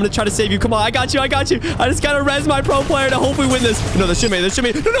 Oh, you know, I'm gonna try to save you. Come on, I got you. I just gotta res my pro player to hopefully win this. No, there should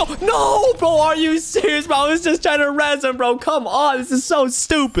be. No, bro. Are you serious, bro? I was just trying to res him, bro. Come on. This is so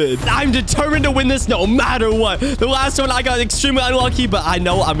stupid. I'm determined to win this no matter what. The last one, I got extremely unlucky, but I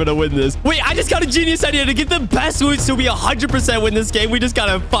know I'm gonna win this. Wait, I just got a genius idea to get the best loot so we 100% win this game. We just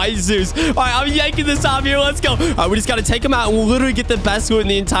gotta fight Zeus. All right, I'm yanking this off here. Let's go. All right, we just gotta take him out and we'll literally get the best loot in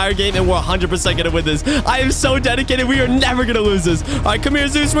the entire game, and we're 100% gonna win this. I am so dedicated. We are never gonna lose this. All right, come here,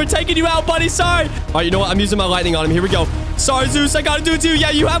 Zeus. We're taking you out, buddy. Sorry. All right, you know what? I'm using my lightning on him. Here we go. Sorry, Zeus. I gotta do it too. Yeah,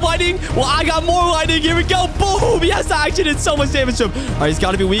 you have lightning. Well, I got more lightning. Here we go. Boom. Yes, I actually did so much damage to him. All right, he's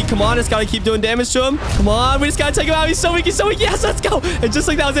gotta be weak. Come on. Just gotta keep doing damage to him. Come on. We just gotta take him out. He's so weak. Yes, let's go. And just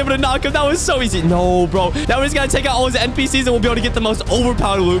like that, I was able to knock him. That was so easy. No, bro. Now we just gotta take out all his NPCs and we'll be able to get the most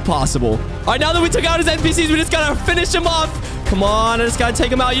overpowered loot possible. All right, now that we took out his NPCs, we just gotta finish him off. Come on, I just gotta take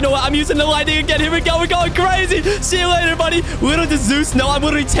him out. You know what? I'm using the lightning again. Here we go. We're going crazy. See you later, buddy. Little does Zeus know I'm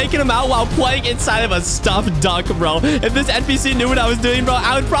literally taking him out while playing inside of a stuffed duck, bro. If this NPC knew what I was doing, bro,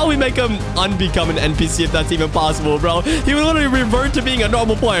 I would probably make him unbecome an NPC if that's even possible, bro. He would literally revert to being a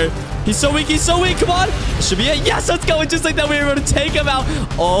normal player. He's so weak. Come on. This should be it. Yes, let's go. And just like that, we were able to take him out.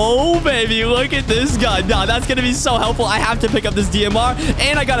 Oh, baby. Look at this gun. Nah, that's going to be so helpful. I have to pick up this DMR.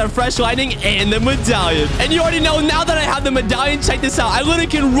 And I got a fresh lightning and the medallion. And you already know, now that I have the medallion, check this out. I literally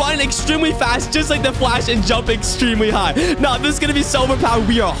can run extremely fast, just like the Flash, and jump extremely high. Nah, this is going to be so overpowered.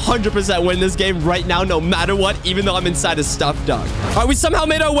 We are 100% winning this game right now, no matter what, even though I'm inside a stuffed duck. All right, we somehow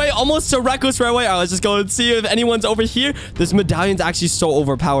made our way almost to Reckless Railway. All right, let's just go and see if anyone's over here. This medallion's actually so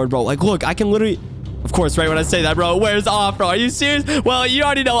overpowered, bro. Like, look, I can literally... Of course, right when I say that, bro, it wears off, bro. Are you serious? Well, you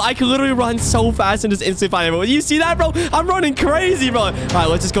already know. I can literally run so fast and just instantly find everyone. You see that, bro? I'm running crazy, bro. All right,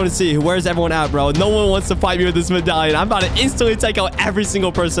 let's just go and see. Where's everyone at, bro? No one wants to fight me with this medallion. I'm about to instantly take out every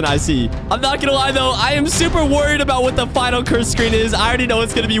single person I see. I'm not gonna lie, though. I am super worried about what the final curse screen is. I already know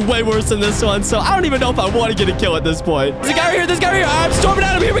it's gonna be way worse than this one, so I don't even know if I want to get a kill at this point. There's a guy right here. There's a guy right here. I'm storming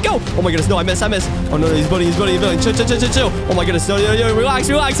at him. Here we go. Oh, my goodness. No, I missed. Oh, no, he's building. Chill. Oh, my goodness. No,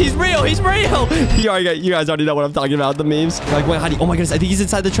 relax. He's real. You guys already know what I'm talking about, the memes. Like, wait, hiding. Oh my goodness, I think he's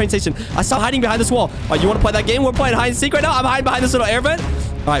inside the train station. I saw him hiding behind this wall. All right, you want to play that game? We're playing hide and seek right now. I'm hiding behind this little air vent.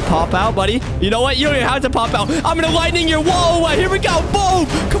 All right, pop out, buddy. You know what? You don't even have to pop out. I'm gonna lightning your wall away. Here we go. Boom.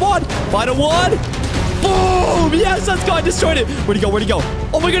 Come on. Final one. Boom. Yes, let's go. I destroyed it. Where'd he go?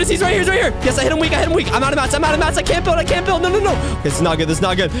 Oh my goodness, he's right here. Yes, I hit him weak. I'm out of mats. I can't build. No. Okay, this is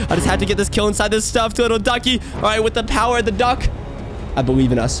not good. I just had to get this kill inside this stuffed little ducky. All right, with the power of the duck. I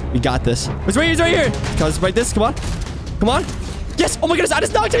believe in us. We got this. He's right here. Let's break this. Come on. Yes. Oh my goodness. I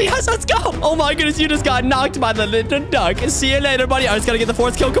just knocked him. Yes, let's go. Oh my goodness. You just got knocked by the little duck. See you later, buddy. I just got to get the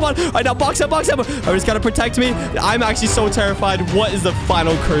fourth kill. Come on. All right, now box up. I just got to protect me. I'm actually so terrified. What is the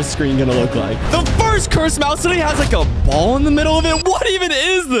final curse screen going to look like? The first curse mouse literally has like a ball in the middle of it. What even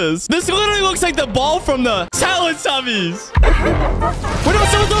is this? This literally looks like the ball from the Teletubbies. Wait, no,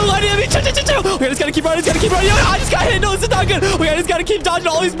 someone's lighting at me. Chill. Okay, I just got to keep running. Yo, I just got hit. No, this is not good. Okay, I just got to keep dodging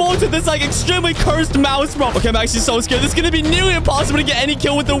all these bullets with this like extremely cursed mouse, bro. Okay, I'm actually so scared. This is going to be nearly impossible to get any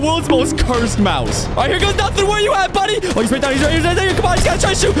kill with the world's most cursed mouse. All right, here goes nothing. Where you at, buddy? Oh, he's right down. He's right there. Come on, I just got to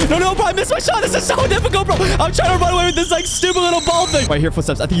try to shoot. No, bro, I missed my shot. This is so difficult, bro. I'm trying to run away with this like stupid little ball thing. Right here,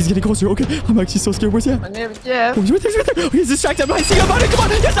 footsteps. I think he's getting closer. Okay, I'm actually so scared. Where's he at? My name is Jeff. Oh, he's right there. Oh, he's distracted. I see him. Come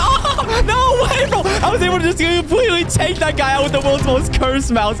on. Yes. Oh, no way, bro. I was able to just completely take that guy out with the world's most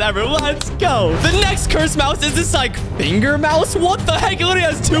cursed mouse ever. Let's go. The next cursed mouse is this like finger mouse. What the heck? It literally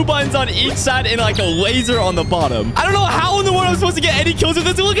has 2 buttons on each side and like a laser on the bottom. I don't know how in the world I'm supposed to get any kills with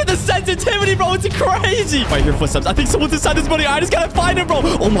this. Look at the sensitivity, bro. It's crazy. Right here, footsteps. I think someone's inside this buddy. I just gotta find him, bro.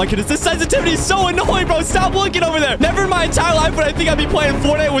 Oh my goodness. This sensitivity is so annoying, bro. Stop looking over there. Never in my entire life would I think I'd be playing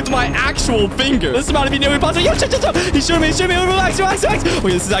Fortnite with my actual finger. This is about to be nearly impossible. Yo, chill. He's shooting me. Relax.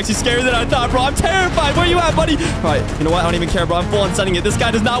 Okay, this is actually scarier than I thought, bro. I'm terrified. terrified. Where you at, buddy? All right, you know what? I don't even care, bro. I'm full on sending it. This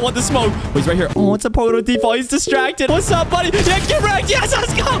guy does not want the smoke. Oh, he's right here. Oh, it's a Pogo default. He's distracted. What's up, buddy? Yeah, get wrecked. Yes,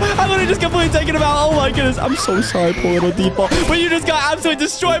 let's go. I'm literally just completely taking him out. Oh, my goodness. I'm so sorry, Pogo default. But you just got absolutely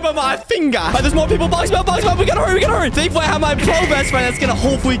destroyed by my finger. All right, there's more people. Box him up. We gotta hurry. Thankfully, I have my pro best friend that's gonna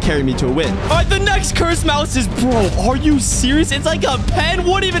hopefully carry me to a win. All right, the next cursed mouse is, bro, are you serious? It's like a pen.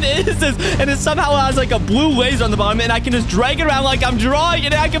 What even is this? And it somehow has like a blue laser on the bottom, and I can just drag it around like I'm drawing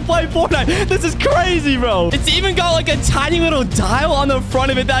it, and I can play Fortnite. This is crazy, bro. It's even got like a tiny little dial on the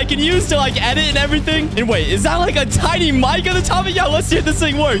front of it that I can use to like edit and everything. And wait, is that like a tiny mic on the top of it? Yeah, let's see if this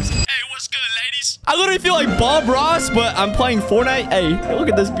thing works. Hey, what's good, ladies? I literally feel like Bob Ross, but I'm playing Fortnite. Hey, look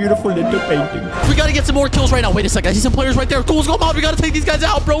at this beautiful little painting. We gotta get some more kills right now. Wait a second. I see some players right there. Ghoulz, come on. We gotta take these guys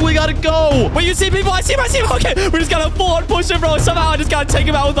out, bro. We gotta go. Wait, you see people? I see him. Okay, we just gotta full on push it, bro. Somehow I just gotta take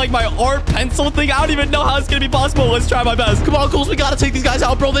him out with like my art pencil thing. I don't even know how it's gonna be possible. Let's try my best. Come on, Ghoulz. We gotta take these guys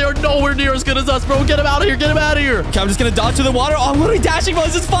out, bro. They are nowhere near as good as us, bro. Get them out of here. Get them out of here. Okay, I'm just gonna dodge through the water. Oh, I'm literally dashing, bro.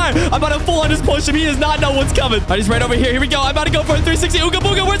 This is fire. I'm about to full on just push him. He does not know what's coming. He's right over here. Here we go. I'm about to go for a 360. Ooga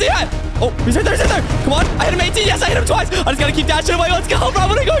booga. Where's he at? Oh, he's right there. Come on. I hit him 18. Yes, I hit him twice. I just gotta keep dashing away. Let's go, bro. I'm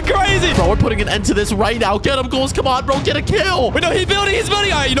gonna go crazy. Bro, we're putting an end to this right now. Get him, Ghoulz. Come on, bro. Get a kill. Wait, no, he's building.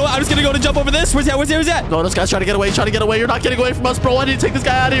 All right, you know what? I'm just gonna go to jump over this. Where's he at? No, this guy's trying to get away. You're not getting away from us, bro. I need to take this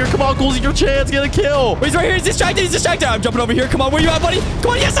guy out of here. Come on, Ghoulz. Your chance. Get a kill. Wait, he's right here. He's distracted. I'm jumping over here. Come on. Where you at, buddy?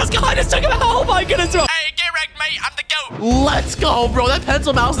 Come on. Yes, let's go. I just took him out. Oh, my goodness, bro. Hey, get wrecked, mate. I'm the goat. Let's go, bro. That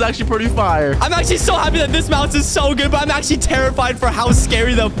pencil mouse is actually pretty fire. I'm actually so happy that this mouse is so good, but I'm actually terrified for how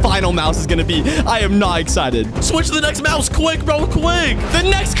scary the final mouse is gonna be. I am not excited. Switch to the next mouse. Quick, bro. Quick. The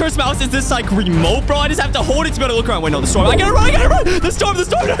next cursed mouse is this, like, remote, bro. I just have to hold it to be able to look around. Wait, no, the storm. I gotta run. The storm.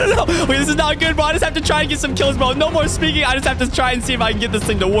 No. Wait, this is not good, bro. I just have to try and get some kills, bro. No more speaking. I just have to try and see if I can get this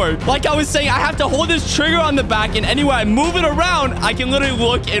thing to work. Like I was saying, I have to hold this trigger on the back, and anywhere I move it around, I can literally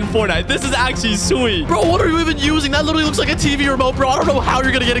look in Fortnite. This is actually sweet. Bro, what are you even using? That literally looks like a TV remote, bro. I don't know how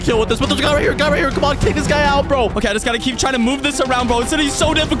you're gonna get a kill with this, but there's a guy right here. Come on, take this guy out, bro. Okay, I just gotta keep trying to move this around, bro. It's literally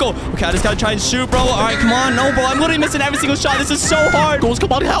so difficult. Okay, I just gotta try and shoot, bro. All right, come on. No, bro. I'm literally missing every single shot. This is so hard. Ghoulz,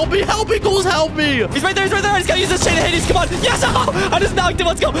 come on. Help me, Ghoulz, help me. He's right there. I just gotta use this chain of Hades. Come on. Yes. Oh, I just knocked him.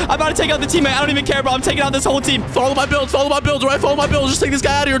 Let's go. I'm about to take out the teammate. I don't even care, bro. I'm taking out this whole team. Follow my builds, right? Follow my builds. Just take this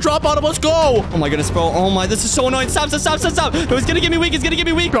guy out of here. Drop on him. Let's go. Oh my goodness, bro. Oh my, this is so annoying. Stop. No, he's gonna get me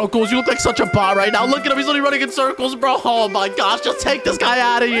weak. Bro, Ghoulz, you look like such a bot right now. Look at him. He's literally running in circles, bro. Oh my gosh. Just take this guy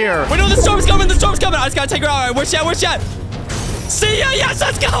out of here. Wait, no, the storm's coming. I just gotta take her out. All right, where's she at? See ya. Yes,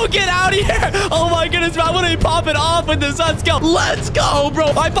 let's go. Get out of here. Oh my goodness, bro. I'm gonna be popping off with this. Let's go. Let's go, bro.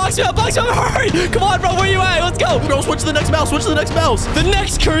 All right, box me up. Hurry. Come on, bro. Where you at? Let's go. Bro, switch to the next mouse. The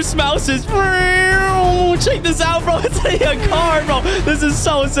next cursed mouse is... Check this out, bro. It's like a car, bro. This is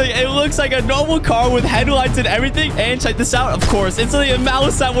so sick. It looks like a normal car with headlights and everything. And check this out. Of course, it's like a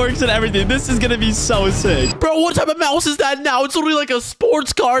mouse that works and everything. This is gonna be so sick. Bro, what type of mouse is that now? It's literally like a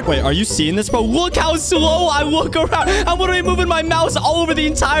sports car. Wait, are you seeing this, bro? Look how slow I look around. I'm literally moving my mouse all over the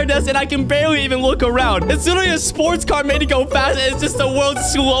entire desk, and I can barely even look around. It's literally a sports car made to go fast. It's just the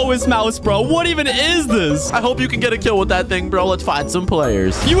world's slowest mouse, bro. What even is this? I hope you can get a kill with that thing, bro. Let's find some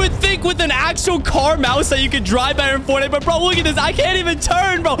players. You would think with an actual car mouse that you could drive better in Fortnite, but bro, look at this. I can't even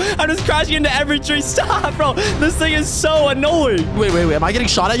turn, bro. I'm just crashing into every tree. Stop, bro. This thing is so annoying. Wait. Am I getting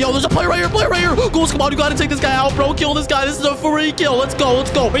shot at? Yo, there's a player right here. Ghoulz, come on. You gotta take this guy out, bro. Kill this guy. This is a free kill. Let's go.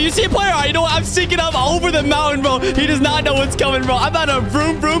 But you see a player. All right, you know what? I'm sneaking up over the mountain, bro. He does not know what's coming, bro. I'm about to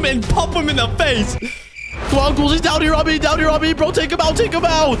vroom and pump him in the face. Come on, Ghoulz. He's down here on me, bro. Take him out.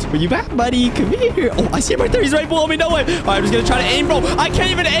 Where you at, buddy? Come here. Oh, I see him right there. He's right below me. No way. All right, I'm just gonna try to aim, bro. I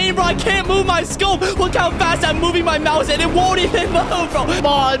can't even aim, bro. I can't move my scope. Look how fast I'm moving my mouse, and it won't even move, bro. Come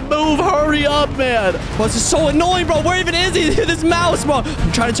on, move. Hurry up, man. Bro, this is so annoying, bro. Where even is he? This mouse, bro.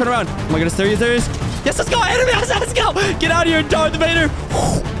 I'm trying to turn around. Oh my goodness, there he is. Yes, let's go. Enemy mouse, let's go. Get out of here, Darth Vader.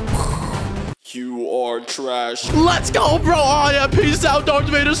 You are trash. Let's go, bro. Oh, yeah. Peace out, Darth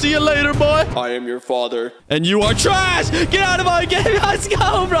Vader. See you later, boy. I am your father. And you are trash. Get out of my game. Let's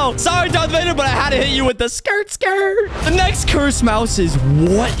go, bro. Sorry, Darth Vader, but I had to hit you with the skirt. The next cursed mouse is...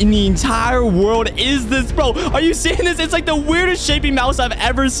 What in the entire world is this, bro? Are you seeing this? It's like the weirdest shaping mouse I've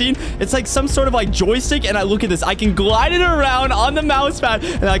ever seen. It's like some sort of like joystick, and I look at this. I can glide it around on the mouse pad,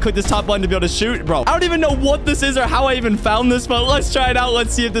 and I click this top button to be able to shoot, bro. I don't even know what this is or how I even found this, but let's try it out.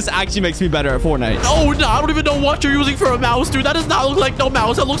 Let's see if this actually makes me better at Fortnite. Oh, no, I don't even know what you're using for a mouse, dude. That does not look like no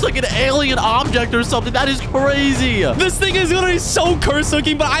mouse. That looks like an alien object or something. That is crazy. This thing is literally so cursed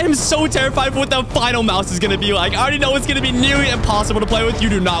looking, but I am so terrified for what the final mouse is going to be like. I already know it's going to be nearly impossible to play with. You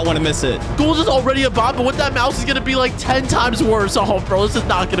do not want to miss it. Ghoulz is already a bot, but what that mouse is going to be like 10 times worse. Oh, bro, this is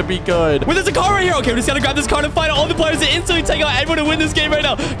not going to be good. Wait, there's a car right here. Okay, we just got to grab this car to fight all the players to instantly take out everyone to win this game right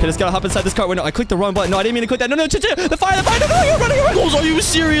now. Okay, just got to hop inside this car. Wait, no, I clicked the wrong button. No, I didn't mean to click that. No, the fire, no, you're running. Ghoulz, are you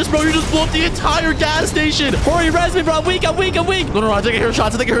serious, bro? You just blew up the entire gas station. Hurry, res me, bro. I'm weak. No, I think I hear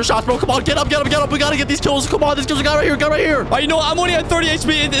shots, bro. Come on, get up. We got to get these kills. Come on, this kills got right here. All right, you know what? I'm only at 30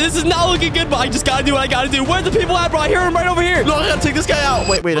 HP. This is not looking good, but I just got to do what I got to do. Where's the people at, bro? I hear him right over here. No, I got to take this guy out.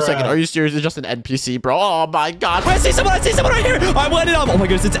 Wait a second. Are you serious? It's just an NPC, bro. Oh, my God. Wait, I see someone right here. All right, landed on. Oh, my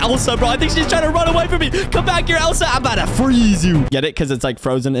goodness. It's Elsa, bro. I think she's trying to run away from me. Come back here, Elsa. I'm about to freeze you. Get it? Because it's like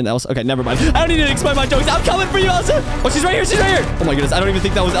frozen in Elsa. Okay, never mind. I don't need to explain my jokes. I'm coming for you, Elsa. Oh, she's right here. Oh, my goodness. I don't even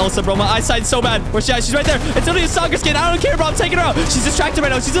think that was Elsa, bro. My eyesight's so bad. Where's she at? She's right there. It's literally a soccer skin. I don't care, bro. I'm taking her out. She's distracted right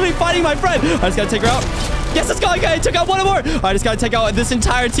now. She's literally fighting my friend. I just got to take her out. Yes, let's go. Okay, I took out one more. I just got to take out this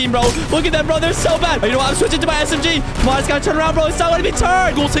entire team, bro. Look at them, bro. They're so bad. Oh, you know what? I'm switching to my SMG. Come on, I just got to turn around, bro. It's not letting me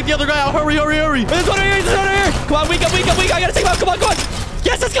turn. Go take the other guy out. Hurry. Wait, there's one right here. Come on, weak up. I got to take him out. Come on.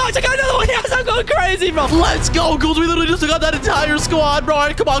 Yes, let's go. I took out another one. Yes, I'm going crazy, bro. Let's go, Ghoulz. We literally just took out that entire squad, bro. All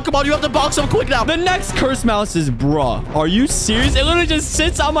right, come on. You have to box them quick now. The next curse mouse is bruh. Are you serious? It literally just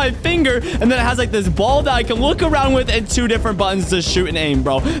sits on my finger, and then it has like this ball that I can look around with and 2 different buttons to shoot and aim,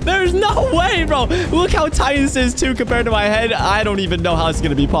 bro. There's no way, bro. Look how tiny this is, too, compared to my head. I don't even know how it's going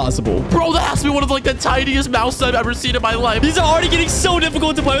to be possible. Bro, that has to be one of like the tiniest mouse I've ever seen in my life. These are already getting so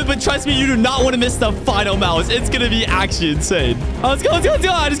difficult to play with, but trust me, you do not want to miss the final mouse. It's going to be actually insane. Let's go.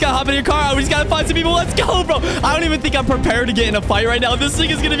 I just got to hop in your car. We just got to find some people. Let's go, bro. I don't even think I'm prepared to get in a fight right now. This thing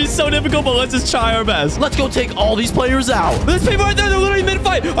is going to be so difficult, but let's just try our best. Let's go take all these players out. There's people right there. They're literally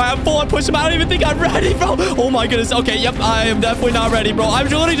mid-fight. All right, I'm full on push them. I don't even think I'm ready, bro. Oh, my goodness. Okay, yep. I am definitely not ready, bro. I'm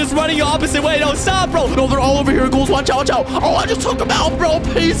literally just running the opposite way. No, stop, bro. No, they're all over here. Ghoulz, watch out. Oh, I just took him out, bro.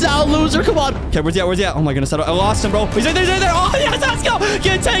 Peace out, loser. Come on. Okay, where's he at? Oh, my goodness. I lost him, bro. He's right there. Oh, yes, let's go.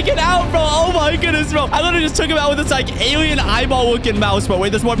 Get taken out, bro. Oh, my goodness, bro. I literally just took him out with this, like, alien eyeball-looking mouse, bro. Wait,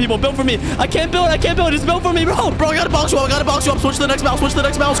 there's more people. Built for me. I can't build. Just built for me, bro. Bro, I got to box you up. Switch to the next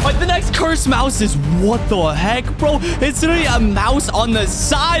mouse. Like, the next cursed mouse is what the heck, bro? It's literally a mouse on the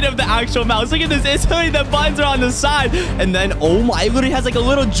side of the actual mouse. Look at this. It's literally the buttons are on the side. And then, oh my, it literally has like a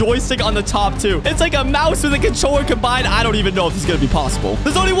little joystick on the top, too. It's like a mouse with a controller combined. I don't even know if this is going to be possible.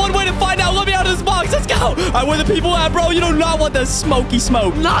 There's only one way to find out. Let me out of this box. Let's go. All right, where the people at, bro? You do not want the smoky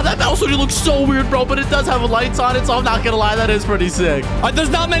smoke. Nah, that mouse literally looks so weird, bro. But it does have lights on it, so I'm not going to lie. That is pretty sick. All right, there's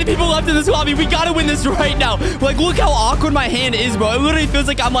not many people left in this lobby. We got to win this right now. Like, look how awkward my hand is, bro. It literally feels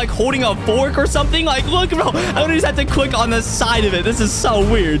like I'm like holding a fork or something. Like, look, bro. I literally just have to click on the side of it. This is so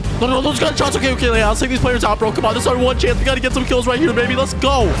weird. No, those gunshots. Okay, let's take these players out, bro. Come on, this is our one chance. We got to get some kills right here, baby. Let's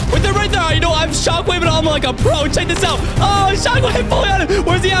go. Wait, they're right there. You know, I'm shockwaving on like a pro. Check this out. Oh, shockwave fully on him.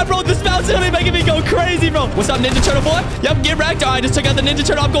 Where's he at, bro? This mouse is literally making me go crazy, bro. What's up, Ninja Turtle boy? Yep, get wrecked. All right, I just took out the Ninja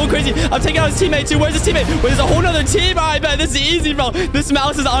Turtle. I'm going crazy. I'm taking out his teammate, too. Where's his teammate? Wait, there's a whole nother team. All right, man. This is easy, bro. This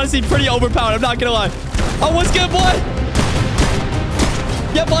mouse is honestly pretty overpowered. I'm not going to lie. Oh, what's good, boy?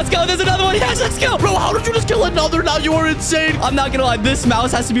 Yep, let's go. There's another one. Yes, let's go. Bro, how did you just kill another? Now you are insane. I'm not gonna lie. This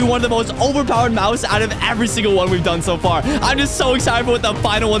mouse has to be one of the most overpowered mouse out of every single one we've done so far. I'm just so excited for what the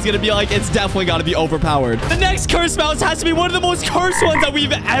final one's gonna be like. It's definitely gotta be overpowered. The next cursed mouse has to be one of the most cursed ones that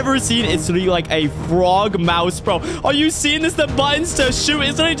we've ever seen. It's literally like a frog mouse, bro. Are you seeing this? The buttons to shoot.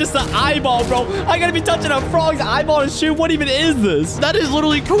 It's literally just the eyeball, bro. I gotta be touching a frog's eyeball to shoot. What even is this? That is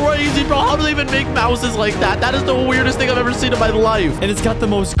literally crazy, bro. How do they even make mouses like that? That is the weirdest thing I've ever seen in my life. And it's got the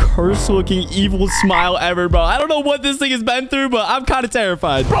most cursed looking evil smile ever, bro. I don't know what this thing has been through, but I'm kind of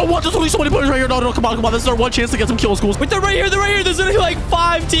terrified. Bro, what? There's only so many players right here. No, come on. This is our one chance to get some kills, Ghoulz. Wait, they're right here. There's literally like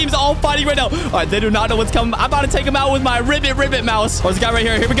 5 teams all fighting right now. All right, they do not know what's coming. I'm about to take them out with my ribbit mouse. Oh, there's a guy right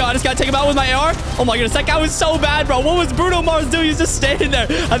here. Here we go. I just gotta take him out with my AR. Oh my goodness, that guy was so bad, bro. What was Bruno Mars doing? He's just standing there.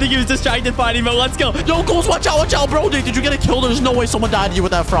 I think he was distracted fighting, but let's go. Yo, Ghoulz, watch out, bro. Did you get a kill? There's no way someone died to you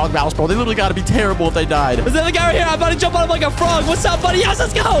with that frog mouse, bro. They literally gotta be terrible if they died. There's another guy right here. I'm about to jump on him like a frog. What's up, buddy? Yes,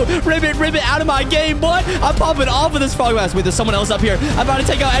 let's go. Ribbit out of my game, boy. I'm popping off of this frog mouse. Wait, there's someone else up here. I'm about to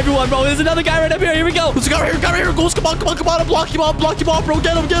take out everyone, bro. There's another guy right up here. Here we go. There's a guy right here. Ghoulz, come on. I'll block him off, bro.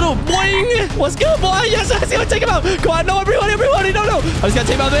 Get him. Boing. What's good, boy? Yes, let's go. Take him out. Come on. No, everyone. No. I just gotta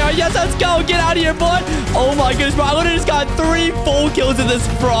take him out there. Yes, let's go. Get out of here, boy. Oh my goodness, bro. I literally just got 3 full kills in this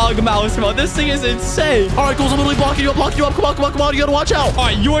frog mouse, bro. This thing is insane. All right, Ghoulz, I'm literally blocking you up. Come on. You gotta watch out. All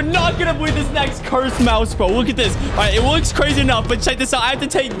right, you are not gonna win this next cursed mouse, bro. Look at this. All right, it looks crazy enough, but check this out. I have to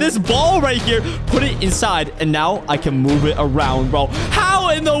take this ball right here, put it inside, and now I can move it around, bro. How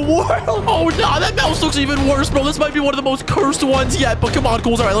in the world? Oh, no, that mouse looks even worse, bro. This might be one of the most cursed ones yet. But come on,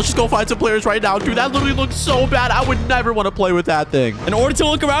 Ghoulz. All right, let's just go find some players right now. Dude, that literally looks so bad. I would never want to play with that thing. In order to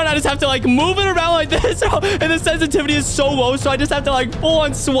look around, I just have to, like, move it around like this, bro. And the sensitivity is so low, so I just have to, like,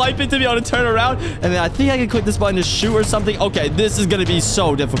 full-on swipe it to be able to turn around. And then I think I can click this button to shoot or something. Okay, this is going to be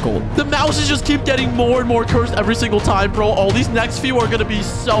so difficult. The mouses just keep getting more and more cursed every single time, bro. Oh, these next few are going to be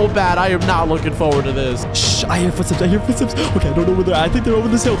so bad. I am not looking forward to this. Shh, I hear footsteps. I hear footsteps. Okay, I don't know where they're at. I think they're over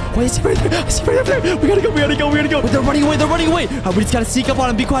this hill. Wait, I see right there. I see right up there. We gotta go. We gotta go. We gotta go. Wait, they're running away. They're running away. We just gotta sneak up on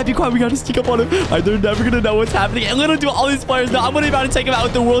them. Be quiet. Be quiet. We gotta sneak up on them. They're never gonna know what's happening. And little do all these players know, I'm gonna be about to take them out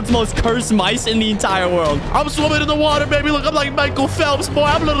with the world's most cursed mice in the entire world. I'm swimming in the water, baby. Look, I'm like Michael Phelps, boy.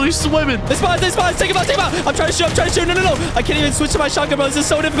 I'm literally swimming. They spawn. Take him out. I'm trying to shoot. No. I can't even switch to my shotgun, bro. This is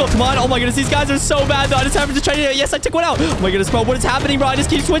so difficult. Come on. Oh my goodness. These guys are so bad, though. I just have to try to... Yes, I took one out. Oh my goodness, bro. What is happening, bro? I just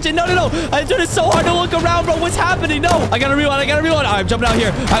keep switching. No. I'm doing it so hard to look around, bro. What's happening? No. I gotta reload. All right, I'm jumping out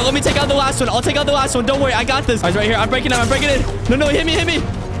here. All right, let me take out the last one. I'll take out the last one. Don't worry. I got this. All right, right here. I'm breaking it. No. Hit me.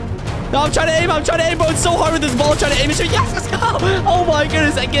 No, I'm trying to aim, bro. It's so hard with this ball. I'm trying to aim and shoot. Yes, let's go. Oh, my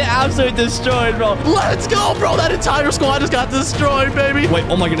goodness. I get absolutely destroyed, bro. Let's go, bro. That entire squad just got destroyed, baby. Wait,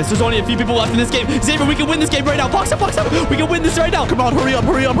 oh, my goodness. There's only a few people left in this game. Xavier, we can win this game right now. Box up. We can win this right now. Come on, hurry up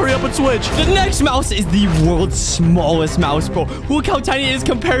and switch. The next mouse is the world's smallest mouse, bro. Look how tiny it is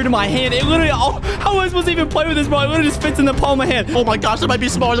compared to my hand. It literally, how am I supposed to even play with this, bro? It literally just fits in the palm of my hand. Oh, my gosh. That might be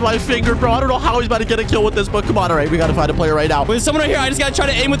smaller than my finger, bro. I don't know how he's about to get a kill with this, but come on. All right, we got to find a player right now. Wait, there's someone right here. I just got to try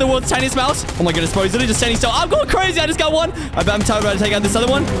to aim with the world's tiniest mouse. Oh, my goodness. Bro, he's literally just standing still. I'm going crazy. I just got one. I'm about to take out this other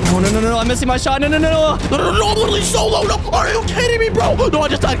one. Oh, no. I'm missing my shot. No. No, I'm literally so low. No, are you kidding me, bro? No, I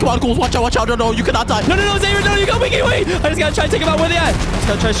just died. Come on, Ghoulz. Watch out. No, you cannot die. No, Xavier. No, you go. Wait. I just got to try to take him out. Where they at? Just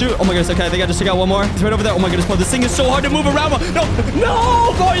got to try to shoot. Oh, my goodness. Okay, I think I just took out one more. He's right over there. Oh, my goodness, bro. This thing is so hard to move around.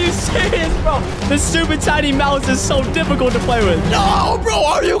 No, bro. Are you serious, bro? This stupid tiny mouse is so difficult to play with. No, bro.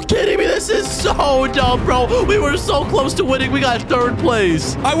 Are you kidding me? This is so dumb, bro. We were so close to winning. We got third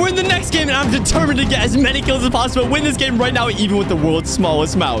place. All right, we're in the next game, and I'm determined to get as many kills as possible. Win this game right now, even with the world's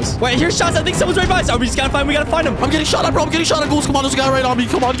smallest mouse. Wait, here's shots. I think someone's right by us. We gotta find him. I'm getting shot at, bro. Ghoulz, come on. There's a guy right on me.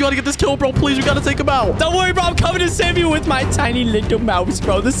 Come on, you gotta get this kill, bro. Please, we gotta take him out. Don't worry, bro. I'm coming to save you with my tiny little mouse,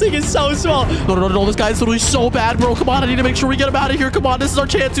 bro. This thing is so small. No. This guy is literally so bad, bro. Come on, I need to make sure we get him out of here. Come on, this is our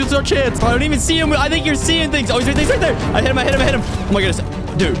chance. I don't even see him. I think you're seeing things. Oh, he's right there. I hit him. Oh my goodness.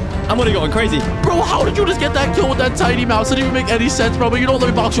 Dude, I'm gonna go crazy. Bro, how did you just get that kill with that tiny mouse? It didn't even make any sense, bro. But you know, let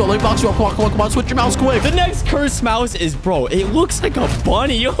me box you up. Come on. Switch your mouse quick. The next cursed mouse is, bro, it looks like a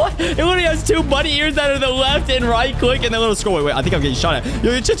bunny. It literally has two bunny ears that are the left and right click and the little scroll. Wait, I think I'm getting shot at.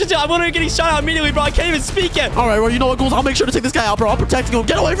 Yo, chill. I'm literally getting shot at immediately, bro. I can't even speak yet. All right, well, you know what, Ghoulz? I'll make sure to take this guy out, bro. I'm protecting him.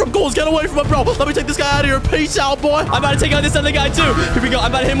 Get away from Ghoulz. Get away from him, bro. Let me take this guy out of here. Peace out, boy. I'm about to take out this other guy, too. Here we go. I'm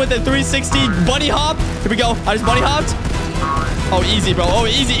about to hit him with a 360 bunny hop. Here we go. I just bunny hopped. Oh, easy, bro. Oh,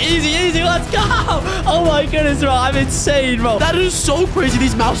 easy. Let's go. Oh, my goodness, bro. I'm insane, bro. That is so crazy.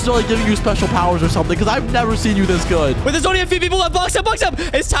 These mouses are like giving you special powers or something because I've never seen you this good. But there's only a few people left. Box up.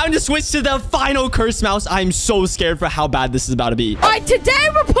 It's time to switch to the final cursed mouse. I'm so scared for how bad this is about to be. All right, today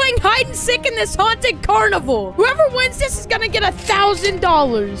we're playing hide and seek in this haunted carnival. Whoever wins this is going to get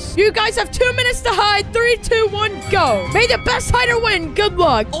 $1,000. You guys have 2 minutes to hide. 3, 2, 1, go. May the best hider win. Good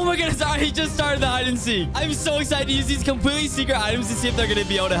luck. Oh, my goodness. All right, he just started the hide and seek. I'm so excited to use these completely secret items to see if they're going to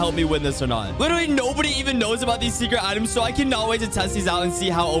be able to help me win this or not. Literally, nobody even knows about these secret items, so I cannot wait to test these out and see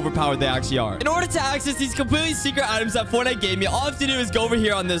how overpowered they actually are. In order to access these completely secret items that Fortnite gave me, all I have to do is go over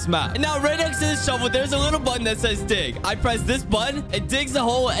here on this map. And now, right next to this shovel, there's a little button that says dig. I press this button, it digs the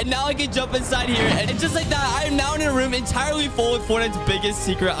hole, and now I can jump inside here. And just like that, I am now in a room entirely full with Fortnite's biggest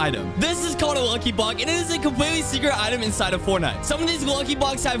secret item. This is called a lucky block, and it is a completely secret item inside of Fortnite. Some of these lucky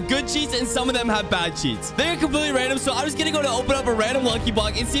blocks have good cheats, and some of them have bad cheats. They are completely random, so I'm just gonna go to open up a random lucky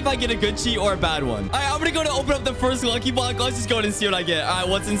block and see if I get a good cheat or a bad one. All right, I'm gonna go to open up the first lucky block. Let's just go ahead and see what I get. All right,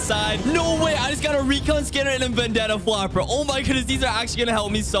 what's inside? No way, I just got a recon scanner and a vendetta flopper. Oh my goodness, these are actually gonna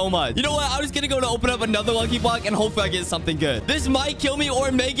help me so much. You know what? I'm just gonna go to open up another lucky block and hopefully I get something good. This might kill me or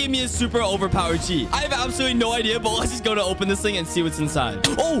it may give me a super overpowered cheat. I have absolutely no idea, but let's just go to open this thing and see what's inside.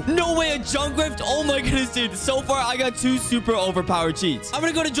 Oh, no way, a junk rift. Oh my goodness, dude. So far, I got 2 super overpowered cheats. I'm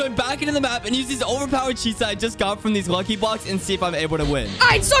gonna go to join back into the map and use these overpowered cheats that I just got from these lucky blocks and see if I'm able to win. All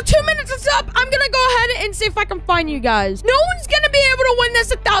right, so 2 minutes is up. I'm gonna go ahead and see if I can find you guys. No one's gonna be able to win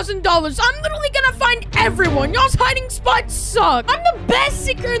this $1,000. I'm literally gonna find everyone. Y'all's hiding spots suck. I'm the best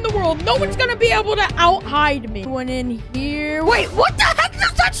seeker in the world. No one's gonna be able to out-hide me. One in here. Wait, what the heck?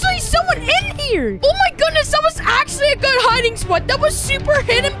 There's actually someone in here. Oh my goodness, that was actually a good hiding spot. That was super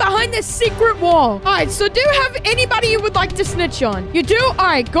hidden behind this secret wall. All right, so do you have anybody you would like to snitch on? You do? All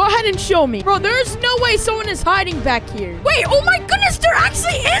right, go ahead and show me. Bro, there's no way someone is hiding back here. Wait, oh my goodness, there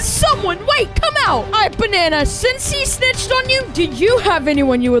actually is someone. Wait, come out. All right, Banana, since he snitched on you, do you have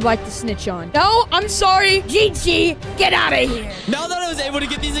anyone you would like to snitch on? No, I'm sorry. GG, get out of here. Now that I was able to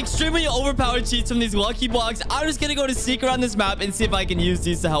get these extremely overpowered cheats from these lucky blocks, I'm just gonna go to seek around this map and see if I can use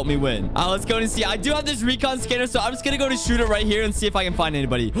these to help me win. Let's go and see. I do have this recon scanner, so I'm just gonna go to shoot it right here and see if I can find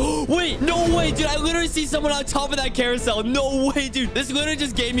anybody. Wait, no way, dude. I literally see someone on top of that carousel. No way, dude. This literally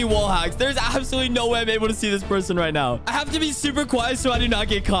just gave me wall hacks. There's absolutely no way I'm able to see this person right now. I have to be super quiet so I do not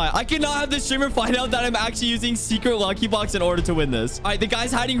get caught. I cannot have the streamer find out that I'm actually using secret lucky blocks in order to win this. All right, the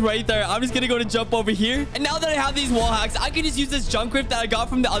guy's hiding right there. I'm just gonna go to jump over here. And now that I have these wall hacks, I can just use this junk rift that I got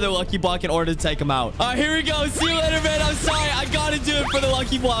from the other lucky block in order to take him out. All right, here we go. See you later, man. I'm sorry. I gotta do it for the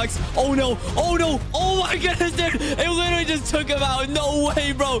lucky blocks. Oh, no. Oh, no. Oh, my goodness, dude. It literally just took him out. No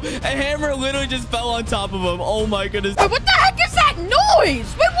way, bro. A hammer literally just fell on top of him. Oh, my goodness. Wait, what the heck is that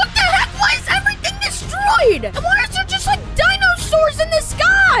noise? Wait, what the heck? Why is everything destroyed? And why is there just like dinosaurs in the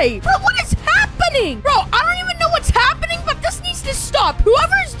sky? Bro, what is happening? Bro, I don't even know what's happening, but this needs to stop.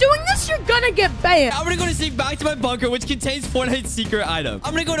 Whoever is doing this, you're gonna get banned. I'm gonna go to sneak back to my bunker, which contains Fortnite's secret item.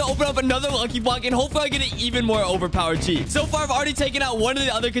 I'm gonna go to open up another lucky block, and hopefully I get an even more overpowered cheat. So far, I've already taken out one of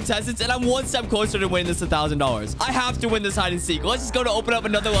the other contestants, and I'm one step closer to winning this $1,000. I have to win this hide and seek. Let's just go to open up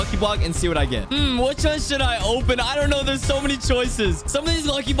another lucky block and see what I get. Which one should I open? I don't know. There's so many choices. Some of these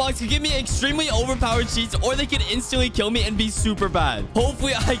lucky blocks can give me extremely overpowered cheats, or they can instantly kill me and be super bad.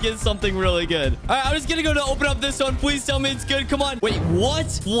 Hopefully, I get something really good. All right, I'm just gonna go to open up this one. Please tell me it's good. Come on. Wait, what?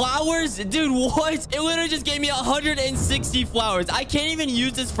 Flowers? Dude, what? It literally just gave me 160 flowers. I can't even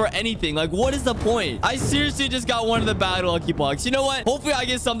use this for anything. Like, what is the point? I seriously just got one of the bad lucky blocks. You know what? Hopefully, I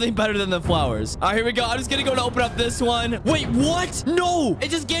get something better than the flowers. All right, here we go. I'm just gonna go to open up this one. Wait, what? No, it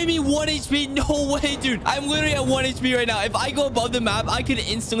just gave me 1 HP. No way, dude. I'm literally at 1 HP right now. If I go above the map, I could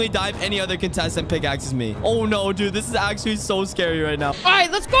instantly die if any other contestant pickaxes me. Oh, no, dude. This is actually so scary right now. All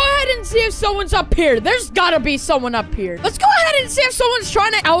right, let's go ahead and see if someone's up here. There's gotta be someone up here. Let's go ahead and see if someone's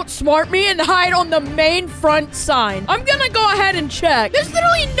trying to outsmart me and hide on the main front sign. I'm gonna go ahead and check. There's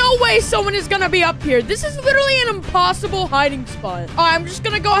literally no way someone is gonna be up here. This is literally an impossible hiding spot. All right, I'm just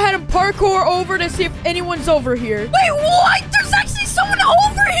gonna go ahead and parkour over to see if anyone's over here. Wait, what? There's actually someone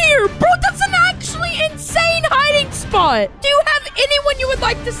over here. Bro, that's an actually insane hiding spot. Do you have anyone you would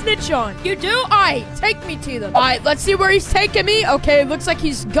like to snitch on? You do? All right, take me to them. All right, let's see where he's taking me. Okay, looks like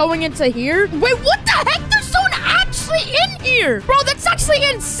he's going into here. Wait, what the heck? There's someone actually in here. Bro, that's actually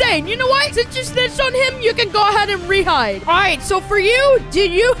insane. You know what? Since you snitched on him, you can go ahead and rehide. All right, so for you, do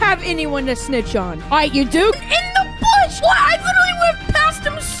you have anyone to snitch on? All right, you do? In the bush. What? I literally went past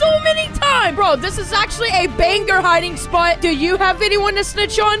him so many times. Bro, this is actually a banger hiding spot. Do you have anyone to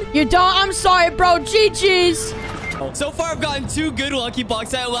snitch on? You don't? I'm sorry, bro. GG's. So far, I've gotten 2 good lucky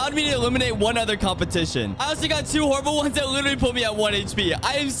blocks that allowed me to eliminate one other competition. I also got 2 horrible ones that literally put me at 1 HP.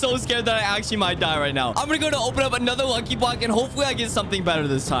 I am so scared that I actually might die right now. I'm gonna go to open up another lucky block, and hopefully I get something better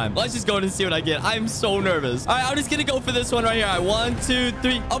this time. Let's just go and see what I get. I'm so nervous. All right, I'm just gonna go for this one right here. All right, 1, 2,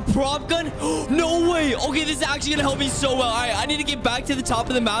 3. A prop gun? No way. Okay, this is actually gonna help me so well. All right, I need to get back to the top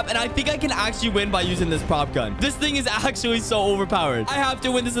of the map, and I think I can actually win by using this prop gun. This thing is actually so overpowered. I have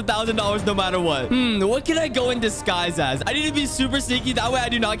to win this $1,000 no matter what. What can I go in disguise as? I need to be super sneaky. That way I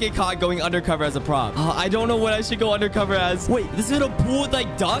do not get caught going undercover as a prop. I don't know what I should go undercover as. Wait, this is in a pool with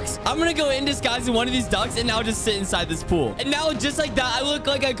like ducks? I'm gonna go in disguise in one of these ducks and now just sit inside this pool. And now just like that, I look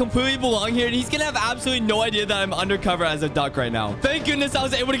like I completely belong here, and he's gonna have absolutely no idea that I'm undercover as a duck right now. Thank goodness I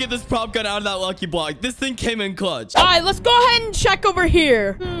was able to get this prop gun out of that lucky block. This thing came in clutch. All right, let's go ahead and check over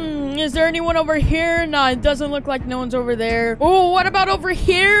here. Is there anyone over here? No, it doesn't look like no one's over there. Oh, what about over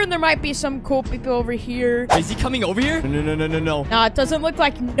here? There might be some cool people over here. Is he coming over here? No. No, it doesn't look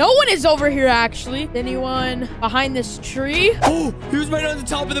like no one is over here, actually. Anyone behind this tree? Oh, he was right on the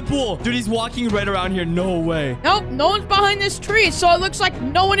top of the pool. Dude, he's walking right around here. No way. Nope, no one's behind this tree, so it looks like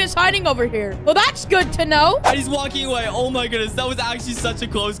no one is hiding over here. Well, that's good to know. And he's walking away. Oh my goodness, that was actually such a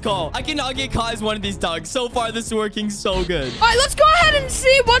close call. I cannot get caught as one of these dogs. So far, this is working so good. All right, let's go ahead and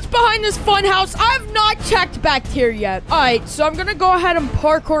see what's behind this fun house. I have not checked back here yet. All right, so I'm gonna go ahead and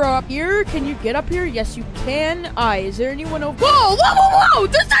parkour up here. Can you get up here? Yes, you can. All right, is there anyone over? Whoa!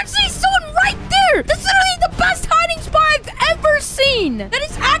 There's actually someone right there. This is literally the best hiding spot I've ever seen. That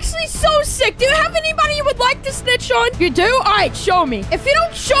is actually so sick. Do you have anybody you would like to snitch on? You do? All right, show me. If you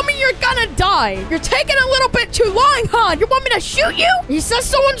don't show me, you're gonna die. You're taking a little bit too long, huh? You want me to shoot you? He says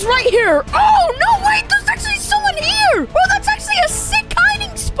someone's right here. Oh, no, wait. There's actually someone here. Bro, that's actually a sick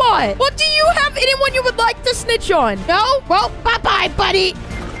hiding spot. Well, do you have anyone you would like to snitch on? No? Well, bye-bye, buddy.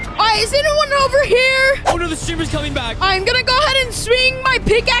 All right, is anyone over here? Oh, no, the streamer's coming back. I'm gonna go ahead and swing my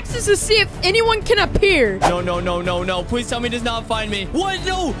pickaxes to see if anyone can appear. No. Please tell me he does not find me. What?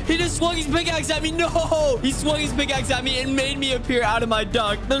 No, he just swung his pickaxe at me. No, he swung his pickaxe at me and made me appear out of my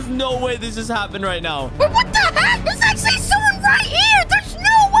duck. There's no way this just happened right now. But what the heck? There's actually someone right here. There's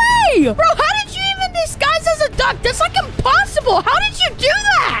no way. Bro, how did you even disguise as a duck? That's like impossible. How did you do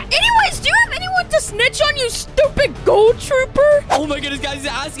that? Anyways, do you have anyone to snitch on, you stupid gold trooper? Oh my goodness, guys, he's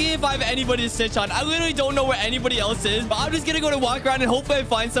asking if I have anybody to snitch on. I literally don't know where anybody else is, but I'm just gonna go to walk around and hopefully I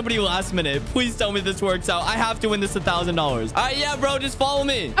find somebody last minute. Please tell me this works out. I have to win this $1,000. All right, yeah, bro, just follow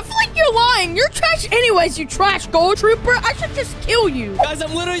me. I feel like you're lying. You're trash anyways, you trash gold trooper. I should just kill you. Guys,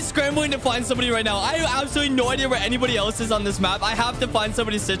 I'm literally scrambling to find somebody right now. I have absolutely no idea where anybody else is on this map. I have to find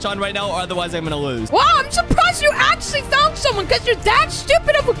somebody to snitch on right now, or otherwise I'm gonna lose. Wow, I'm surprised you actually found someone because you're that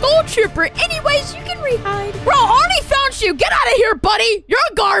stupid of a gold trooper. Anyways, you can rehide. Bro, I already found you. Get out of here, buddy. You're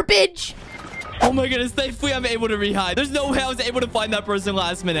garbage. Oh my goodness, thankfully I'm able to rehide. There's no way I was able to find that person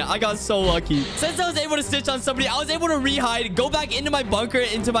last minute. I got so lucky. Since I was able to snitch on somebody, I was able to rehide, go back into my bunker,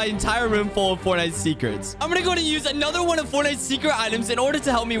 into my entire room full of Fortnite secrets. I'm gonna go to use another one of Fortnite's secret items in order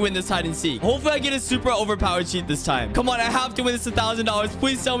to help me win this hide and seek. Hopefully I get a super overpowered cheat this time. Come on, I have to win this $1,000.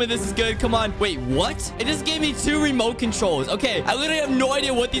 Please tell me this is good. Come on. Wait, what? It just gave me 2 remote controls. Okay, I literally have no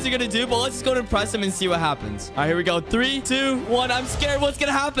idea what these are gonna do, but let's just go to press them and see what happens. All right, here we go. 3, 2, 1. I'm scared. What's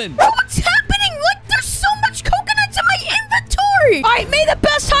gonna happen? Bro, what's happening? Look, there's so much coconuts in my inventory. All right, may the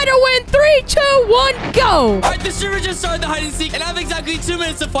best hider win. 3, 2, 1, go. All right, the streamer just started the hide and seek, and I have exactly 2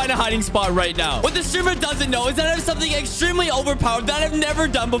 minutes to find a hiding spot right now. What the streamer doesn't know is that I have something extremely overpowered that I've never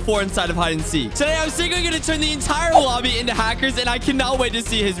done before inside of hide and seek. Today, I'm secretly going to turn the entire lobby into hackers, and I cannot wait to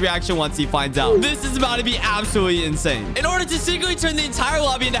see his reaction once he finds out. This is about to be absolutely insane. In order to secretly turn the entire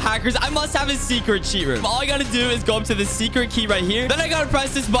lobby into hackers, I must have a secret cheat room. All I got to do is go up to the secret key right here. Then I got to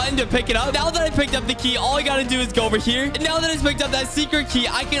press this button to pick it up. Now that I picked up the key, all I got to do is go over here. And now that I picked up that secret key,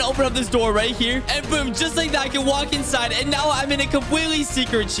 I can open up this door right here. And boom, just like that, I can walk inside. And now I'm in a completely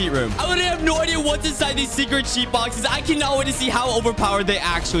secret cheat room. I literally have no idea what's inside these secret cheat boxes. I cannot wait to see how overpowered they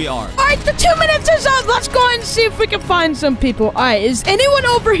actually are. All right, the 2 minutes is up. Let's go ahead and see if we can find some people. All right, is anyone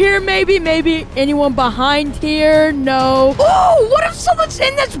over here? Maybe anyone behind here? No. Oh, what if someone's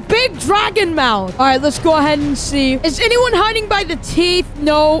in this big dragon mouth? All right, let's go ahead and see. Is anyone hiding by the teeth?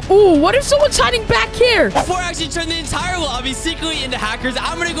 No. Ooh, what if someone's hiding back here? Before I actually turn the entire lobby secretly into hackers,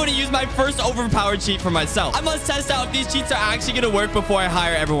 I'm going to go to use my first overpowered cheat for myself. I must test out if these cheats are actually going to work before I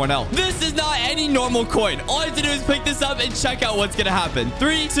hire everyone else. This is not any normal coin. All I have to do is pick this up and check out what's going to happen.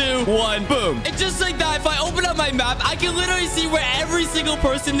 3, 2, 1, boom. And just like that, if I open up my map, I can literally see where every single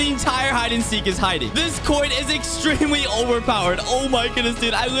person in the entire hide and seek is hiding. This coin is extremely overpowered. Oh my goodness,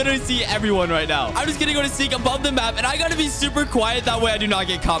 dude. I literally see everyone right now. I'm just going to go to sneak above the map, and I got to be super quiet. That way I do not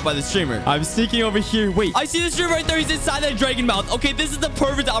get caught by the streamer. I'm sneaking over here. Wait, I see the streamer right there. He's inside that dragon mouth. Okay, this is the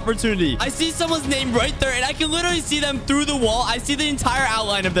perfect opportunity. I see someone's name right there, and I can literally see them through the wall. I see the entire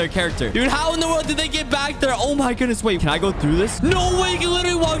outline of their character. Dude, how in the world did they get back there? Oh my goodness. Wait, can I go through this? No way. You can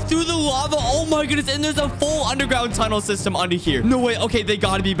literally walk through the lava. Oh my goodness. And there's a full underground tunnel system under here. No way. Okay, they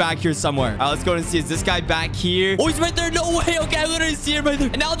gotta be back here somewhere. All right, let's go and see. Is this guy back here? Oh, he's right there. No way. Okay, I literally see him right there.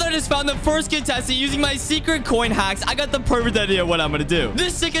 And now that I just found the first contestant using my secret coin hacks, I got the perfect idea of what I'm gonna do.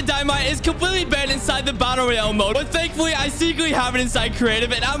 This stick of dynamite is completely banned inside the battle royale mode, but thankfully I secretly have it inside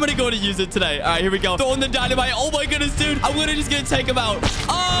creative, and I'm gonna go to use it today. All right, here we go. Throwing the dynamite. Oh my goodness, dude. I'm literally just gonna take him out.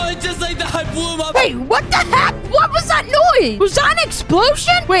 Oh, just like that, I blew him up. Wait, what the heck? What was that noise? Was that an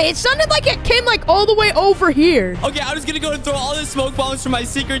explosion? Wait, it sounded like it came like all the way over here. Okay, I'm just gonna go and throw all the smoke bombs from my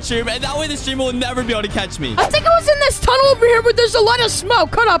secret room, and that way the streamer will never be able to catch me. I think I was in this tunnel over here where there's a lot of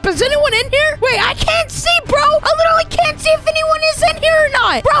smoke. Hold up, is anyone in here? Wait, I can't see, bro. I literally can't see if anyone is in here or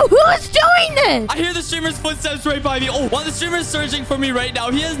not. Bro, who is doing this? I hear the streamer's footsteps right by me. Oh, while the streamer's searching for me right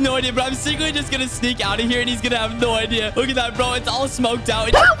now, he has no idea, but I'm secretly just gonna sneak out of here, and he's gonna have no idea. Look at that, bro. It's all smoked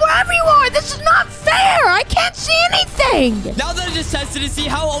out. But wherever you are, this is not fair. I can't see anything. Now that I just tested to see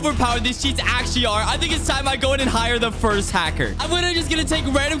how overpowered these cheats actually are, I think it's time I go in and hire the first hacker. I'm literally just gonna take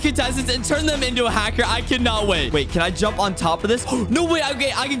random contestants and turn them into a hacker. I cannot wait. Wait, can I jump on top of this? No way.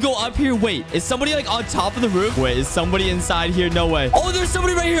 Okay, I can go up here. Wait, is somebody like on top of the roof? Wait, is somebody inside here? No way. Oh, there's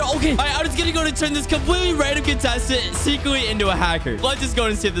somebody right here. Okay, all right, I'm just gonna go to turn this completely random contestant secretly secretly into a hacker. Let's just go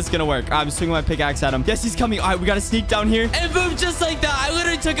and see if this is gonna work. I'm swinging my pickaxe at him. Yes, he's coming. All right, we gotta sneak down here. And boom, just like that. I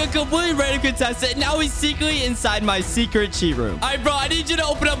literally took a completely random contestant. Now he's secretly inside my secret cheat room. All right, bro, I need you to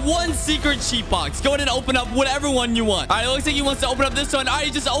open up one secret cheat box. Go ahead and open up whatever one you want. All right, it looks like he wants to open up this one. All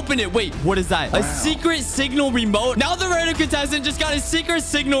right, just open it. Wait, what is that? A secret signal remote. Now the random contestant just got a secret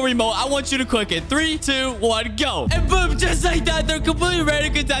signal remote. I want you to click it. 3, 2, 1, go. And boom, just like that, the completely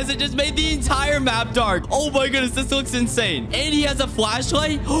random contestant just made the entire map dark. Oh my goodness, this looks insane. And he has a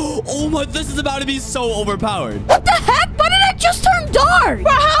flashlight. Oh my, this is about to be so overpowered. What the heck? Why did it just turn dark?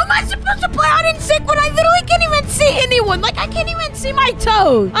 Bro, how am I supposed to play hide and seek when I literally can't even see anyone? Like, I can't even see my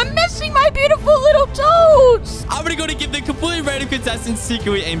toes. I'm missing my beautiful little toes. I'm gonna go to give the completely random contestant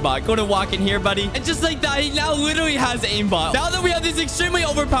secretly aimbot. Go to walk in here, buddy. And just like that, he now literally has aimbot. Now that we have these extremely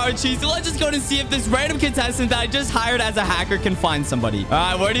overpowered cheats, let's just go to see if this random contestant that I just hired as a hacker can find somebody. All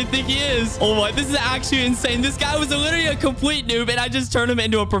right, where do you think he is? Oh my, this is actually insane. This guy was literally a complete noob, and I just turned him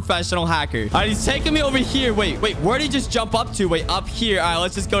into a professional hacker. All right, he's taking me over here. Wait, where did he just jump up to? Wait, up here. All right,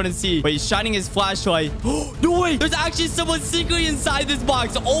 let's just go and see. Wait, he's shining his flashlight. No way, there's actually someone secretly inside this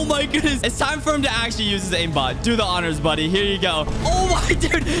box. Oh my goodness, it's time for him to actually use his aimbot. Do the honors, buddy. Here you go. Oh my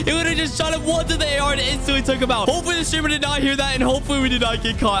dude, he literally just shot him once in the AR and instantly took him out. Hopefully the streamer did not hear that, and hopefully we did not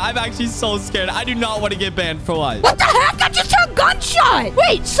get caught. I'm actually so scared. I do not want to get banned for life. What the heck? I just heard a gunshot.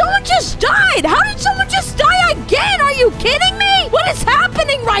 Wait, someone just died. How did someone just die again? Are you kidding me? What is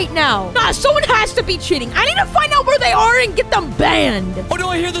happening right now? Nah, someone has to be cheating. I need to find out where they are and get them banned. Oh no,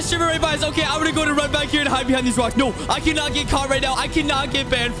 I hear the streamer right by us. Okay, I'm gonna go to run back here and hide behind these rocks. No, I cannot get caught right now. I cannot get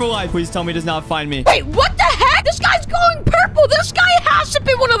banned for life. Please tell me he does not find me. Wait, what the heck? This guy's glowing purple. This guy has to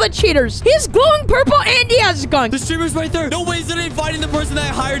be one of the cheaters. He's glowing purple and he has a gun. The streamer's right there. No way is literally finding the person that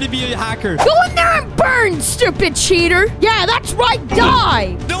I hired to be a hacker. Go in there and burn, stupid cheater. Yeah, that's right.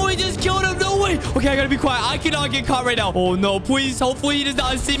 Die. No, he just killed him. No way. Okay, I gotta be quiet. I cannot get caught right now. Oh no, please. Hopefully he does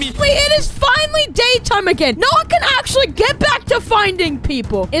not see me. Wait, it is finally daytime again. No one can actually get back to finding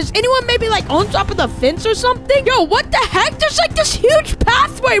people. Is anyone maybe like on top of the fence or something? Yo, what the heck? There's like this huge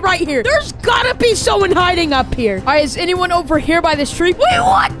pathway right here. There's gotta be someone hiding up here. All right, is anyone over here by this tree? Wait,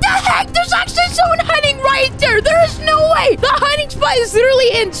 what the heck? There's actually someone hiding right there. There is no way. The hiding spot is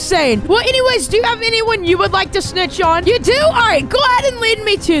literally insane. Well, anyways, do you have anyone you would like to snitch on? You do? All right, go ahead and lead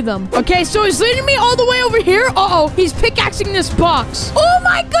me to them. Okay, so he's leading me all the way over here. Uh-oh, he's pickaxing this box. Oh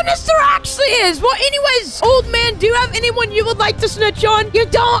my goodness, there actually is. Well, anyways, old man, do you have anyone you would like to snitch on? You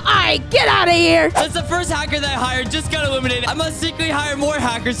don't? All right, get out of here. That's the first hacker that I hired. Just got eliminated. I must secretly hire more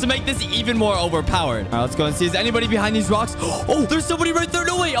hackers to make this even more overpowered. All right, let's go and see. Is anybody behind these rocks? Oh, there's somebody right there.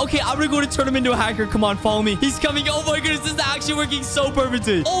 No way. Okay, I'm gonna go to turn him into a hacker. Come on, follow me. He's coming. Oh my goodness, this is actually working so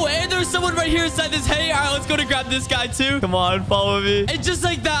perfectly. Oh, and there's someone right here inside this hay. All right, let's go to grab this guy too. Come on, follow me. And just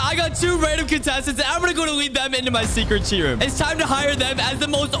like that, I got 2 random contestants, and I'm gonna go to lead them into my secret cheat room. It's time to hire them as the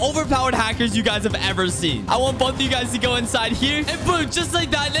most overpowered hackers you guys have ever seen. I want both of you guys to go inside here, and boom, just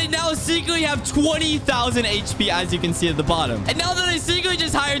like that, they now secretly have 20,000 HP, as you can see at the bottom. And now that I secretly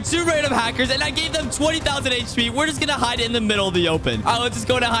just hired 2 random hackers, and I gave them 20,000 HP, we're just gonna hide in the middle of the open. All right, let's just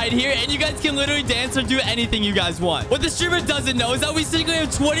go to hide here, and you guys can literally dance or do anything you guys want. What the streamer doesn't know is that we secretly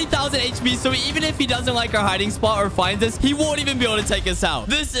have 20,000 HP, so even if he doesn't like our hiding spot or finds us, he won't even be able to take us out.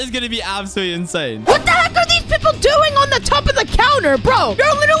 This is gonna be absolutely insane. What the heck are these people doing on the top of the counter, bro?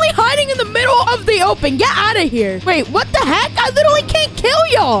 They're literally hiding in the middle of the open. Get out of here. Wait, what the heck? I literally can't kill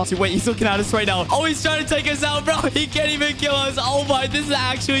y'all. See, wait, he's looking at us right now. Oh, he's trying to take us out, bro. He can't even kill us. Oh my, this is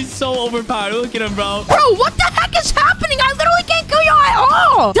actually so overpowered. Look at him, bro. Bro, what the heck is happening? I literally can't kill y'all at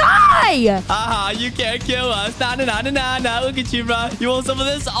all. Die. Haha, you can't kill us. Nah. Look at you, bro. You want some of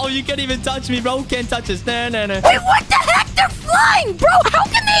this? Oh, you can't even touch me, bro. Can't touch us. Nah. Wait, what the heck? They're flying, bro. How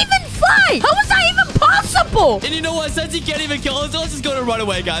can they even fly? How is that even possible? And you know what? Since he can't even kill us, let's just go to run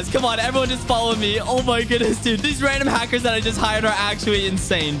away, guys. Come on, everyone just follow me. Oh my goodness, dude. These random hackers that I just hired are actually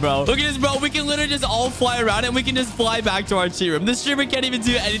insane, bro. Look at this, bro. We can literally just all fly around and we can just fly back to our cheat room. The streamer can't even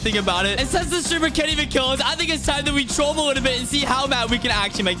do anything about it. And since the streamer can't even kill us, I think it's time that we troll him a little bit and see how mad we can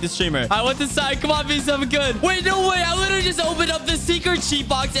actually make the streamer. I want this side. Come on, be something good. Wait, no way. I literally just opened up the secret cheat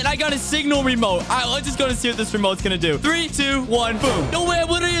box and I got a signal remote. All right, let's just go to see what this remote's gonna do. 3, 2, 1, boom. No way. I'm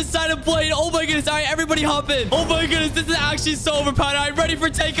literally inside a plane. Oh my goodness. All right, everybody hop in. Oh my goodness. This is actually so overpowered. All right, ready for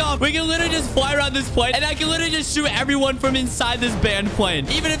takeoff. We can literally just fly around this plane and I can literally just shoot everyone from inside this banned plane.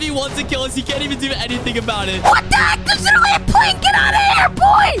 Even if he wants to kill us, he can't even do anything about it. What the heck? There's literally a plane. Get out of here,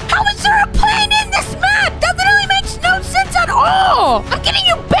 boy. How is there a plane in this map? That literally makes no sense at all. I'm getting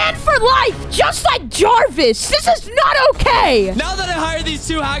you banned for for life, just like Jarvis. This is not okay. Now that I hired these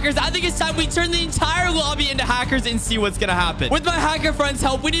 2 hackers, I think it's time we turn the entire lobby into hackers and see what's gonna happen. With my hacker friends'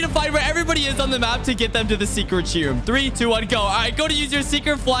 help, we need to find where everybody is on the map to get them to the secret cheat room. 3, 2, 1, go. All right, go to use your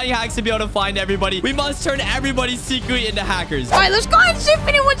secret flying hacks to be able to find everybody. We must turn everybody secretly into hackers. All right, let's go ahead and see if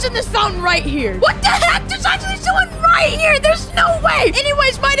anyone's in this fountain right here. What the heck? There's actually someone right here. There's no way.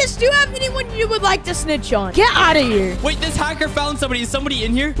 Anyways, Midas, do you have anyone you would like to snitch on? Get out of here. Wait, this hacker found somebody. Is somebody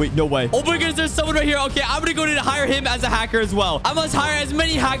in here? Wait, no way. Oh my goodness, there's someone right here. Okay, I'm gonna go to hire him as a hacker as well. I must hire as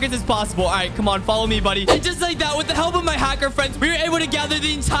many hackers as possible. All right, come on, follow me, buddy. And just like that, with the help of my hacker friends, we were able to gather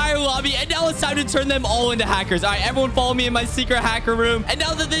the entire lobby, and now it's time to turn them all into hackers. All right, everyone follow me in my secret hacker room. And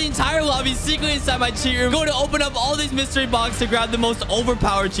now that the entire lobby is secretly inside my cheat room, I'm going to open up all these mystery boxes to grab the most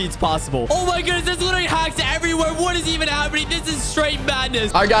overpowered cheats possible. Oh my goodness, there's literally hacks everywhere. What is even happening? This is straight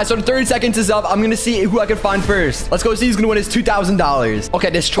madness. All right, guys, so the 30 seconds is up. I'm going to see who I can find first. Let's go see who's going to win his $2,000. Okay,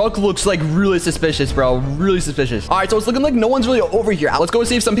 this truck looks like really suspicious, bro. Really suspicious. All right, so it's looking like no one's really over here. Let's go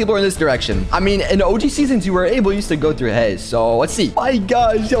see if some people are in this direction. I mean, in OG seasons, you were able to go through haze. So let's see. My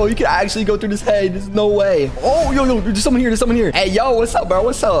gosh, yo, you can actually go through this haze. There's no way. Oh, yo, there's someone here. There's someone here. Hey, yo, what's up, bro?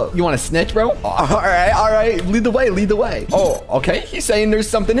 What's up? You want to snitch, bro? All right. Lead the way. Lead the way. Oh, okay. He's saying there's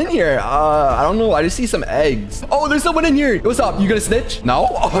something in here. I don't know. I just see some eggs. Oh, there's someone in here. What's up? You gonna snitch? No?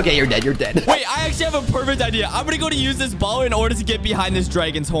 Oh, okay, you're dead. You're dead. Wait, I actually have a perfect idea. I'm gonna go to use this ball in order to get behind this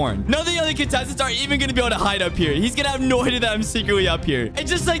dragon's horn. None of the other contestants are even gonna be able to hide up here. He's gonna have no idea that I'm secretly up here. And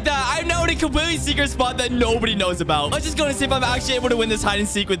just like that, I'm now in a completely secret spot that nobody knows about. Let's just go and see if I'm actually able to win this hide and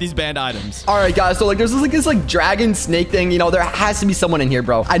seek with these banned items. All right, guys. So like, there's this dragon snake thing. You know, there has to be someone in here,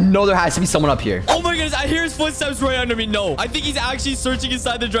 bro. I know there has to be someone up here. Oh my goodness, I hear his footsteps right under me. No, I think he's actually searching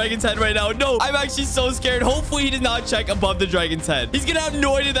inside the dragon's head right now. No, I'm actually so scared. Hopefully he does not check above the dragon's head. He's gonna have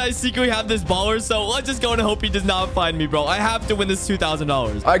no idea that I secretly have this baller, so let's just go and hope he does not find me, bro. I have to win this $2,000.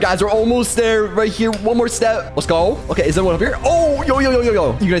 All right, guys, we're almost there. Right here. One more step. Let's go. Okay, is there one up here? Oh, yo.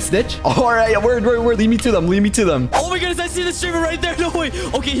 You gonna snitch? All right, word. Lead me to them. Oh my goodness, I see the streamer right there. No way.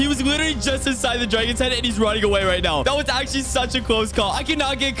 Okay, he was literally just inside the dragon's head, and he's running away right now. That was actually such a close call. I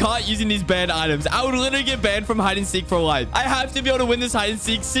cannot get caught using these banned items. I would literally get banned from hide and seek for life. I have to be able to win this hide and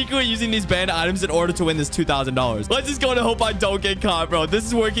seek secretly using these banned items in order to win this $2,000. Let's just go and hope I don't get caught, bro. This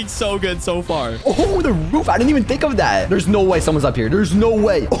is working so good so far. Oh, the roof. I didn't even think of that. There's no way someone's up here. There's no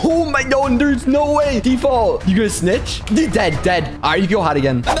way. Oh my god, there's no way. Default. You gonna snitch? Dead. All right, you can go hide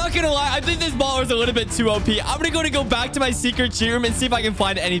again. I'm not gonna lie. I think this baller is a little bit too OP. I'm gonna go back to my secret cheat room and see if I can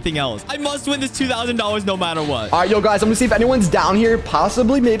find anything else. I must win this $2,000 no matter what. All right, yo, guys, I'm gonna see if anyone's down here.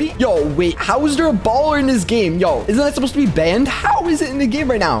 Possibly, maybe. Yo, wait. How is there a baller in this game? Yo, isn't that supposed to be banned? How is it in the game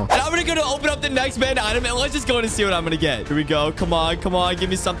right now? And I'm gonna go to open up the next banned item, and let's just go and see what I'm gonna get. Here we go. Come on. Give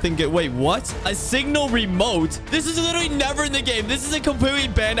me something good. Wait, what? A signal remote? This is literally never in the game. This is a completely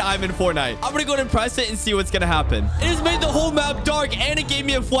banned item in Fortnite. I'm gonna go and press it and see what's gonna happen. It has made the whole map dark, and it gave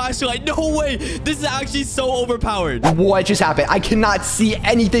me a flashlight. No way. This is actually so overpowered. What just happened? I cannot see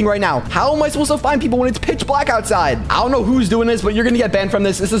anything right now. How am I supposed to find people when it's pitch black outside? I don't know who's doing this, but you're gonna get banned from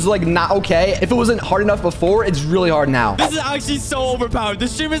this. This is like not okay. If it wasn't hard enough before, it's really hard now. This is actually so overpowered. The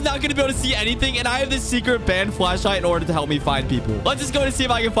streamer's not gonna be able to see anything, and I have this secret banned flashlight in order to help me find people. Let's just go and see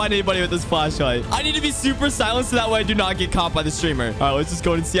if I can find anybody with this flashlight. I need to be super silent so that way I do not get caught by the streamer. All right, let's just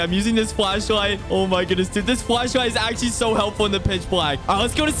go and see. I'm using this flashlight. Oh my goodness, dude. This flashlight is actually so helpful in the pitch black. All right,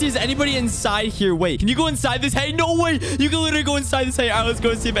 let's go to see. Is anybody inside here? Wait, can you go inside this? Hey, no way. You can literally go inside this. Hey, all right, let's go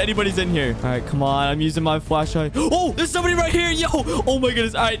and see if anybody's in here. All right, come on. I'm using my flashlight. Oh, there's somebody right here. Yo. Oh my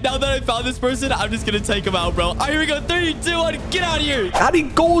goodness. All right, now that I found this person, I'm just gonna take him out, bro. All right, here we go. 3, 2, 1. Get out of here. How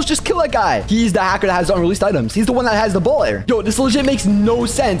did Ghoulz just kill that guy? He's the hacker that has unreleased items. He's the one that has the bullet. Yo, this legit makes no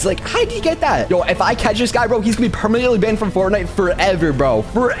sense. Like, how did he get that? Yo, if I catch this guy, bro, he's gonna be permanently banned from Fortnite forever, bro.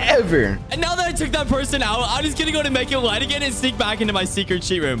 Forever. And now that I took that person out, I'm just gonna go to make it light again and sneak back into my secret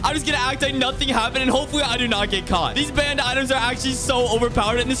cheat room. I'm just gonna act like nothing happened, and hopefully I do not get caught. These banned items are actually so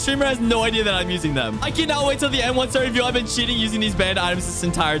overpowered, and the streamer has no idea that I'm using them. I cannot wait till the end once I reveal I've been cheating using these banned items this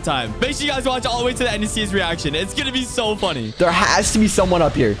entire time. Make sure you guys watch all the way to the end to see his reaction. It's gonna be so funny. There has to be someone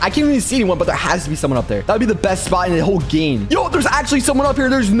up here. I can't even see anyone, but there has to be someone up there. That would be the best spot in the whole game. Yo, there's actually someone up here.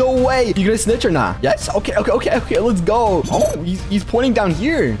 There's no way. You gonna snitch or not? Yes? Okay. Let's go. Oh, he's pointing down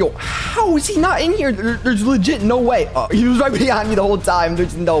here. Yo, how is he not in here? There's legit no way. Oh, he was right behind me the whole time.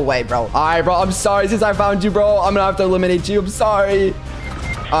 There's no way, bro. All right, bro. I'm sorry. Since I found you, bro, I'm gonna have to eliminate you. I'm sorry.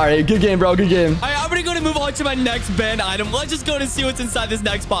 All right, good game, bro. Good game. All right, I'm gonna go to move on to my next banned item. Let's just go to see what's inside this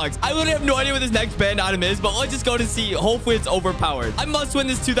next box. I literally have no idea what this next banned item is, but let's just go to see. Hopefully it's overpowered. I must win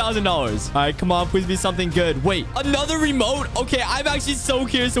this $2,000. All right, come on, please be something good. Wait, another remote? Okay, I'm actually so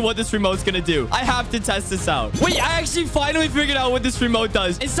curious to what this remote's gonna do. I have to test this out. Wait, I actually finally figured out what this remote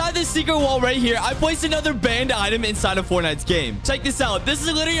does. Inside this secret wall right here, I placed another banned item inside of Fortnite's game. Check this out. This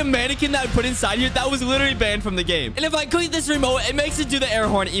is literally a mannequin that I put inside here that was literally banned from the game. And if I click this remote, it makes it do the air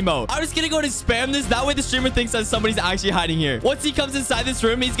horn emote. I'm just gonna go to spam this. That way the streamer thinks that somebody's actually hiding here. Once he comes inside this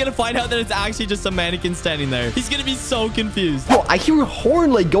room, he's gonna find out that it's actually just a mannequin standing there. He's gonna be so confused. Yo, I hear a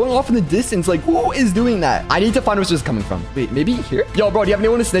horn like going off in the distance. Like, who is doing that? I need to find where this is coming from. Wait, maybe here? Yo, bro, do you have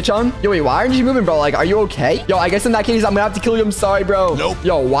anyone to snitch on? Yo, wait, why aren't you moving, bro? Like, are you okay? Yo, I guess in that case, I'm gonna have to kill you. I'm sorry, bro. Nope.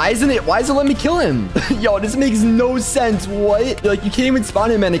 Yo, why isn't it letting me kill him? Yo, this makes no sense. What? Like, you can't even spawn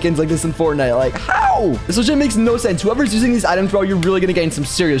in mannequins like this in Fortnite. Like, how? This legit makes no sense. Whoever's using these items, bro, you're really gonna get in some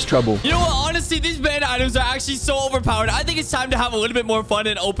serious trouble. You know what? Honestly, these banned items are actually so overpowered. I think it's time to have a little bit more fun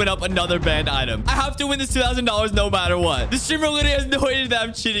and open up another banned item. I have to win this $2,000 no matter what. The streamer literally has no idea that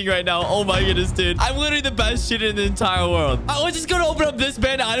I'm cheating right now. Oh my goodness, dude. I'm literally the best cheater in the entire world. All right, let's just go to open up this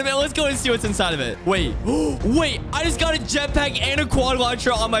banned item and let's go and see what's inside of it. Wait. Wait. I just got a jetpack and a quad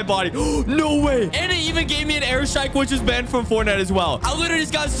launcher on my body. No way. And it even gave me an airstrike, which was banned from Fortnite as well. I literally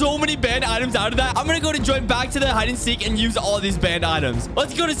just got so many banned items out of that. I'm gonna go to join back to the hide and seek and use all these banned items.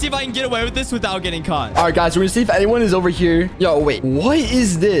 Let's go to see if I can get away with this without getting caught. All right, guys, we're gonna see if anyone is over here. Yo, wait, what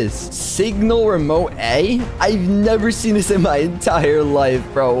is this? Signal remote A? I've never seen this in my entire life,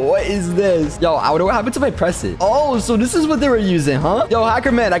 bro. What is this? Yo, I wonder what happens if I press it. Oh, so this is what they were using, huh? Yo,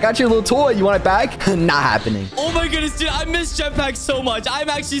 hacker man, I got your little toy. You want it back? Not happening. Oh my goodness, dude, I miss jetpacks so much. I'm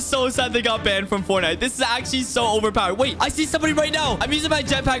actually so sad they got banned from Fortnite. This is actually so overpowered. Wait, I see somebody right now. I'm using my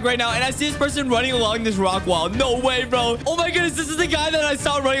jetpack right now, and I see this person running along this rock wall. No way, bro. Oh my goodness, this is the guy that I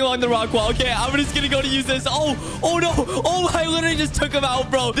saw running along the rock wall. Okay, I'm just gonna go to use this. Oh no. Oh, I literally just took him out,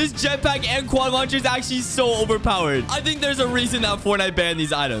 bro. This jetpack and quad launcher is actually so overpowered. I think there's a reason that Fortnite banned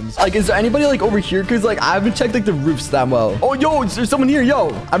these items. Like, is there anybody like over here? Because like I haven't checked like the roofs that well. Oh, yo, there's someone here. Yo,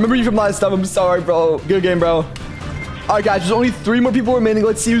 I remember you from last time. I'm sorry, bro. Good game, bro. All right, guys, there's only 3 more people remaining.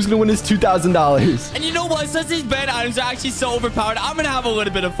 Let's see who's going to win this $2,000. And you know what? Since these banned items are actually so overpowered, I'm going to have a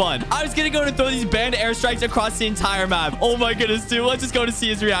little bit of fun. I was going to go and throw these banned airstrikes across the entire map. Oh my goodness, dude. Let's just go to see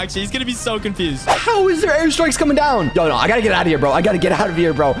his reaction. He's going to be so confused. How is there airstrikes coming down? Yo, no, I got to get out of here, bro. I got to get out of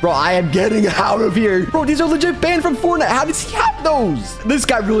here, bro. Bro, I am getting out of here. Bro, these are legit banned from Fortnite. How does he have those? This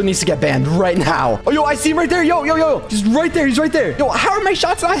guy really needs to get banned right now. Oh, yo, I see him right there. Yo. He's right there. He's right there. Yo, how are my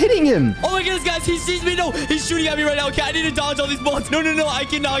shots not hitting him? Oh my goodness, guys. He sees me. No, he's shooting at me right now. Okay, I need to dodge all these bullets. No. I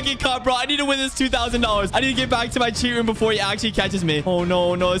cannot get caught, bro. I need to win this $2,000. I need to get back to my cheat room before he actually catches me. Oh,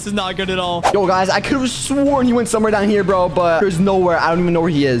 no. This is not good at all. Yo, guys, I could have sworn he went somewhere down here, bro, but there's nowhere. I don't even know where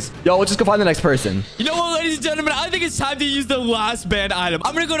he is. Yo, let's just go find the next person. You know what, ladies and gentlemen? I think it's time to use the last banned item.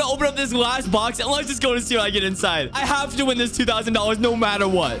 I'm going to go to open up this last box, and let's just go to see what I get inside. I have to win this $2,000 no matter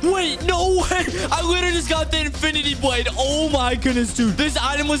what. Wait, no way. I literally just got the infinity blade. Oh, my goodness, dude. This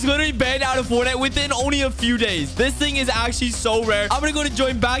item was literally banned out of Fortnite within only a few days. This thing is actually so rare. I'm going to go to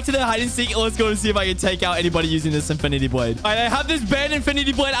join back to the hide and seek, and let's go to see if I can take out anybody using this infinity blade. All right, I have this banned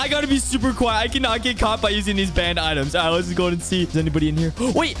infinity blade. I got to be super quiet. I cannot get caught by using these banned items. All right, let's just go and see if there's anybody in here.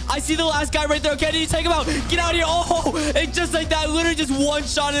 Wait, I see the last guy right there. Okay, I need to take him out. Get out of here. Oh, and just like that, I literally just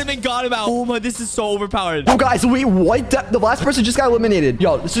one-shotted him and got him out. Oh my, this is so overpowered. Yo, guys, wait, what? The last person just got eliminated.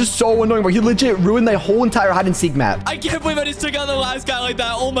 Yo, this is so annoying, bro. He legit ruined the whole entire hide and seek map. I can't believe I just took out the last guy like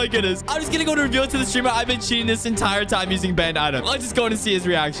that. Oh my goodness. I'm just gonna go to reveal it to the streamer. I've been cheating this entire time using banned items. Let's just go and see his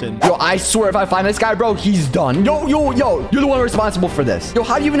reaction. Yo, I swear if I find this guy, bro, he's done. Yo, you're the one responsible for this. Yo,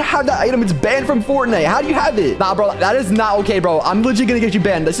 how do you even have that item? It's banned from Fortnite. How do you have it? Nah, bro, that is not okay, bro. I'm legit gonna get you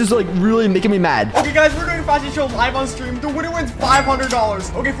banned. This is like really making me mad. Okay, guys, we're doing Fashion Show live on stream. The winner wins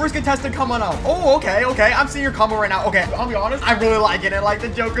 $500. Okay, first contestant, come on up. Oh, okay. I'm seeing your combo right now. Okay, I'll be honest, I really like it. I like the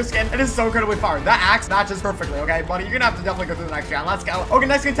Joker skin. It is so incredibly fired. That axe matches perfectly, okay, buddy? You're gonna have to definitely go through the next round. Let's go. Okay,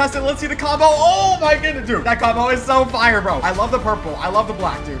 next contestant, let's see the combo. Oh my goodness, dude. That combo is so fire, bro. I love the purple. I love the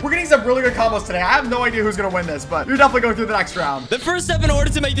black, dude. We're getting some really good combos today. I have no idea who's gonna win this, but you're definitely going through the next round. The first step in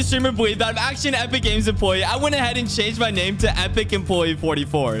order to make the streamer believe that I'm actually an Epic Games employee, I went ahead and changed my name to Epic Employee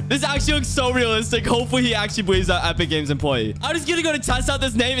 44. This actually looks so realistic. Hopefully hopefully he actually believes that Epic Games employee. I'm just gonna go to test out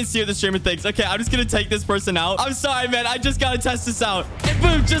this name and see what the streamer thinks. Okay, I'm just gonna take this person out. I'm sorry, man. I just gotta test this out. And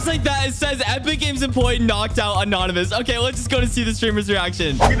boom, just like that, it says Epic Games employee knocked out anonymous. Okay, let's just go to see the streamer's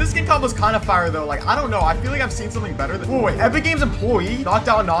reaction. Okay, this skin combo's kind of fire, though. Like, I don't know. I feel like I've seen something better than... Wait, Epic Games employee knocked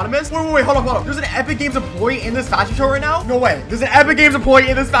out anonymous? Wait, hold up. There's an Epic Games employee in this fashion show right now? No way. There's an Epic Games employee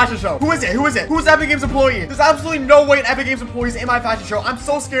in this fashion show. Who is it? Who's Epic Games employee? There's absolutely no way an Epic Games employee is in my fashion show. I'm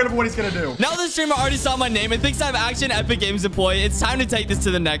so scared of what he's gonna do. Now the streamer already saw my name and thinks I'm actually an Epic Games employee. It's time to take this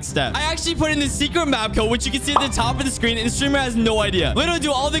to the next step. I actually put in the secret map code, which you can see at the top of the screen, and the streamer has no idea. Little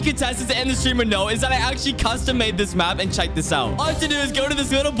do all the contestants and the streamer know is that I actually custom made this map, and check this out. All I have to do is go to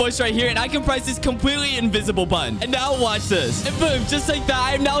this little bush right here, and I can press this completely invisible button. And now watch this. And boom, just like that,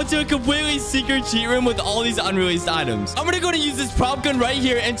 I am now into a completely secret cheat room with all these unreleased items. I'm gonna go to use this prop gun right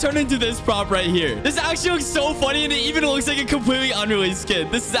here and turn into this prop right here. This actually looks so funny, and it even looks like a completely unreleased skin.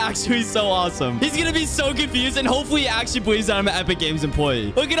 This is actually so awesome. He's gonna be so confused, and hopefully he actually believes that I'm an Epic Games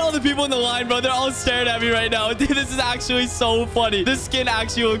employee. Look at all the people in the line, bro. They're all staring at me right now. Dude, this is actually so funny. This skin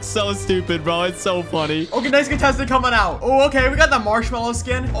actually looks so stupid, bro. It's so funny. Okay, nice contestant coming out. Oh, okay, we got the marshmallow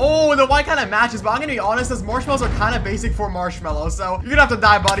skin. Oh, the white kind of matches, but I'm gonna be honest, those marshmallows are kind of basic for marshmallows, so you're gonna have to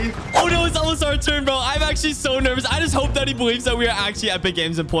die, buddy. Oh no, it's almost our turn, bro. I'm actually so nervous. I just hope that he believes that we are actually Epic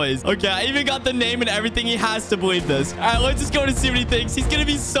Games employees. Okay, I even got the name and everything. He has to believe this. All right, let's just go to see what he thinks. He's gonna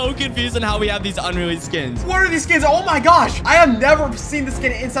be so confused on how we have these unreleased skins. What are these skins? Oh my gosh, I have never seen this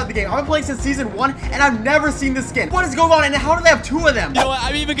skin inside the game. I've been playing since season 1, and I've never seen this skin. What is going on, and how do they have 2 of them? You know what?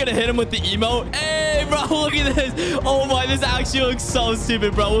 I'm even gonna hit him with the emote. Hey, bro, look at this. Oh my, this actually looks so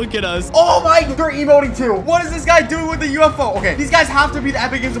stupid, bro. Look at us. Oh my, they're emoting too. What is this guy doing with the UFO? Okay, these guys have to be the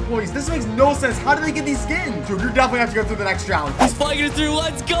Epic Games employees. This makes no sense. How do they get these skins? Dude, you definitely have to go through the next round. He's flying it through.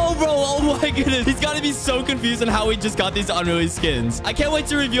 Let's go, bro. Oh my goodness. He's got to be so confused on how we just got these unreleased skins. I can't wait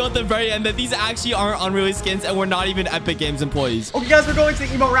to reveal at the very end that these actually aren't unreleased skins and we're not even Epic Games employees. Okay, guys, we're going to the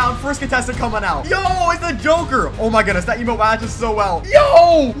emote round. First contestant coming out. Yo, it's the Joker. Oh my goodness, that emote matches so well.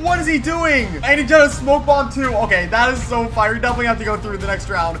 Yo, what is he doing? And he did a smoke bomb too. Okay, that is so fire. You definitely have to go through the next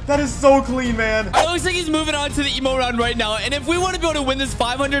round. That is so clean, man. It looks like he's moving on to the emote round right now. And if we want to be able to win this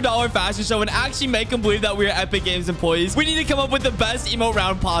 $500 fashion show and actually make him believe that we're Epic Games employees, we need to come up with the best emote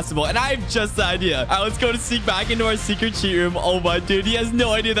round possible. And I have just the idea. All right, let's go to sneak back into our secret cheat room. Oh my dude, he has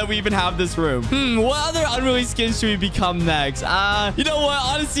no idea that we even have this room. What other unreleased skins should we become next? You know what?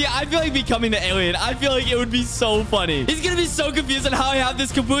 Honestly, I feel like becoming the alien. I feel like it would be so funny. He's gonna be so confused on how I have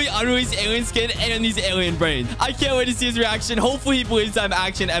this completely unreleased alien skin and these alien brains. I can't wait to see his reaction. Hopefully he believes I'm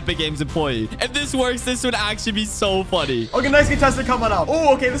actually an Epic Games employee. If this works, this would actually be so funny. Okay, nice contestant coming up.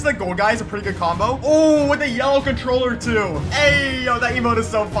 Oh, okay, this is a gold guy. It's a pretty good combo. Oh, with a yellow controller too. Hey, yo, that emote is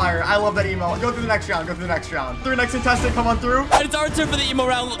so fire. I love that emote. Go through the next round. Go through the next round. Through next contestant, come on through. All right, it's our turn for the emo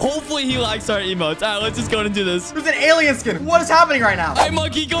round. Hopefully he likes our emotes. All right, let's just go and do this. There's an alien skin. What is happening right now? All right,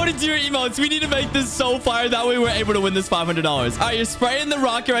 Monkey, go into your emotes. We need to make this so fire. That way we're able to win this $500. All right, you're spraying the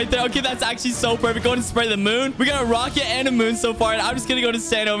rocket right there. Okay, that's actually so perfect. Go and spray the moon. We got a rocket and a moon so far, and I'm just gonna go to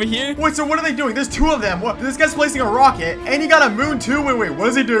stand over here. Wait, so what are they doing? There's 2 of them. What? This guy's placing a rocket, and he got a moon too. Wait, what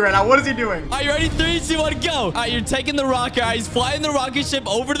is he doing right now? What is he doing? All right, you ready? 3, 2, 1, go. All right, you're taking the rocket. All right, he's flying the rocket ship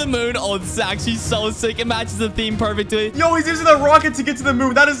over to the moon. Oh, this is actually so sick. It matches the theme perfectly. Yo, he's using the rocket to get to the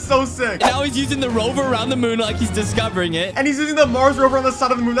moon. That is so sick. And now he's using the rover around the moon like he's discovering it. And he's using the Mars rover on the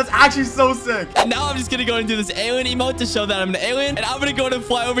side of the moon. That's actually so sick. And now I'm just gonna go and do this alien emote to show that I'm an alien. And I'm gonna go and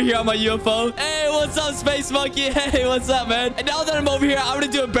fly over here on my UFO. Hey, what's up, Space Monkey? Hey, what's up, man? And now that I'm over here, I'm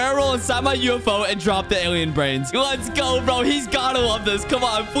gonna do a barrel roll inside my UFO and drop the alien brains. Let's go, bro. He's gotta love this. Come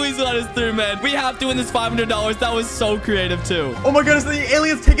on, please let us through, man. We have to win this $500. That was so creative, too. Oh my goodness, the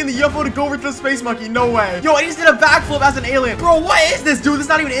alien's taking the UFO to go over to the Space Monkey. No way. Yo, I just did a backflip as an alien. Bro, what is this, dude? This is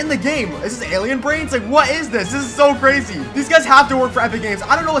not even in the game. Is this alien brains? Like, what is this? This is so crazy. These guys have to work for Epic Games.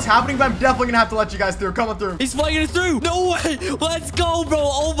 I don't know what's happening, but I'm definitely gonna have to let you guys through. Come on through. He's flying it through. No way. Let's go, bro.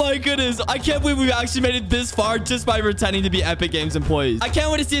 Oh my goodness. I can't believe we've actually made it this far just by pretending to be Epic Games employees. I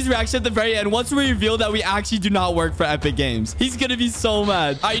can't wait to see his reaction at the very end once we reveal that we actually do not work for Epic Games. He's gonna be so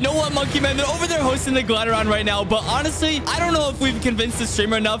mad. All right, you know what, Monkey Man? They're over there hosting the Glider Round right now, but honestly, I don't know if we've convinced the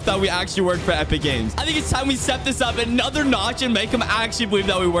streamer enough that we actually work for Epic Games. I think it's time we step this up another notch and make him actually believe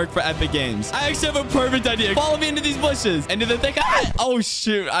that we work for Epic Games. I actually have a perfect idea. Follow me into these bushes. And do the thing. Oh,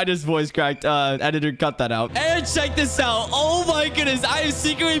 shoot. I just voice cracked. Editor, cut that out. And check this out. Oh, my goodness. I have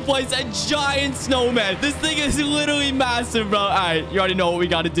secretly placed a giant snowman. This thing is literally massive, bro. All right. You already know what we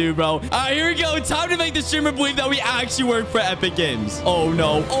got to do, bro. All right, here we go. Time to make the streamer believe that we actually work for Epic Games. Oh,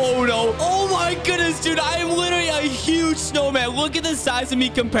 no. Oh, no. Oh, my goodness, dude. I am literally a huge snowman. Look at the size of me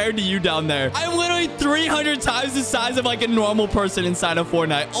compared to you down there. I'm literally 300 times the size of like a normal person inside of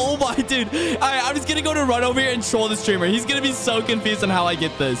Fortnite. Oh, my dude. dude. All right, I'm just gonna go to run over here and troll the streamer. He's gonna be so confused on how I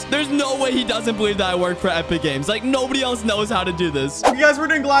get this. There's no way he doesn't believe that I work for Epic Games. Like, nobody else knows how to do this. Okay, guys, we're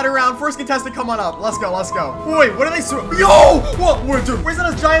doing glider round. First contestant, come on up. Let's go, let's go. Wait, what are they? Yo! What? Wait, dude, where's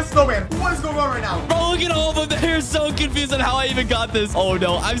that giant snowman? What is going on right now? Bro, look at all of them. They're so confused on how I even got this. Oh,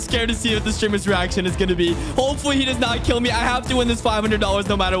 no. I'm scared to see what the streamer's reaction is gonna be. Hopefully, he does not kill me. I have to win this $500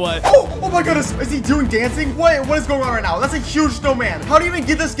 no matter what. Oh my goodness. Is he doing dancing? What is going on right now? That's a huge snowman. How do you even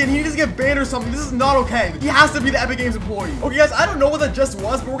get this skin? He needs to get banned or something. This is not okay. He has to be the Epic Games employee. Okay, guys, I don't know what that just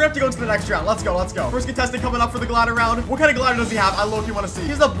was, but we're gonna have to go to the next round. Let's go, let's go. First contestant coming up for the glider round. What kind of glider does he have? I low-key want to see.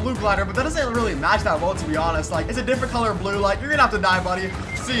 He's a blue glider, but that doesn't really match that well, to be honest. Like, it's a different color of blue. Like, you're gonna have to die, buddy.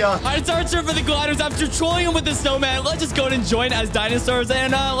 See ya. All right, it's our turn for the gliders. After trolling him with the snowman, let's just go and join as dinosaurs,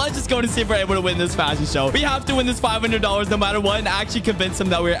 and let's just go and see if we're able to win this fashion show. We have to win this $500 no matter what, and actually convince him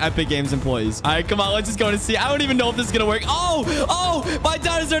that we're Epic Games employees. All right, come on, let's just go and see. I don't even know if this is gonna work. Oh, my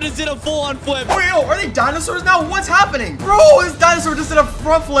dinosaur just did a full-on flip. Wait, are they dinosaurs now? What's happening? Bro, this dinosaur just did a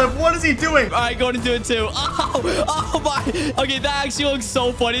front flip. What is he doing? All right, going to do it too. Oh my. Okay, that actually looks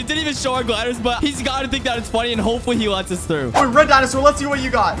so funny. It didn't even show our gliders, but he's got to think that it's funny, and hopefully he lets us through. Wait, red dinosaur, let's see what you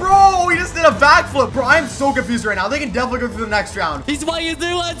got. Bro, he just did a backflip. Bro, I'm so confused right now. They can definitely go through the next round. He's playing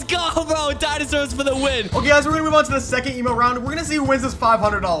through. Let's go, bro. Dinosaurs for the win. Okay, guys, we're gonna move on to the second emo round. We're gonna see who wins this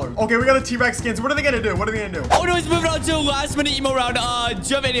 $500. Okay, we got a T-Rex skins. What are they gonna do? What are they gonna do? Oh no, he's moving on to a last minute emo round. Do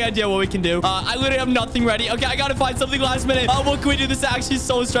you have any idea what we can do? I literally have nothing ready. Okay, I gotta find something last minute. What can we do? This is actually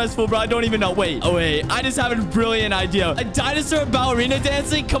so stressful, bro. I don't even know. Wait, I just have a brilliant idea. A dinosaur ballerina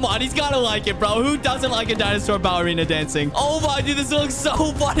dancing? Come on, he's gotta like it, bro. Who doesn't like a dinosaur ballerina dancing? Oh my, dude, this looks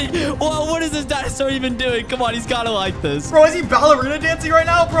so funny. Whoa, what is this dinosaur even doing? Come on, he's gotta like this. Bro, is he ballerina dancing right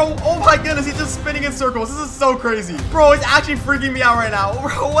now, bro? Oh my goodness, he's just spinning in circles. This is so crazy. Bro, it's actually freaking me out right now.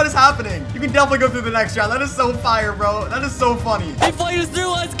 Bro, what is happening? You can definitely go through the next round. That is so fire, bro. That is so funny. He played us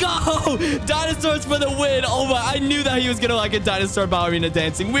through. Let's go. Dinosaurs for the win. Oh my, I knew that he was gonna like a dinosaur ballerina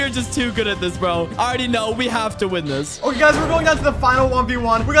dancing. We're just too good at this, bro. I already know we have to win this. Okay, guys, we're going down to the final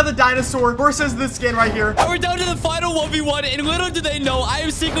 1v1. We got the dinosaur versus this skin right here. And we're down to the final 1v1, and little do they know, I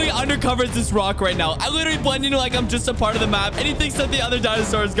am secretly undercover as this rock right now. I literally blend in like I'm just a part of the map, and he thinks that the other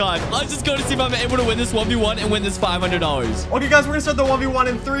dinosaur is gone. Let's just go to see if I'm able to win this 1v1 and win this $500. Okay, guys, we're gonna start the 1v1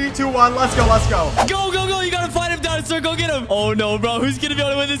 in 3, 2, 1. Let's go, let's go. Go, go, go. You gotta find him, dinosaur. Go get him. Oh, no, bro. Who's gonna be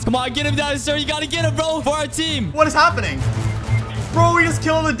able to win this? Come on, get him, dinosaur. You gotta get him, bro, for our team. What is happening? Bro, we just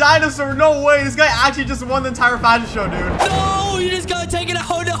killed the dinosaur. No way. This guy actually just won the entire fashion show, dude. No, you just gotta take it out.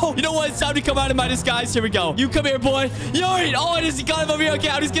 Oh, no. You know what? It's time to come out of my disguise. Here we go. You come here, boy. Yo, oh, I just got him over here. Okay,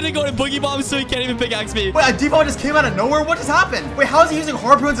 I'm just gonna go to Boogie Bomb so he can't even pickaxe me. Wait, a default just came out of nowhere? What just happened? Wait, how is he using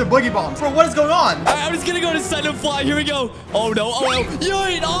harpoons and Boogie Bombs? Bro, what is going on? All right, I'm just gonna go to Send and Fly. Here we go. Oh, no. Oh, no.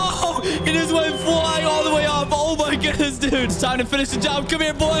 Yo, oh, he just went flying all the way up. Oh, my goodness, dude. It's time to finish the job. Come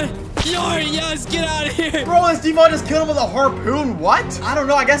here, boy. Yo, yes, get out of here. Bro, this default just killed him with a harpoon. What? I don't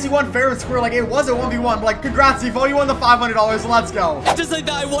know. I guess he won fair and square. Like, it was a 1v1. But, like, congrats, default. You won the $500. Let's go. Just like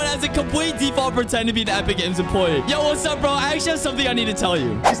that, I won as a complete default pretend to be an Epic Games employee. Yo, what's up, bro? I actually have something I need to tell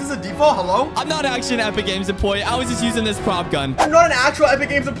you. Is this a default? Hello? I'm not actually an Epic Games employee. I was just using this prop gun. You're not an actual Epic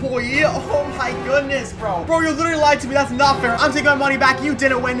Games employee? Oh, my goodness, bro. Bro, you literally lied to me. That's not fair. I'm taking my money back. You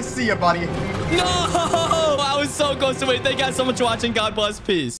didn't win. See ya, buddy. No! I was so close to win. Thank you guys so much for watching. God bless. Peace.